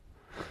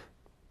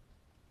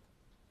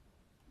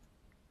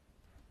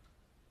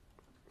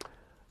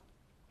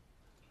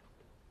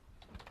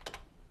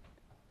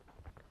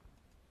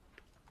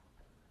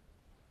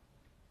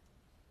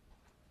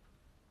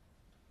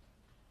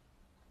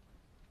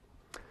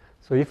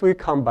 So if we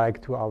come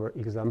back to our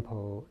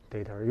example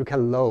data, you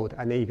can load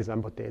any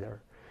example data.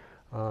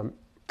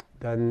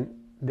 Then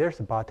there's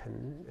a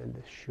button, and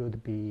it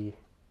should be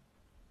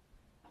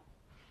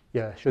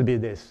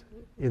this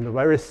in the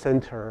very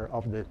center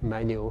of the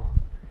menu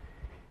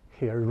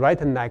here,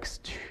 right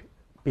next to,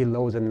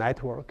 below the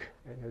network.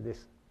 And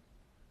this.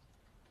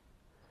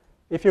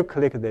 If you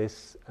click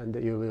this, and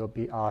you will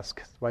be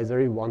asked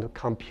whether you want to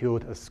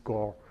compute a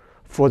score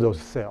for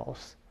those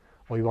cells,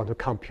 or you want to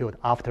compute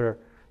after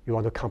you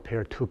want to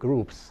compare 2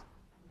 groups,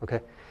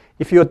 okay?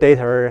 If your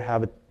data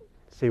have,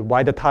 say,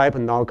 wild type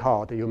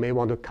knockout, you may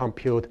want to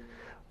compute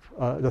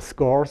the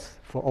scores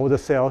for all the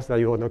cells that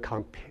you want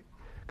to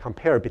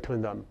compare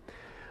between them.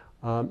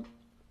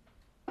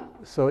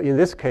 So in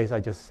this case, I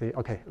just say,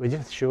 okay, we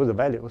just show the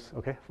values,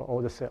 okay, for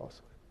all the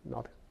cells,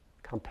 not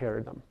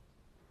compare them.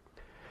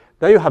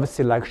 Then you have a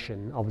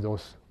selection of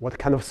those, what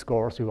kind of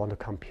scores you want to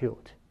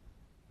compute.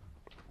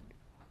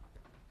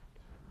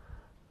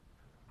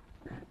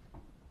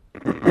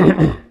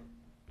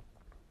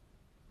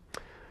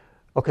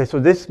 Okay, so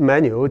this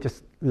menu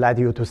just led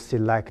you to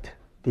select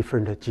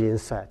different gene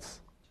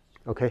sets.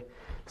 Okay,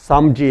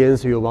 some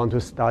genes you want to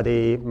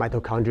study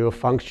mitochondrial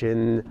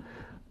function,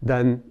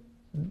 then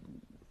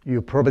you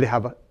probably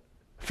have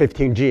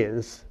 15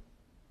 genes,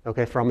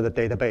 okay, from the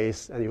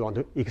database, and you want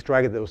to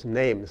extract those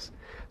names.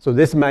 So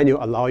this menu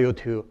allows you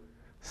to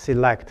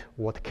select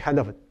what kind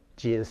of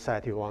gene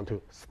set you want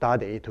to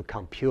study to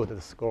compute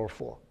the score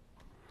for.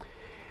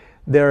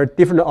 There are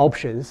different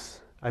options.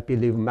 I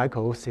believe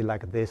Michael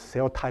select this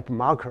cell type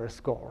marker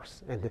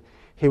scores, and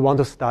he want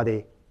to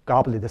study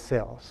goblet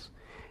cells.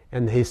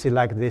 And he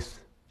select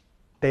this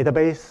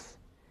database,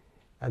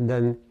 and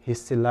then he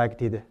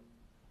selected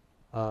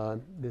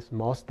this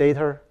mouse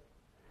data,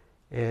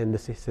 and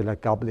he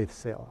select goblet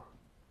cell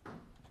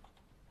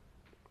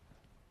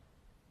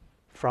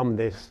from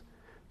this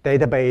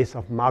database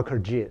of marker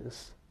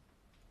genes.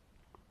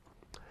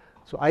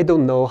 So I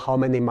don't know how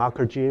many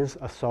marker genes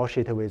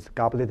associated with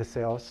goblet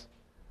cells,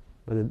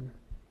 but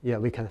yeah,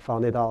 we can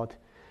find it out.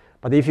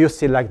 But if you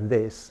select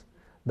this,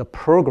 the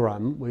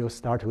program will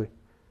start to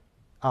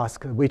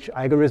ask which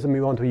algorithm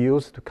you want to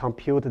use to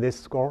compute this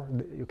score.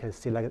 You can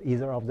select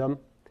either of them.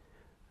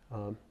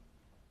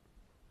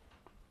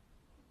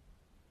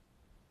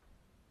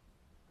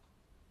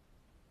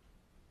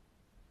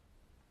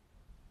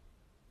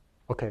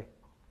 Okay.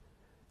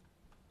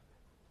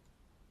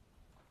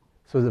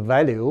 So the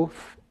value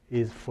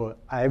is for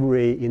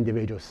every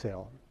individual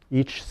cell.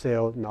 Each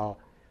cell now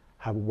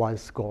have 1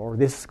 score.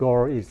 This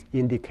score is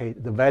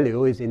the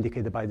value is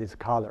indicated by this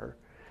color.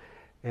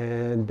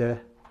 And the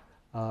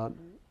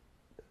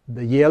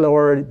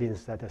yellow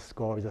means that the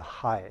score is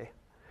high.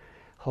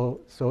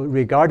 So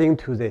regarding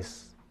to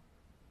this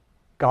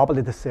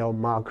goblet cell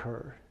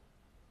marker,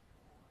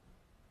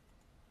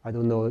 I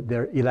don't know,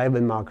 there are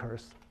 11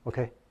 markers,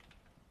 okay?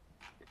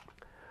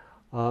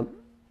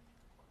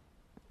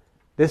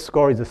 This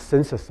score is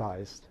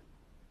synthesized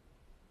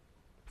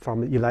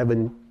from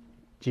 11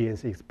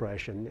 genes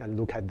expression and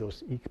look at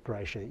those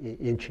expression in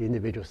each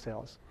individual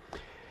cells.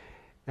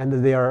 And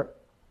the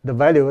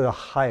values are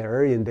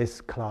higher in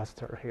this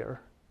cluster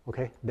here.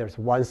 Okay, there's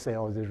one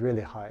cell that is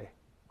really high.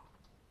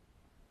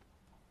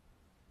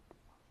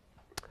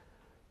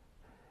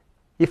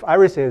 If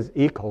everything is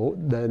equal,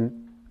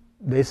 then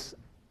this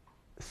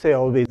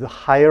cell with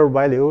higher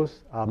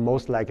values are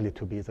most likely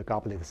to be the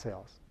goblet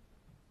cells.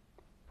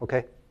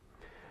 Okay?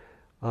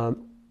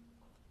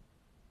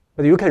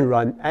 But you can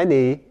run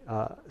any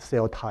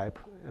cell type,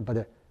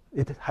 but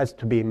it has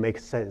to make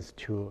sense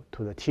to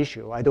the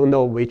tissue. I don't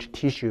know which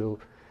tissue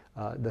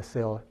the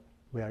cell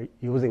we are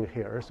using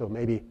here, so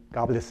maybe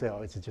goblet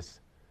cell is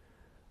just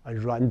a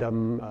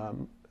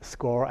random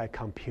score I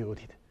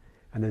computed,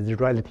 and the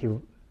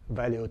relative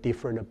value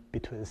different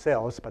between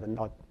cells, but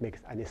not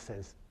makes any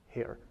sense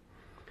here.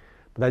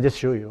 But I just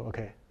show you,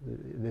 okay,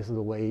 this is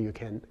the way you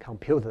can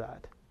compute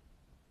that.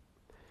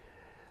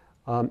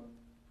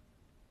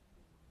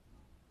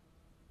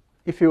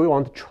 If you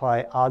want to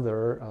try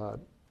other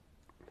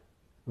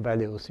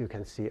values, you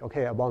can see,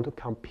 okay, I want to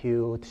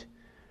compute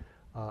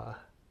a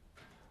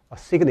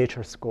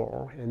signature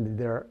score, and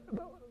there are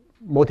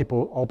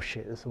multiple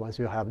options. Once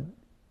you have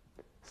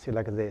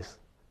select this,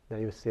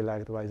 then you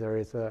select whether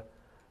it's a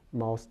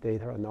mouse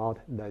data or not.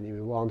 Then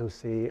you want to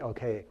see,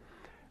 okay,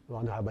 you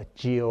want to have a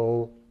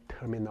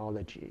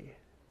geo-terminology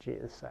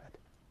gene set,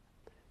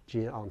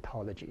 gene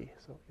ontology.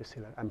 So you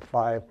select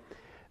M5,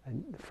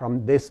 and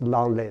from this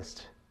long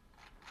list,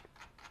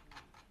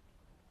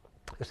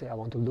 you say I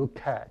want to look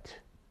at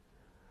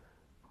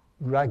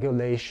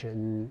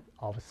regulation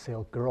of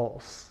cell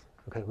growth.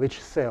 Okay,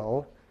 which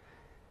cell,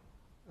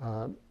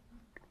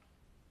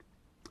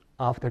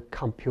 after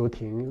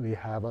computing, we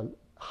have a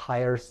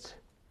highest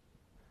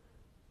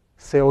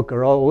cell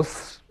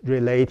growth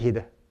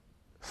related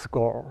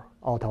score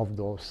out of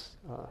those.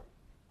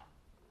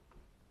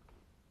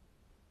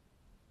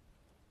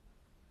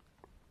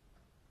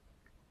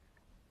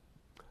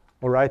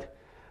 All right,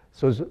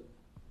 so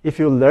if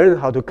you learn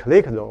how to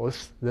click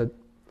those, the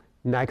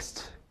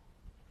next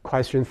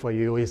question for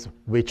you is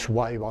which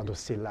one you want to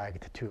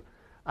select to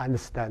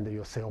understand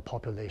your cell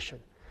population.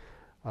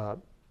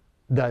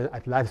 Then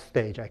at that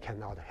stage, I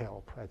cannot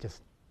help. I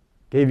just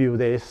give you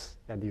this,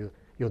 and you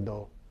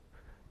know.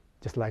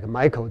 Just like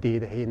Michael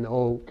did, he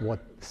know what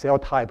cell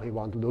type he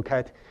want to look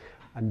at,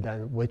 and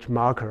then which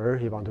marker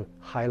he want to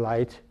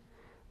highlight.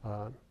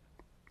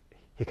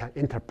 He can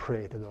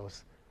interpret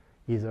those,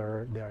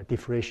 either their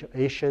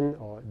differentiation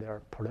or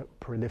their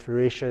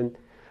proliferation,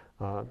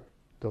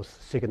 those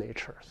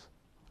signatures.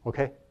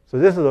 Okay, so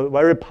this is a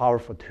very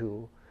powerful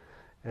tool,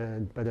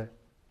 but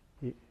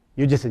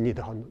you just need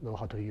to know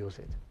how to use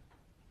it.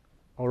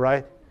 All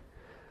right.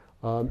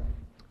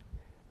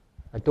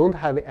 I don't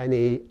have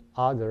any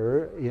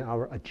other in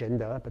our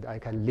agenda, but I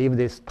can leave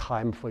this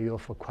time for you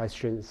for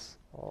questions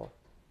or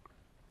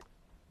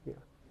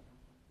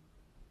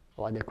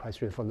any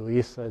question for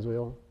Luis as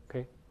well.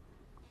 Okay.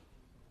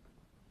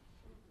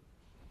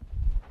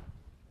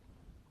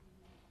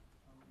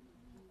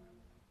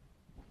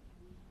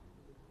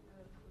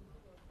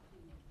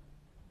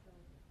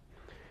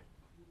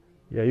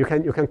 Yeah, you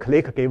can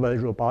click give a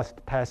robust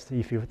test.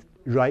 If you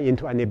run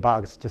into any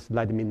bugs, just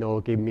let me know.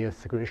 Give me a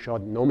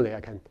screenshot. Normally,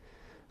 I can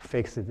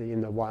fix it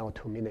in 1 or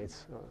 2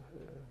 minutes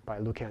by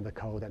looking at the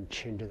code and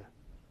change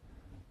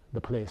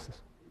the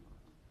places.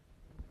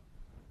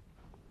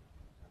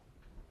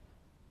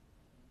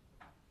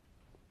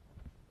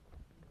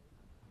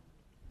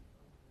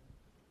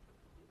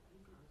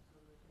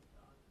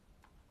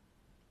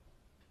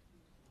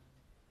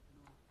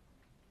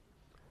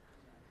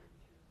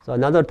 So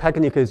another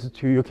technique is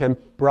you can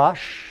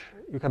brush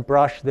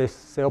this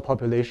cell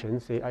population.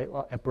 See, I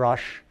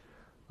brush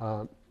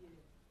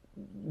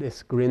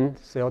this green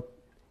cell,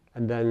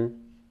 and then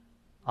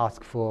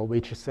ask for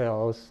which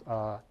cells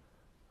are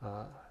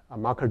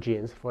marker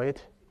genes for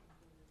it.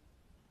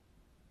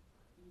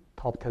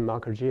 Top 10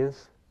 marker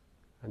genes,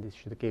 and it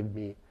should give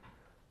me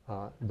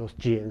those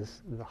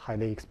genes that are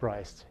highly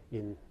expressed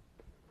in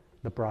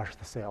the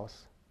brushed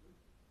cells.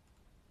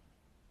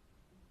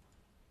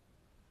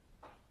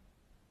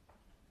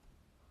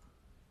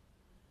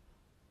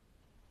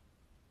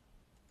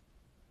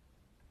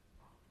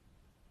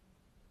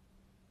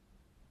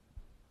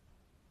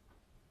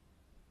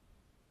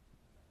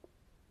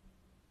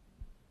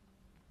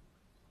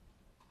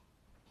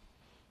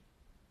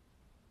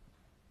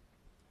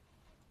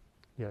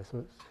 Yeah,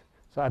 so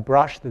I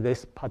brushed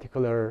this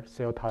particular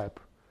cell type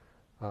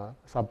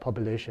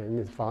subpopulation.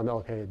 It's found,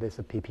 okay, this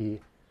is PA,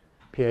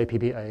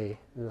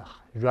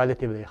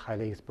 relatively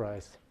highly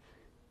expressed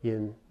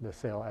in the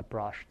cell I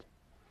brushed.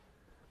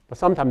 But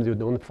sometimes you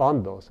don't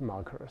find those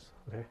markers,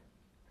 okay?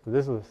 So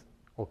this is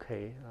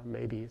okay,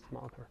 maybe it's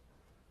marker.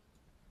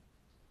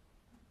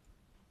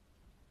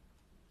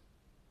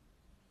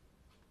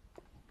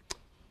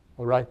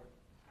 All right.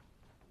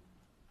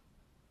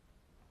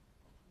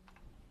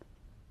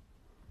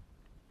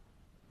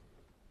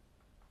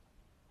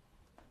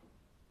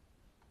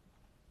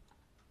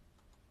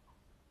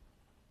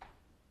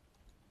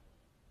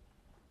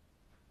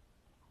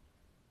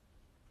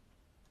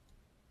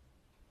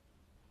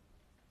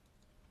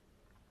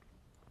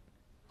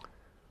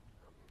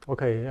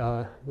 Okay,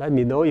 let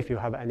me know if you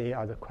have any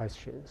other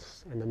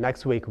questions. And the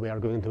next week we are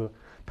going to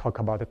talk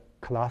about the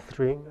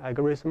clustering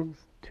algorithms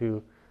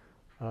to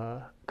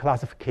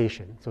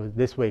classification. So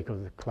this week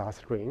was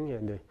clustering,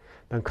 and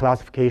then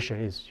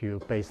classification is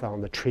you based on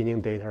the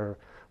training data,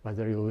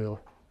 whether you will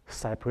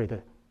separate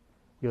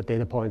your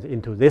data points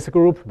into this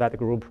group, that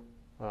group.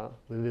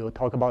 We will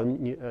talk about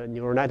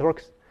neural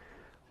networks.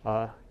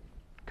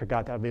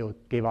 Kagata will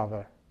give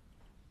our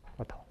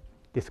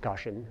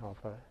discussion of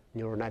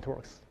neural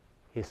networks.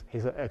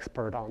 He's an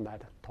expert on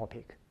that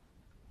topic.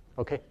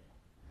 Okay.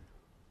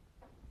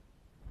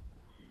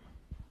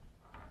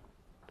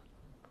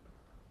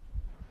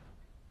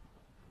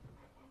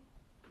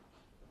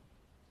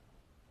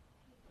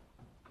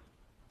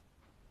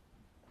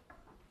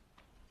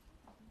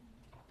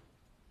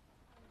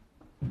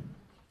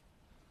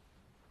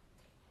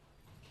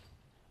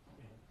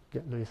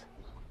 Yeah, Luis.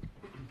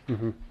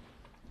 Mm-hmm.